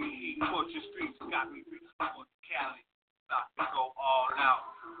 flaming heat, torture streets, got me reaching towards Cali. About to go all out.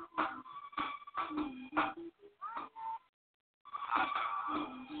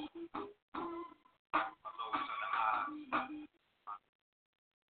 My lows on the highs.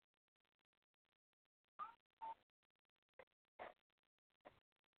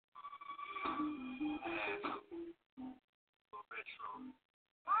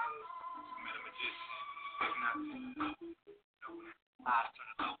 Highs to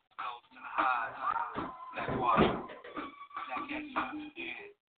the lows, lows to the highs. Black water, black action,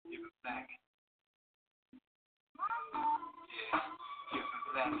 yeah, give it back. Yeah, give it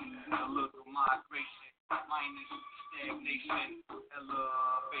back. A little migration, minus stagnation,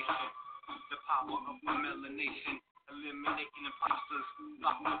 elevation. The power of the melanation, eliminating imposters,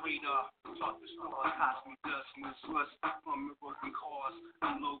 block the radar, talk the stars, cosmic dust, moves rust from the broken cars.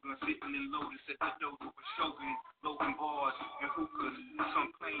 I'm Logan, sitting in Lotus at the dojo with Shogun, Logan bars and hookahs.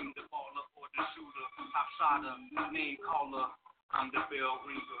 Some claim the baller or the shooter, top shotter, name caller. I'm the bell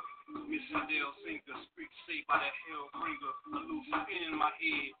ringer, Missing Dale singer, speak saved by the hell bringer. A loose spin in my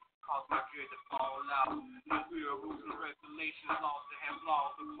head, cause my fear to fall out. No real rules and regulations, laws that have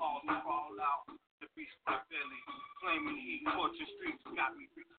laws, the claws to crawl out. The beast of the belly, flaming heat, torching streets, got me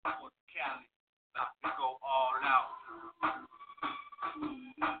reaching for the Cali. About to go all out. My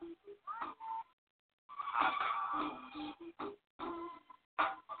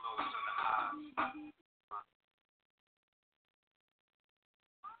lows and the highs.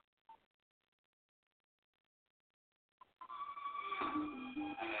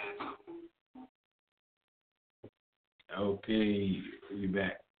 Okay, we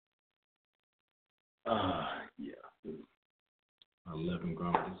back. Yeah. I love him,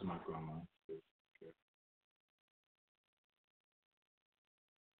 grandma. This is my grandma. This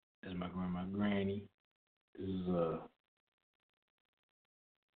is my grandma, Granny. This is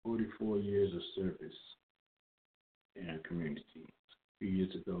 44 years of service in our community. A few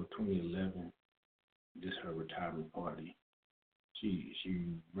years ago, 2011, this her retirement party. She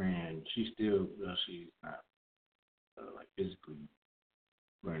ran. She still, she's not like physically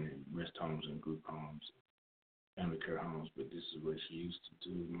running rest homes and group homes, family care homes, but this is what she used to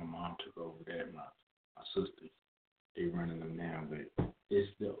do. My mom took over that. My sisters, they running them now, but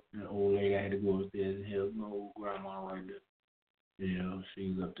it's the old lady I had to go upstairs and help my old grandma right there. You know,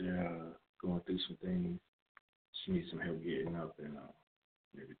 she's up there going through some things. She needs some help getting up and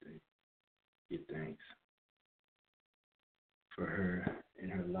everything. Get thanks for her in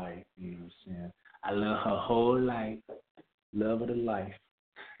her life, you know what I'm saying? I love her whole life. Love of the life.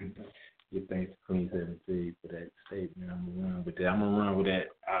 Get thanks to Queen 17 for that statement. I'm gonna run with that.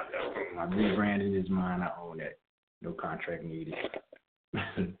 My rebranding is mine. I own that. No contract needed.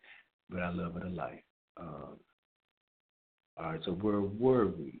 But I love it a life. All right, so where were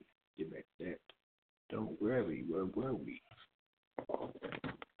we? Get back to that. Don't worry, where were we?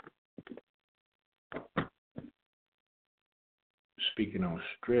 Speaking on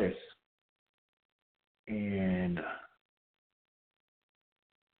stress and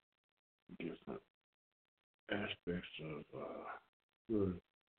different aspects of the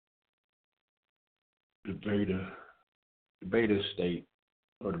beta state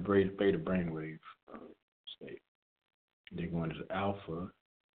or the beta brainwave state. They're going to the alpha,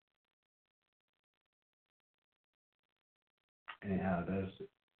 and how that's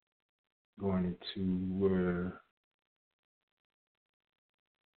going into where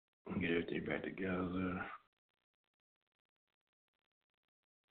get everything back together.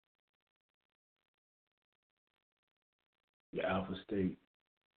 The alpha state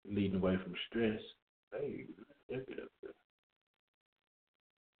leading away from stress. Hey, look it up there.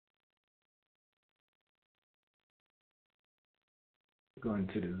 Going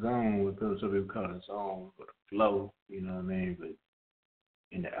to the zone, what some people call the zone or the flow, you know what I mean? But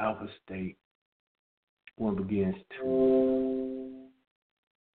in the alpha state, one begins to,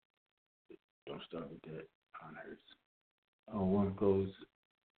 don't start with that, on hurts. One goes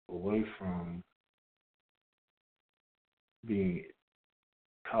away from being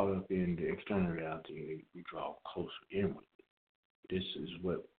caught up in the external reality and we draw closer inward. This is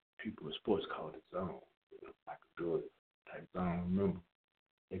what people in sports call the zone, Michael Jordan type zone. Remember,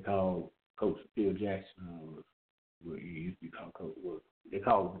 they call Coach Phil Jackson, or what he used to be called Coach, they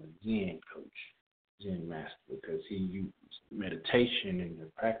call him the Zen coach, Zen master, because he used meditation and the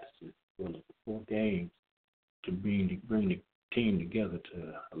practices before games to bring the team together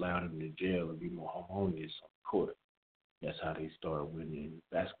to allow them to gel and be more harmonious on the court. That's how they started winning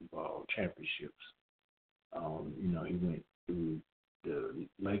basketball championships. He went through the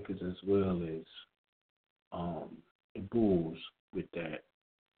Lakers as well as the Bulls with that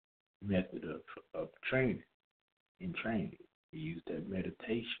method of training. In training, he used that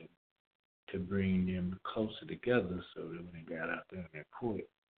meditation to bring them closer together so that when they got out there on that court,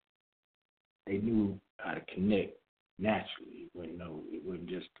 they knew how to connect naturally. It wasn't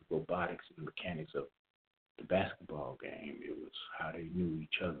just the robotics and the mechanics of the basketball game. It was how they knew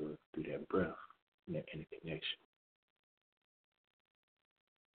each other through that breath and that interconnection.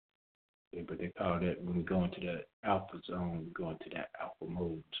 They're but they call that when we go into that alpha zone, we go into that alpha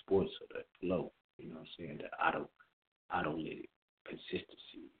mode sports or that flow, you know what I'm saying, the autolytic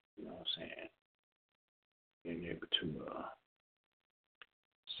consistency, you know what I'm saying, being able to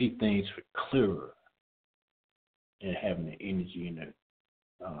see things clearer and having the energy and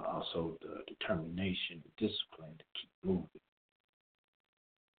also the determination, the discipline to keep moving.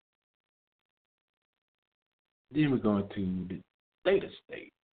 Then we're going to the theta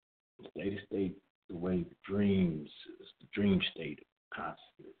state. The theta state, the way the dreams, is the dream state of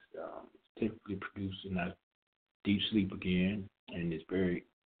consciousness. It's typically produced in our deep sleep again, and it's very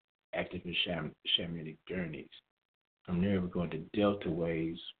active in shamanic journeys. From there, we're going to delta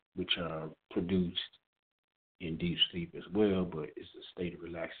waves, which are produced in deep sleep as well, but it's a state of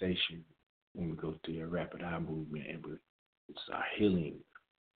relaxation when we go through the rapid eye movement, and it's our healing.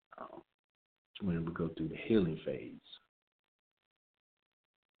 When we go through the healing phase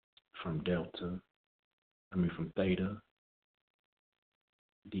from theta,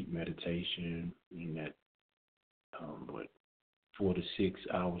 deep meditation, in that 4 to 6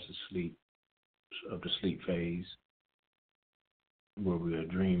 hours of sleep, of the sleep phase, where we are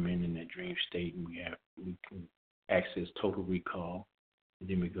dreaming in that dream state, and we can access total recall. And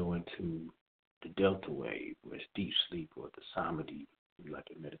then we go into the delta wave, where it's deep sleep, or the samadhi, like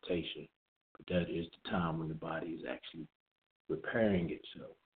a meditation. But that is the time when the body is actually repairing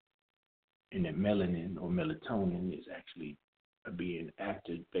itself, and that melanin or melatonin is actually being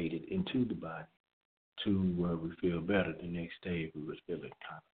activated into the body to where we feel better the next day if we was feeling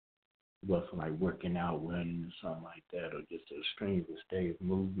kind of rough, like working out, running or something like that, or just a strenuous day of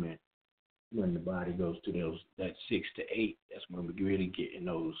movement. When the body goes to that 6 to 8, that's when we really get in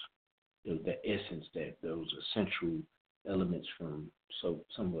that essence, those essential elements from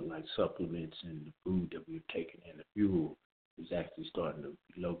somewhat like supplements and the food that we're taking, and the fuel is actually starting to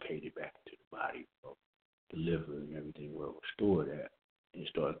be located back into the body, the liver and everything where we're stored at, and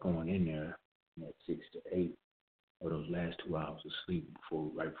start going in there in that 6 to 8, or those last 2 hours of sleep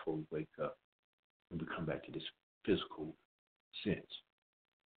right before we wake up, and we come back to this physical sense.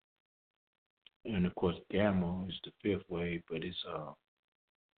 And of course, gamma is the 5th wave, but it's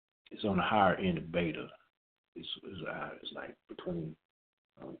on the higher end of beta. It's like between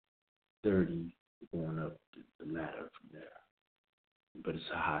 30 going up the ladder from there, but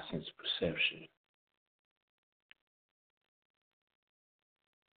it's a high sense of perception.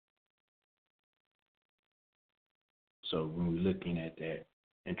 So when we're looking at that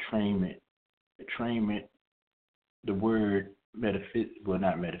entrainment, the word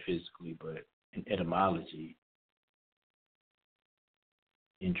not metaphysically, but in etymology,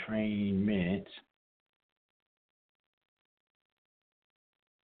 entrainment,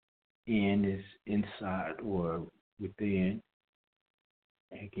 in is inside or within.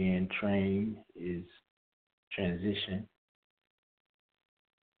 Again, train is transition,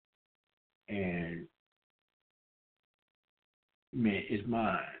 and ment is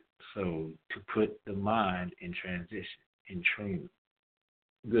mind. So to put the mind in transition, in training,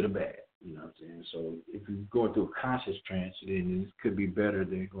 good or bad, you know what I'm saying? So if you're going through a conscious trance, then it could be better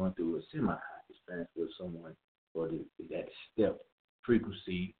than going through a semi-conscious trance with someone, or that step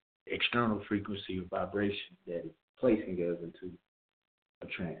frequency, external frequency of vibration that is placing us into a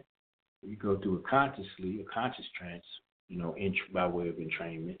trance. You go through a conscious trance, by way of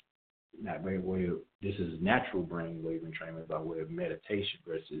entrainment, not by way of, this is natural brainwave entrainment by way of meditation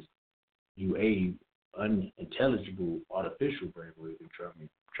versus unintelligible artificial brainwave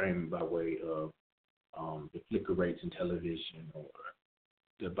entrainment by way of the flicker rates in television, or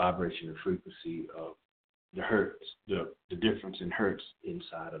the vibration and frequency of the hertz, the difference in hertz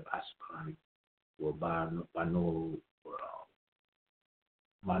inside of isochronic or binaural or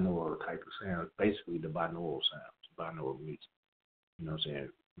binaural type of sound, basically the binaural sounds, binaural music. You know what I'm saying?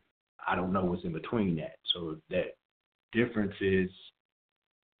 I don't know what's in between that. So that difference is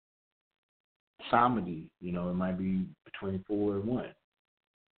samadhi, it might be between 4 and 1.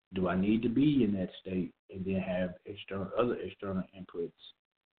 Do I need to be in that state and then have other external inputs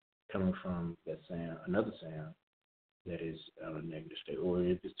coming from that sound, another sound that is a negative state, or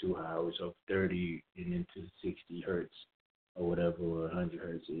if it's too high, or it's over 30 and into 60 hertz or whatever, or 100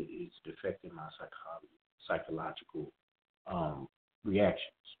 hertz, it's affecting my psychological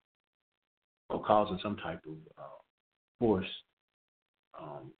reactions, or causing some type of forced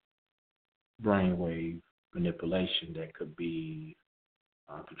brainwave manipulation that could be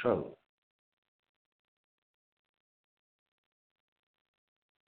controlled.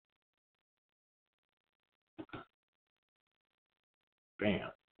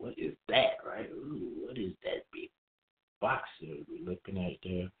 Bam, what is that, right? Ooh, what is that big box that we're looking at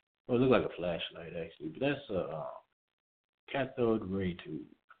there? Well, it looks like a flashlight actually, but that's a cathode ray tube.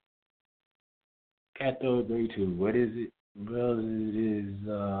 Cathode ray tube. What is it? Well,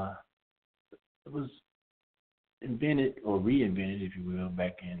 it was invented or reinvented, if you will,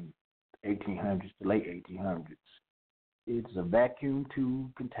 back in 1800s, the late 1800s. It's a vacuum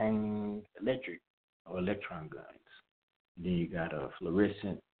tube containing electric or electron guns. Then you got a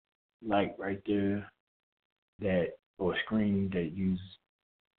fluorescent light right there or screen that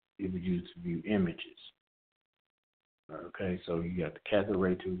it was used to view images. Okay, so you got the cathode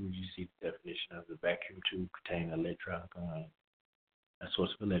ray tube, which you see the definition of the vacuum tube containing electron gun, a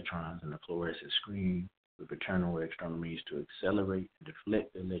source of electrons, and a fluorescent screen with internal or external means to accelerate and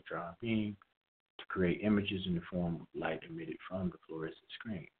deflect the electron beam to create images in the form of light emitted from the fluorescent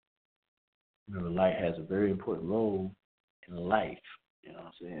screen. Remember, light has a very important role in life. You know what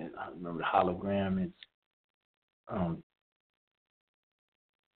I'm saying? I remember the hologram is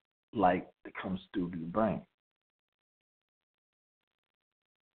light that comes through the brain.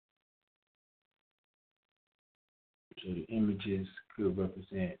 So the images could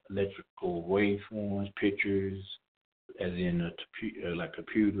represent electrical waveforms, pictures, as in like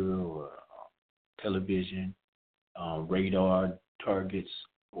computer or television, radar targets,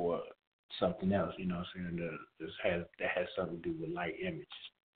 or something else. You know what I'm saying? That has something to do with light images.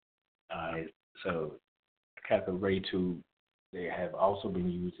 So cathode ray tube, they have also been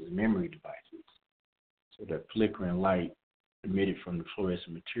used as memory devices. So that flickering light emitted from the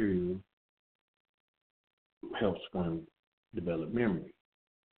fluorescent material helps one develop memory.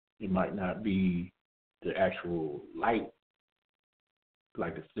 It might not be the actual light,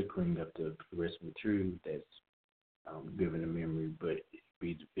 like the flickering of the fluorescent material that's giving the memory, but it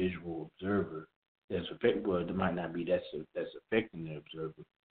be the visual observer that's affected. Well, it might not be that's affecting the observer,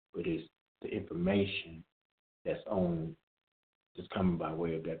 but it's the information that's coming by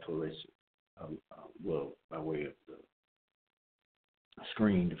way of that fluorescent, by way of the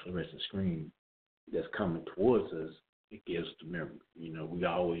screen, the fluorescent screen that's coming towards us. It gives the memory. You know, we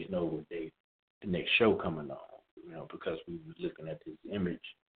always know what the next show coming on. You know, because we was looking at this image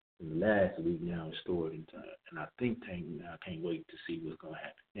in the last week. Now it's stored in our think tank. Now I can't wait to see what's going to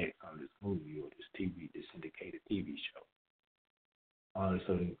happen next on this movie or this syndicated TV show.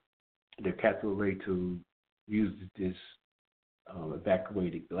 So the cathode ray tube uses this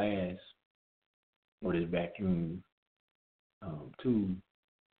evacuated glass or this vacuum tube,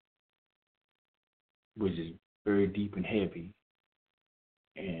 which is very deep and heavy,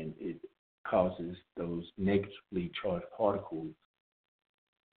 and it causes those negatively charged particles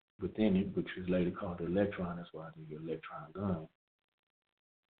within it, which is later called the electron, that's why the electron gun,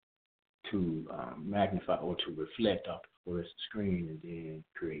 to magnify or to reflect off the fluorescent screen and then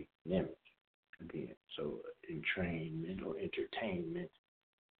create an image again. So entrainment or entertainment.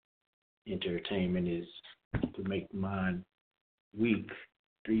 Entertainment is to make the mind weak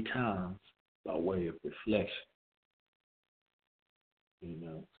 3 times by way of reflection. You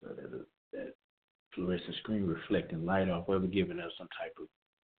know, so that fluorescent screen reflecting light off, whether giving us some type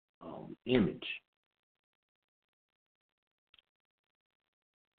of image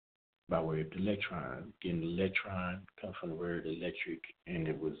by way of the electron. Again, the electron comes from the word electric, and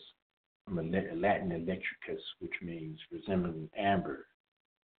it was from a Latin electricus, which means resembling amber.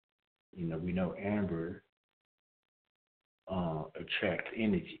 You know, we know amber attracts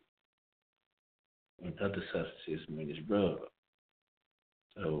energy, and other substances when it's rubbed.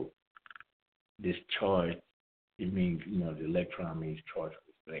 So this charge, it means, you know, the electron means charged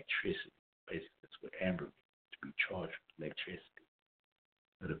with electricity. Basically, that's what amber means, to be charged with electricity.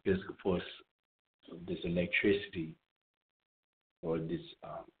 So the physical force of this electricity or this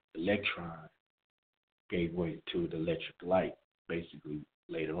electron gave way to the electric light, basically,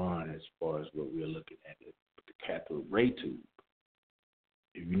 later on, as far as what we're looking at with the cathode ray tube.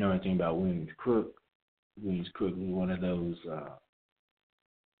 If you know anything about Williams Crook was one of those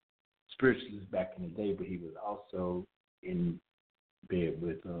spiritualists back in the day, but he was also in bed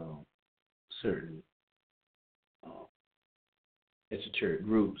with certain esoteric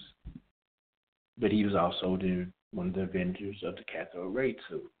groups. But he was also one of the inventors of the cathode ray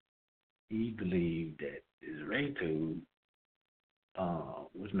tube. He believed that this ray tube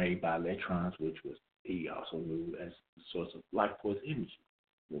was made by electrons, which was he also knew as the source of life force energy,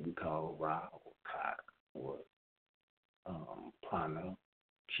 what we call Ra or Ka or Prana,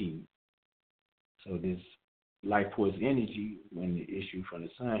 Chi. So this life force energy, when it issued from the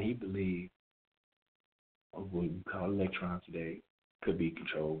sun, he believed, of what we call electrons today, could be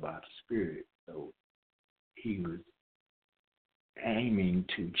controlled by the spirit. So he was aiming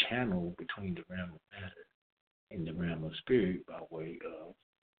to channel between the realm of matter and the realm of spirit by way of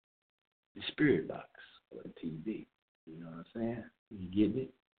the spirit box or the TV. You know what I'm saying? You getting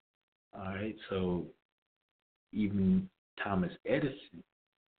it? All right. So even Thomas Edison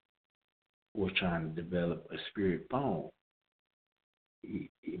was trying to develop a spirit phone.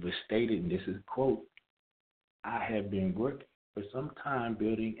 It was stated, and this is a quote, "I have been working for some time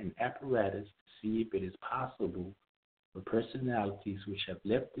building an apparatus to see if it is possible for personalities which have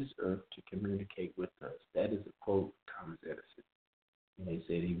left this earth to communicate with us." That is a quote from Thomas Edison. And they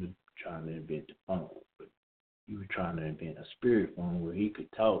said he was trying to invent the phone, but he was trying to invent a spirit phone where he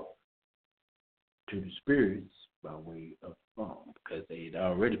could talk to the spirits by way of the phone, because they had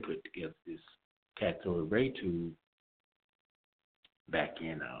already put together this cathode ray tube back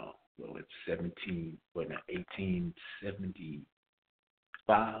in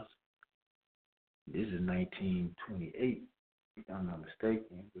 1875. This is 1928, if I'm not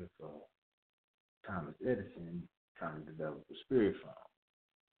mistaken, with Thomas Edison trying to develop a spirit phone.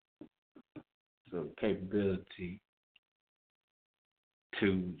 So the capability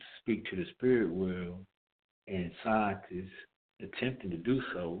to speak to the spirit world and scientists attempting to do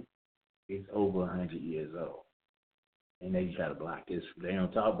so is over 100 years old. And they try to block this. They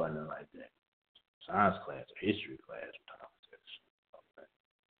don't talk about nothing like that. Science class or history class,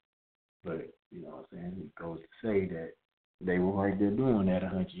 but you know what I'm saying? It goes to say that they were right there doing that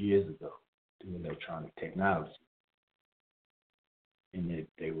 100 years ago through electronic technology. And that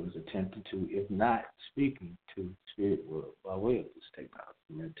they was attempting to, if not speaking to the spirit world by way of this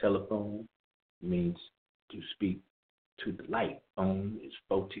technology. And telephone means to speak to the light. Phone is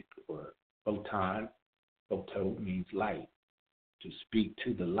photic or photon. Photo means light. To speak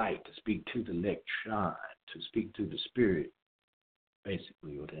to the light, to speak to the electron, to speak to the spirit,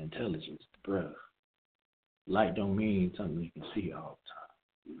 basically, or the intelligence, the breath. Light don't mean something you can see all the time.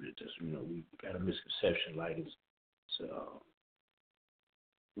 It just, we got a misconception. Light is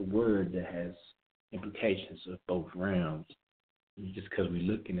a word that has implications of both realms. And just because we're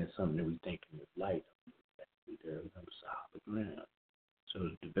looking at something that we're thinking is light, there is no solid ground. So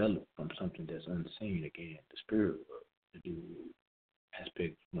it's developed from something that's unseen, again, the spirit world, to do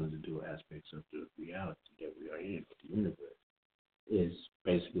one of the dual aspects of the reality that we are in, the universe, is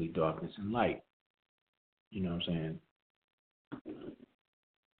basically darkness and light. You know what I'm saying?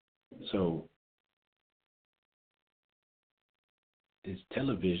 So this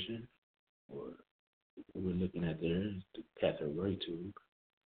television, or what we're looking at there, is the cathode ray tube.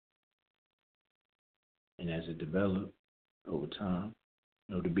 And as it developed over time,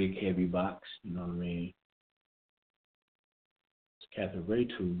 the big heavy box, you know what I mean? This cathode ray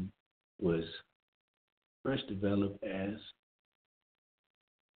tube was first developed as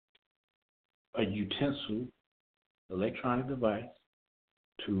a utensil, electronic device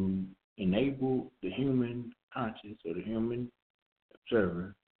to enable the human conscious or the human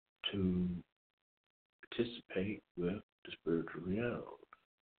observer to participate with the spiritual reality.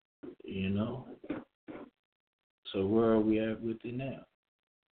 So where are we at with it now?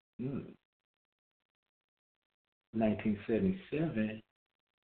 1977,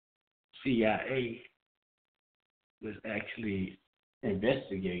 CIA was actually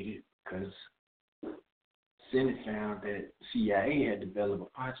investigated because Senate found that CIA had developed a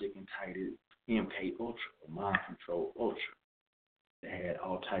project entitled MK Ultra, or Mind Control Ultra, that had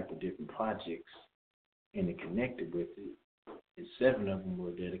all type of different projects and it connected with it, and 7 of them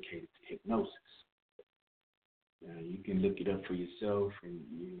were dedicated to hypnosis. Now, you can look it up for yourself, and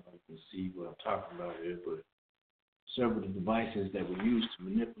you can see what I'm talking about here, but several of the devices that were used to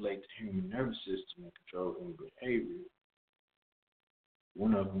manipulate the human nervous system and control human behavior,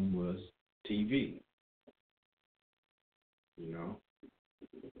 one of them was TV.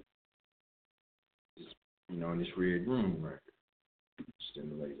 In this red room right here,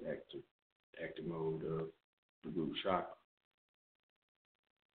 stimulates active mode of the root chakra.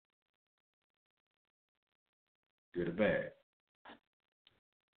 Good or bad?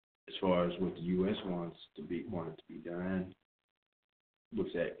 As far as what the U.S. wanted to be done,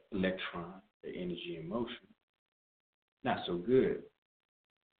 looks at electron, the energy in motion. Not so good.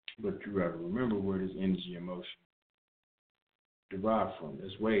 But you gotta remember where this energy in motion derived from.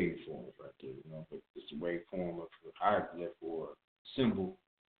 This wave form right there, but it's a wave form of a hieroglyph or symbol,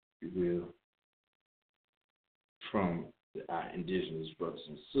 if you will, from the indigenous brothers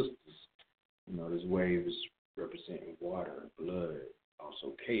and sisters. This wave is representing water, blood,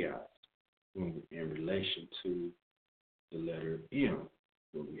 also chaos, in relation to the letter M,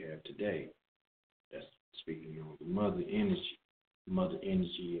 what we have today. That's speaking on the mother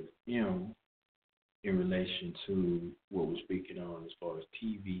energy of M, in relation to what we're speaking on as far as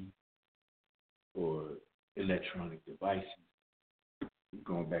TV or electronic devices.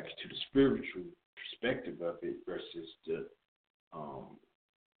 going back to the spiritual perspective of it versus the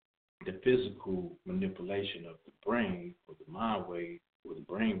physical manipulation of the brain or the mind wave or the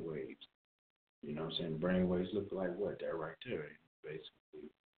brain waves. You know what I'm saying? Brain waves look like what? That right there, basically.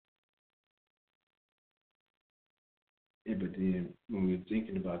 Yeah, but then when we're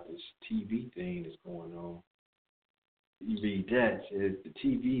thinking about this TV thing that's going on, you read that, says the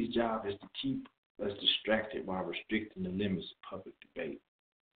TV's job is to keep us distracted while restricting the limits of public debate.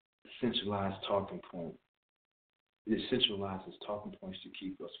 Centralized talking point. It centralizes talking points to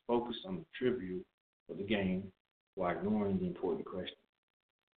keep us focused on the trivial of the game while ignoring the important questions.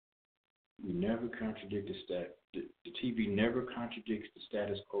 We never contradict the TV never contradicts the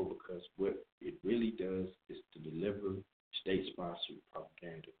status quo because what it really does is to deliver state-sponsored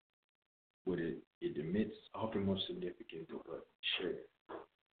propaganda. What it emits is often more significant than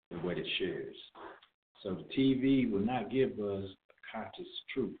what it shares. So the TV will not give us a conscious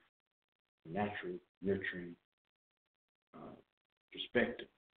truth, natural, nurturing perspective.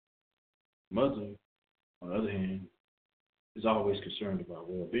 Mother, on the other hand, is always concerned about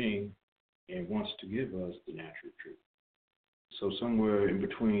well-being and wants to give us the natural truth. So somewhere in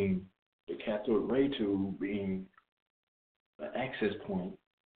between the cathode ray tube being an access point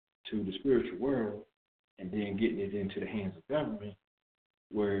to the spiritual world and then getting it into the hands of government,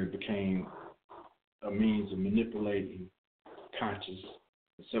 where it became a means of manipulating conscious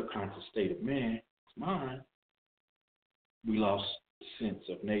and subconscious state of man's mind, we lost the sense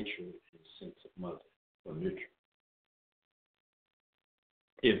of nature and the sense of mother or nurture.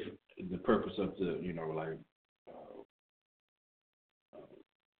 If the purpose of the,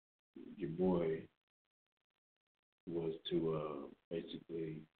 your boy was to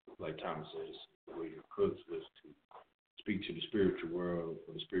basically, like Thomas says, William Crooks was to speak to the spiritual world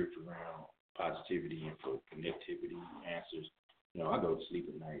or the spiritual realm, positivity and for connectivity, answers. I go to sleep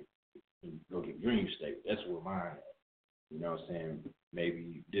at night and go to the dream state. That's where mine is. You know what I'm saying?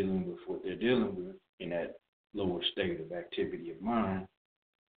 Maybe dealing with what they're dealing with in that lower state of activity of mind,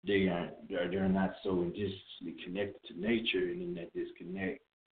 they're not so indigenously connected to nature, and in that disconnect,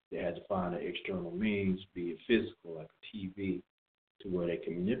 they had to find an external means, be it physical, like a TV, to where they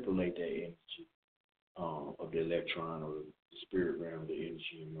can manipulate that energy of the electron or the spirit realm, the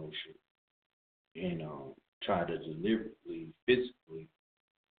energy in motion, and try to deliberately, physically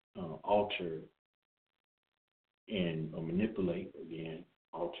alter and manipulate, again,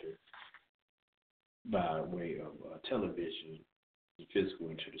 alter by way of television, the physical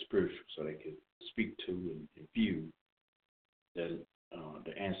into the spiritual, so they could speak to and view the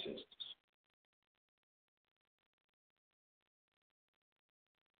ancestors.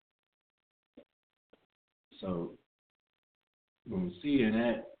 So when we see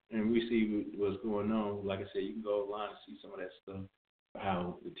that and we see what's going on, like I said, you can go online and see some of that stuff,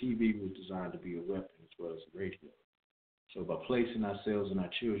 how the TV was designed to be a weapon as well as the radio. So by placing ourselves and our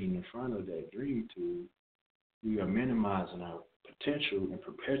children in front of that dream tube, we are minimizing our potential and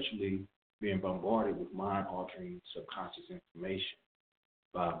perpetually being bombarded with mind-altering subconscious information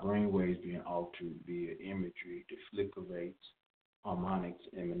by brainwaves being altered via imagery, the flicker rates, harmonics,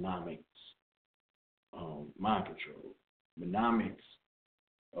 and mnemonics, mind control. Mnemonics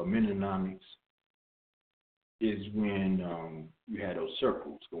or mnemonics is when you had those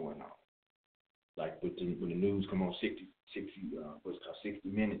circles going on. Like when the news come on 60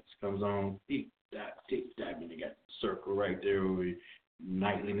 minutes comes on, tick tock, and they got the circle right there where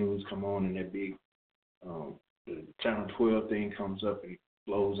nightly news come on and that big the channel 12 thing comes up and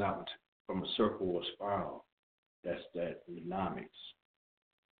flows out from a circle or spiral. That's that mnemonics.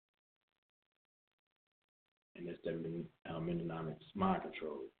 And that's that mnemonics mind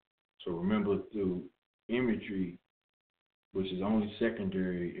control. So remember, through imagery, which is only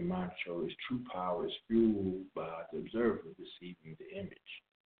secondary in mind control, its true power is fueled by the observer receiving the image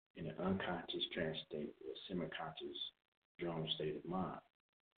in an unconscious trance state or semi-conscious drone state of mind,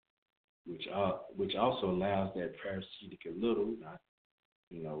 which also allows that parasitic little, not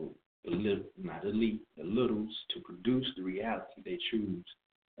elite, the littles to produce the reality they choose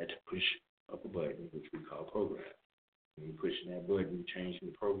and to push up a button, which we call program. When we're pushing that button, we're changing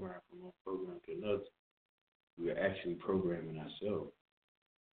the program from one program to another. We are actually programming ourselves.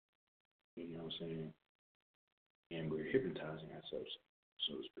 You know what I'm saying? And we're hypnotizing ourselves,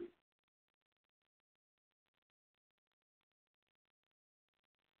 so to speak.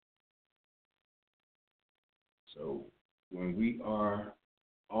 So when we are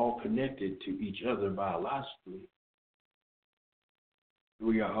all connected to each other biologically,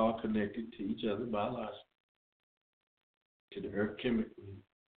 we are all connected to each other biologically, to the earth chemically,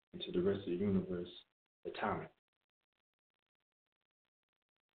 and to the rest of the universe atomically.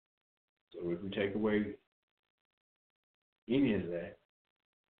 So if we take away any of that,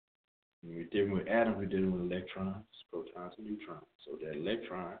 when we're dealing with atoms, we're dealing with electrons, protons, and neutrons. So that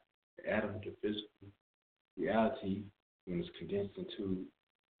electron, the atom, the physical reality, when it's condensed into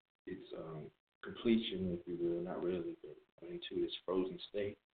its completion, if you will, not really, but into its frozen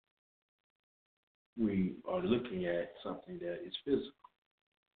state, we are looking at something that is physical.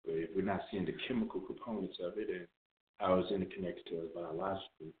 But if we're not seeing the chemical components of it and how it's interconnected to us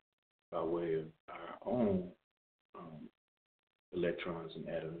biologically by way of our own electrons and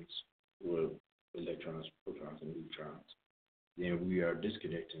atoms, or electrons, protons, and neutrons, then we are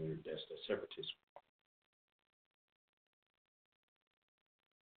disconnecting. That's the separatism.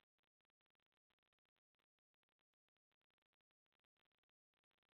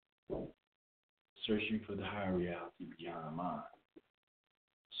 Searching for the higher reality beyond mind.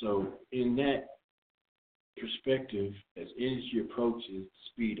 So in that perspective, as energy approaches the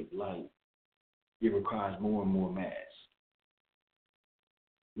speed of light, it requires more and more mass.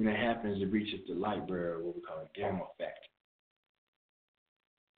 When that happens, it reaches the light barrier, what we call a gamma factor.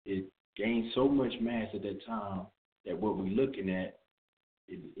 It gains so much mass at that time that what we're looking at,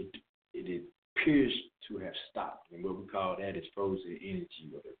 it appears to have stopped. And what we call that is frozen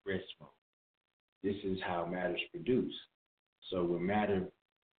energy, or the rest mode. This is how matter is produced. So when matter,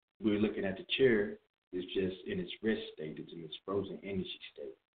 we're looking at the chair, it's just in its rest state, it's in its frozen energy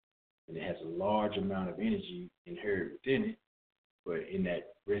state. And it has a large amount of energy inherent within it, but in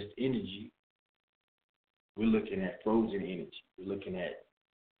that rest energy, we're looking at frozen energy. We're looking at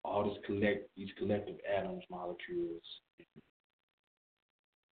all these collective atoms, molecules,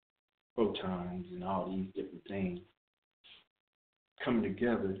 protons, and all these different things coming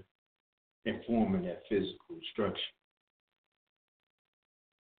together and forming that physical structure.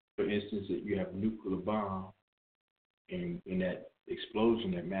 For instance, if you have a nuclear bomb, and in that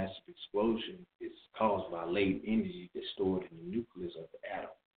explosion, that massive explosion, is caused by latent energy that's stored in the nucleus of the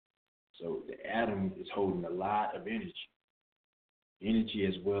atom. So the atom is holding a lot of energy. Energy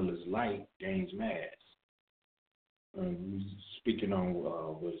as well as light gains mass. Speaking on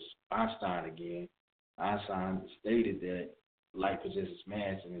was Einstein again, Einstein stated that light possesses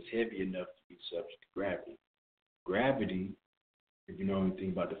mass and is heavy enough to be subject to gravity. Gravity, if you know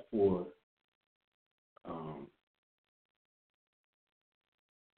anything about the four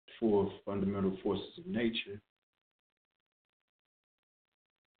fundamental forces of nature,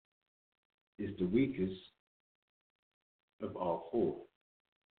 is the weakest of all four.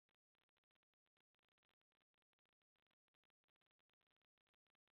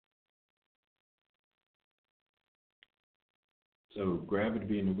 So gravity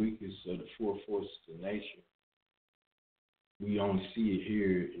being the weakest of the four forces of nature, we only see it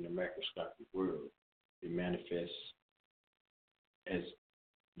here in the macroscopic world. It manifests as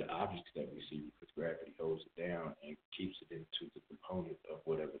the objects that we see because gravity holds it down and keeps it into the component of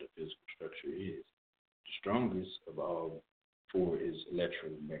whatever the physical structure is. The strongest of all four is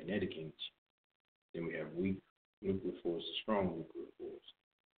electromagnetic energy. Then we have weak nuclear force, strong nuclear force.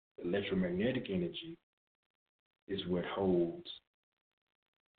 Electromagnetic energy is what holds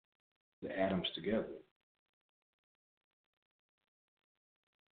the atoms together.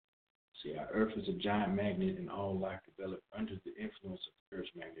 See, our Earth is a giant magnet, and all life developed under the influence of the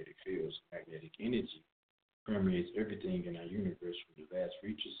Earth's magnetic fields. Magnetic energy permeates everything in our universe, from the vast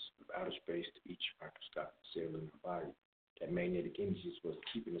reaches of outer space to each microscopic cell in our body. That magnetic energy is what's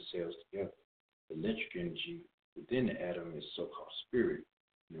keeping the cells together. The electric energy within the atom is so-called spirit,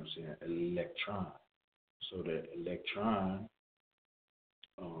 electron. So that electron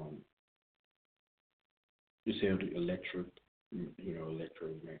is held to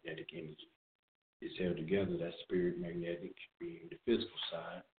electromagnetic energy. It's held together, that spirit magnetic being the physical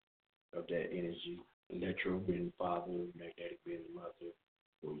side of that energy, electro being the father, magnetic being the mother,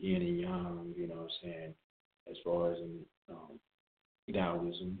 or yin and yang, as far as in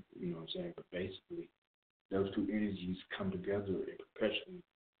Taoism, but basically those two energies come together and perpetually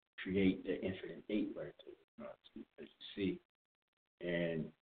create that infinite eight right there, as you see.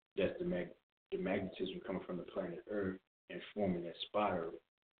 And that's the magnetism coming from the planet Earth and forming that spider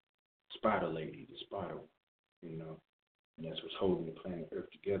lady, the spider, and that's what's holding the planet Earth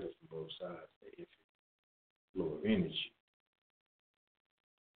together from both sides, the infinite flow of energy.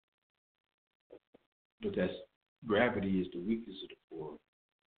 But gravity is the weakest of the four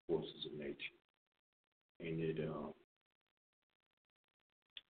forces of nature. And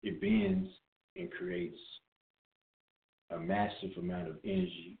it bends and creates a massive amount of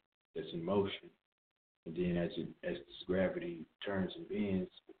energy that's in motion. And then as this gravity turns and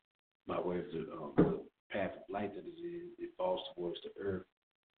bends by way of the path of light that it is, it falls towards the earth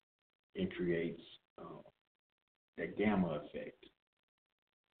and creates that gamma effect,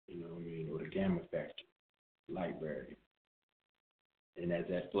 you know what I mean, or the gamma factor, light barrier. And as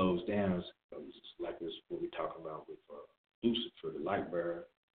that flows down, it's like this, what we're talking about with Lucifer, the light barrier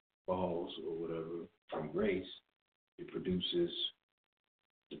falls or whatever from grace, it produces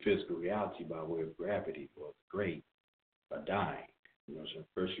the physical reality by way of gravity or the great by dying. You know, so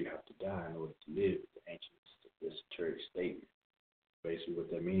first you have to die in order to live, the ancient esoteric statement. Basically what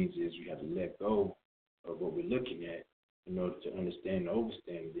that means is you have to let go of what we're looking at in order to understand and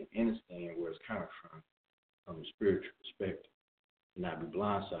overstand and understand where it's coming from a spiritual perspective, and not be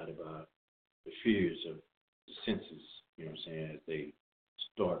blindsided by the fears of the senses, you know what I'm saying, as they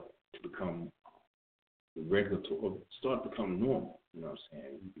start to become regulatory, or start to become normal, you know what I'm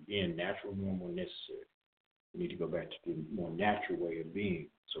saying. We begin natural, normal, necessary. We need to go back to the more natural way of being,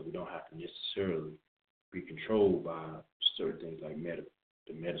 so we don't have to necessarily be controlled by certain things like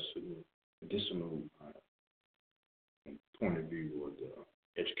the medicinal point of view, or the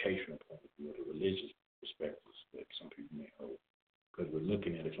educational point of view, or the religious perspectives that some people may hold. Because we're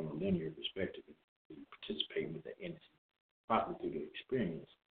looking at it from a linear perspective, we participate with the entity, probably through the experience.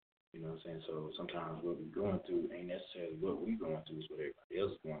 You know what I'm saying? So sometimes what we're going through ain't necessarily what we're going through, is what everybody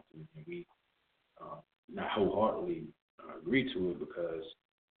else is going through. And we not wholeheartedly agree to it, because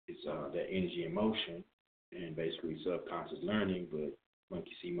it's that energy in motion and basically subconscious learning, but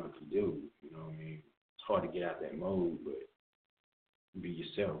monkey see, monkey do. You know what I mean? It's hard to get out that mode, but be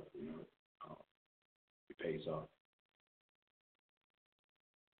yourself, you know. It pays off.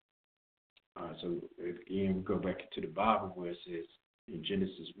 All right, so again, we go back into the Bible where it says in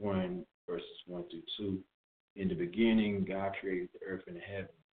Genesis 1, verses 1 through 2, in the beginning, God created the earth and the heaven,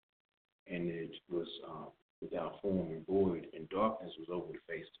 and it was without form and void, and darkness was over the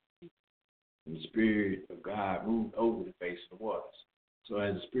face of the deep. And the Spirit of God moved over the face of the waters. So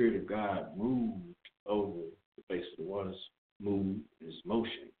as the Spirit of God moved over the face of the waters, moved is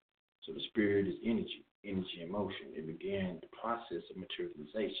motion. So the Spirit is energy in motion. It began the process of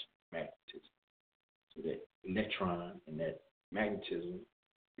materialization, magnetism. So that electron and that magnetism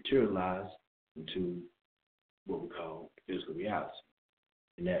materialized into what we call physical reality.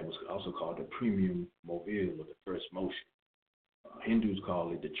 And that was also called the premium mobile, or the first motion. Hindus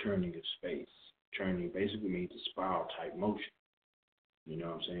call it the churning of space. Churning basically means a spiral type motion. You know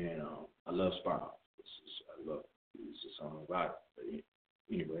what I'm saying? I love spiral. It's just something about it.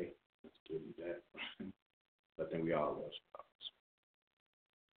 But anyway, let's give you that. I think we all love spirals.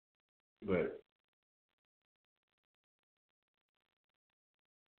 But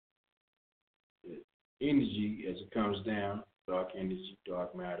the energy, as it comes down, dark energy,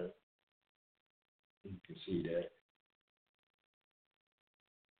 dark matter, you can see that.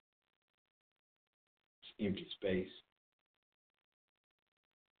 It's empty space.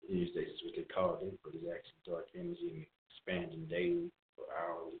 These days is what they called it, but it's actually dark energy and expanding daily or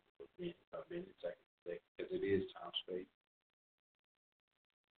hourly or minutes, I can say, because it is time space.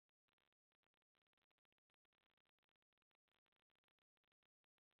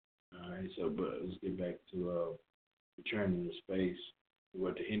 All right, so but let's get back to returning to space.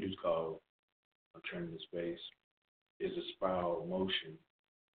 What the Hindus call returning to space is a spiral motion,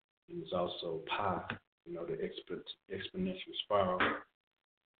 and it's also pi, you know, the exponential spiral.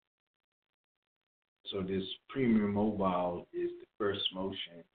 So this premium mobile is the first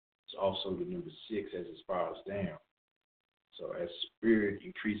motion. It's also the number 6 as it spirals down. So as spirit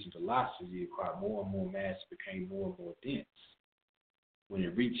increasing velocity, it acquired more and more mass, it became more and more dense. When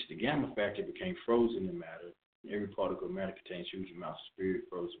it reached the gamma factor, it became frozen in matter. Every particle of matter contains huge amounts of spirit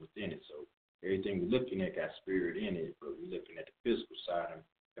frozen within it. So everything we're looking at got spirit in it, but we're looking at the physical side and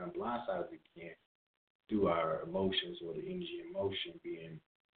become blindsided again through our emotions or the energy in motion being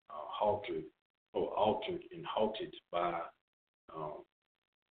altered and halted by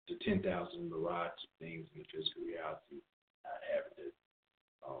the 10,000 mirage things in the physical reality, not having the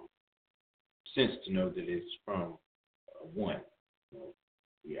sense to know that it's from one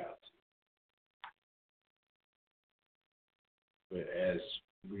reality. But as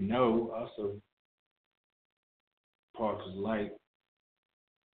we know, also, particles of light,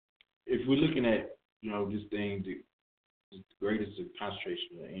 if we're looking at, this thing, the greatest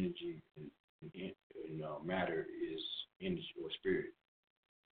concentration of energy in matter is energy or spirit.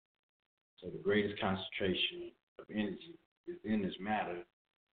 So the greatest concentration of energy is in this matter,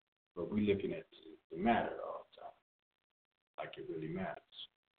 but we're looking at the matter all the time, like it really matters.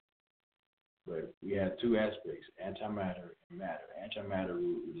 But we have two aspects, antimatter and matter. Antimatter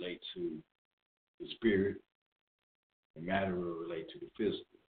will relate to the spirit, and matter will relate to the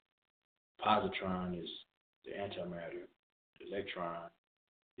physical. Positron is the antimatter, the electron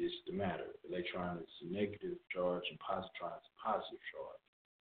is the matter. Electron is a negative charge and positron is a positive charge.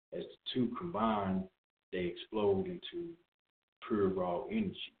 As the two combine, they explode into pure raw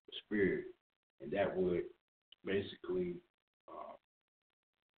energy, spirit, and that would basically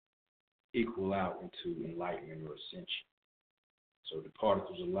equal out into enlightenment or ascension. So the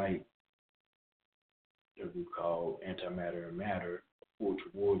particles of light that we call antimatter and matter are pulled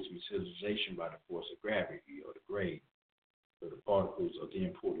towards materialization by the force of gravity or the grade. So the particles are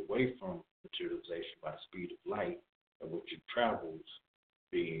then pulled away from materialization by the speed of light, at which it travels,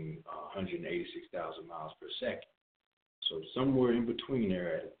 being 186,000 miles per second. So somewhere in between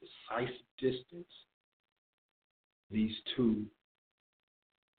there, at a decisive distance, these two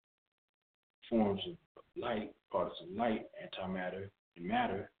forms of light, particles of light, antimatter and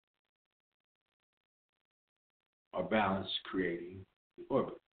matter, are balanced, creating the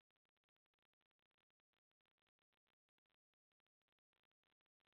orbit.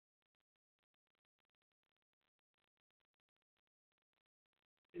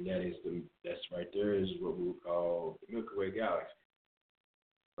 And that's right there is what we would call the Milky Way galaxy.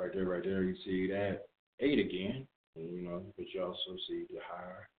 Right there, you see that 8 again, and but you also see the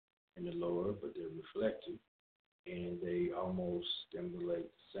higher and the lower, but they're reflected, and they almost stimulate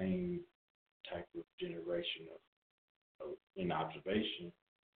the same type of generation of in observation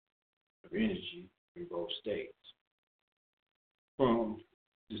of energy in both states. From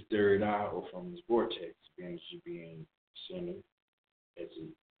this third eye or from this vortex of energy being centered as it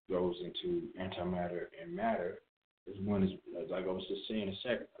goes into antimatter and matter, as one is, like I was just saying a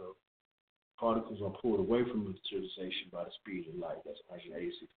second ago, particles are pulled away from materialization by the speed of light. That's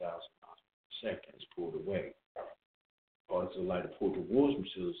 186,000 miles per second. It's pulled away. Particles of light are pulled towards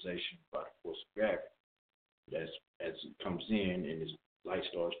materialization by the force of gravity. As it comes in and as light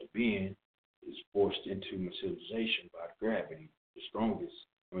starts to bend, it's forced into materialization by the gravity,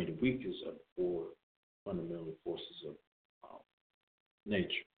 the weakest of the four fundamental forces of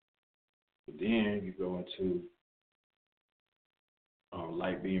nature. But then you go into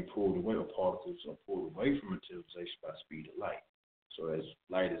light being pulled away, or particles are pulled away from materialization by the speed of light. So as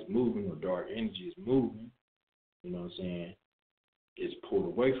light is moving or dark energy is moving, it's pulled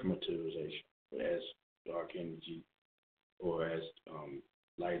away from materialization. But as dark energy or as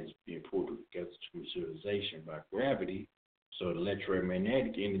light is being pulled together to materialization by gravity, so the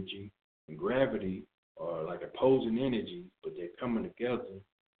electromagnetic energy and gravity are like opposing energies, but they're coming together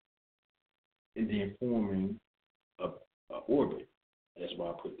and then forming a orbit. That's why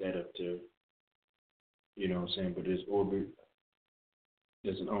I put that up there. But this orbit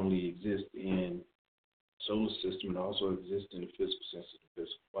doesn't only exist in solar system, it also exists in the physical sense of the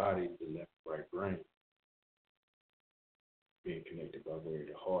physical body, the left and right brain, being connected by way of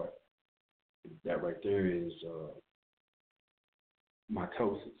the heart. That right there is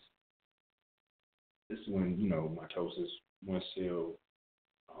mitosis. This is when, mitosis, one cell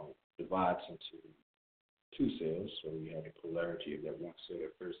divides into two cells. So we have the polarity of that one cell,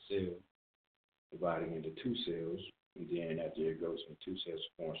 that first cell, dividing into two cells. And then after it goes from two cells,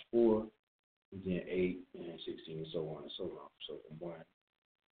 it forms 4, and then 8, and 16, and so on and so on. So from 1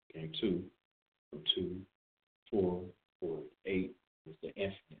 came 2, from 2, 4, 4, 8 is the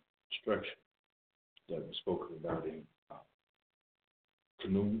infinite structure that was spoken about in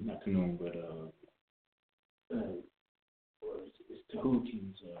CONTNUOUS, but it's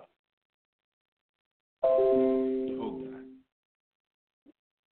Tahuti's the whole guy.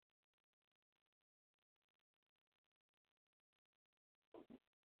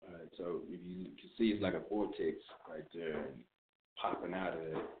 All right, so if you can see, it's like a vortex right there, and popping out of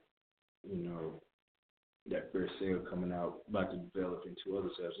that, that first cell coming out, about to develop into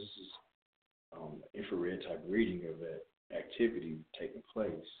other cells. This is infrared type reading of that activity taking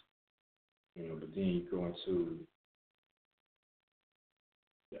place, but then you go into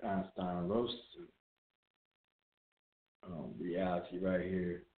the Einstein-Rosen reality right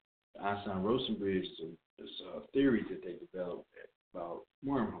here. The Einstein-Rosen bridge is a theory that they developed about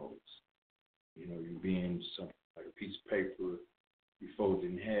wormholes. You being something like a piece of paper, you fold it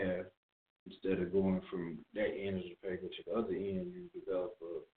in half. Instead of going from that end of the paper to the other end, you develop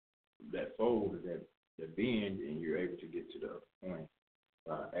that fold or that bend, and you're able to get to the other point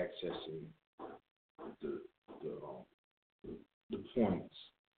by accessing the points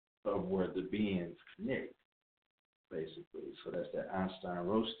of where the bends connect, basically. So that's that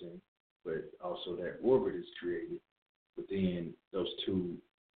Einstein-Rosen, but also that orbit is created. But then those two,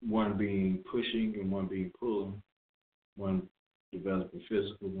 one being pushing and one being pulling, one developing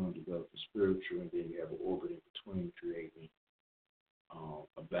physical, one developing spiritual, and then you have an orbit in between, creating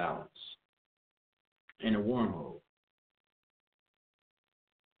a balance and a wormhole.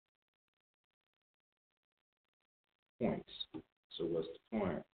 points. So what's the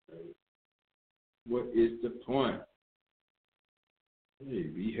point? Right? What is the point? Hey,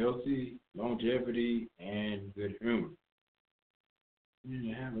 be healthy, longevity, and good humor.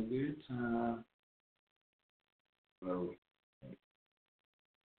 And have a good time.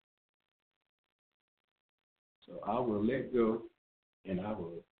 So I will let go, and I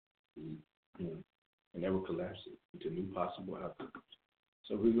will, and that will collapse it into new possible outcomes.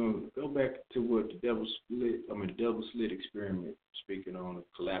 So we're going to go back to what the double slit experiment, speaking on a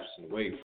collapsing wave.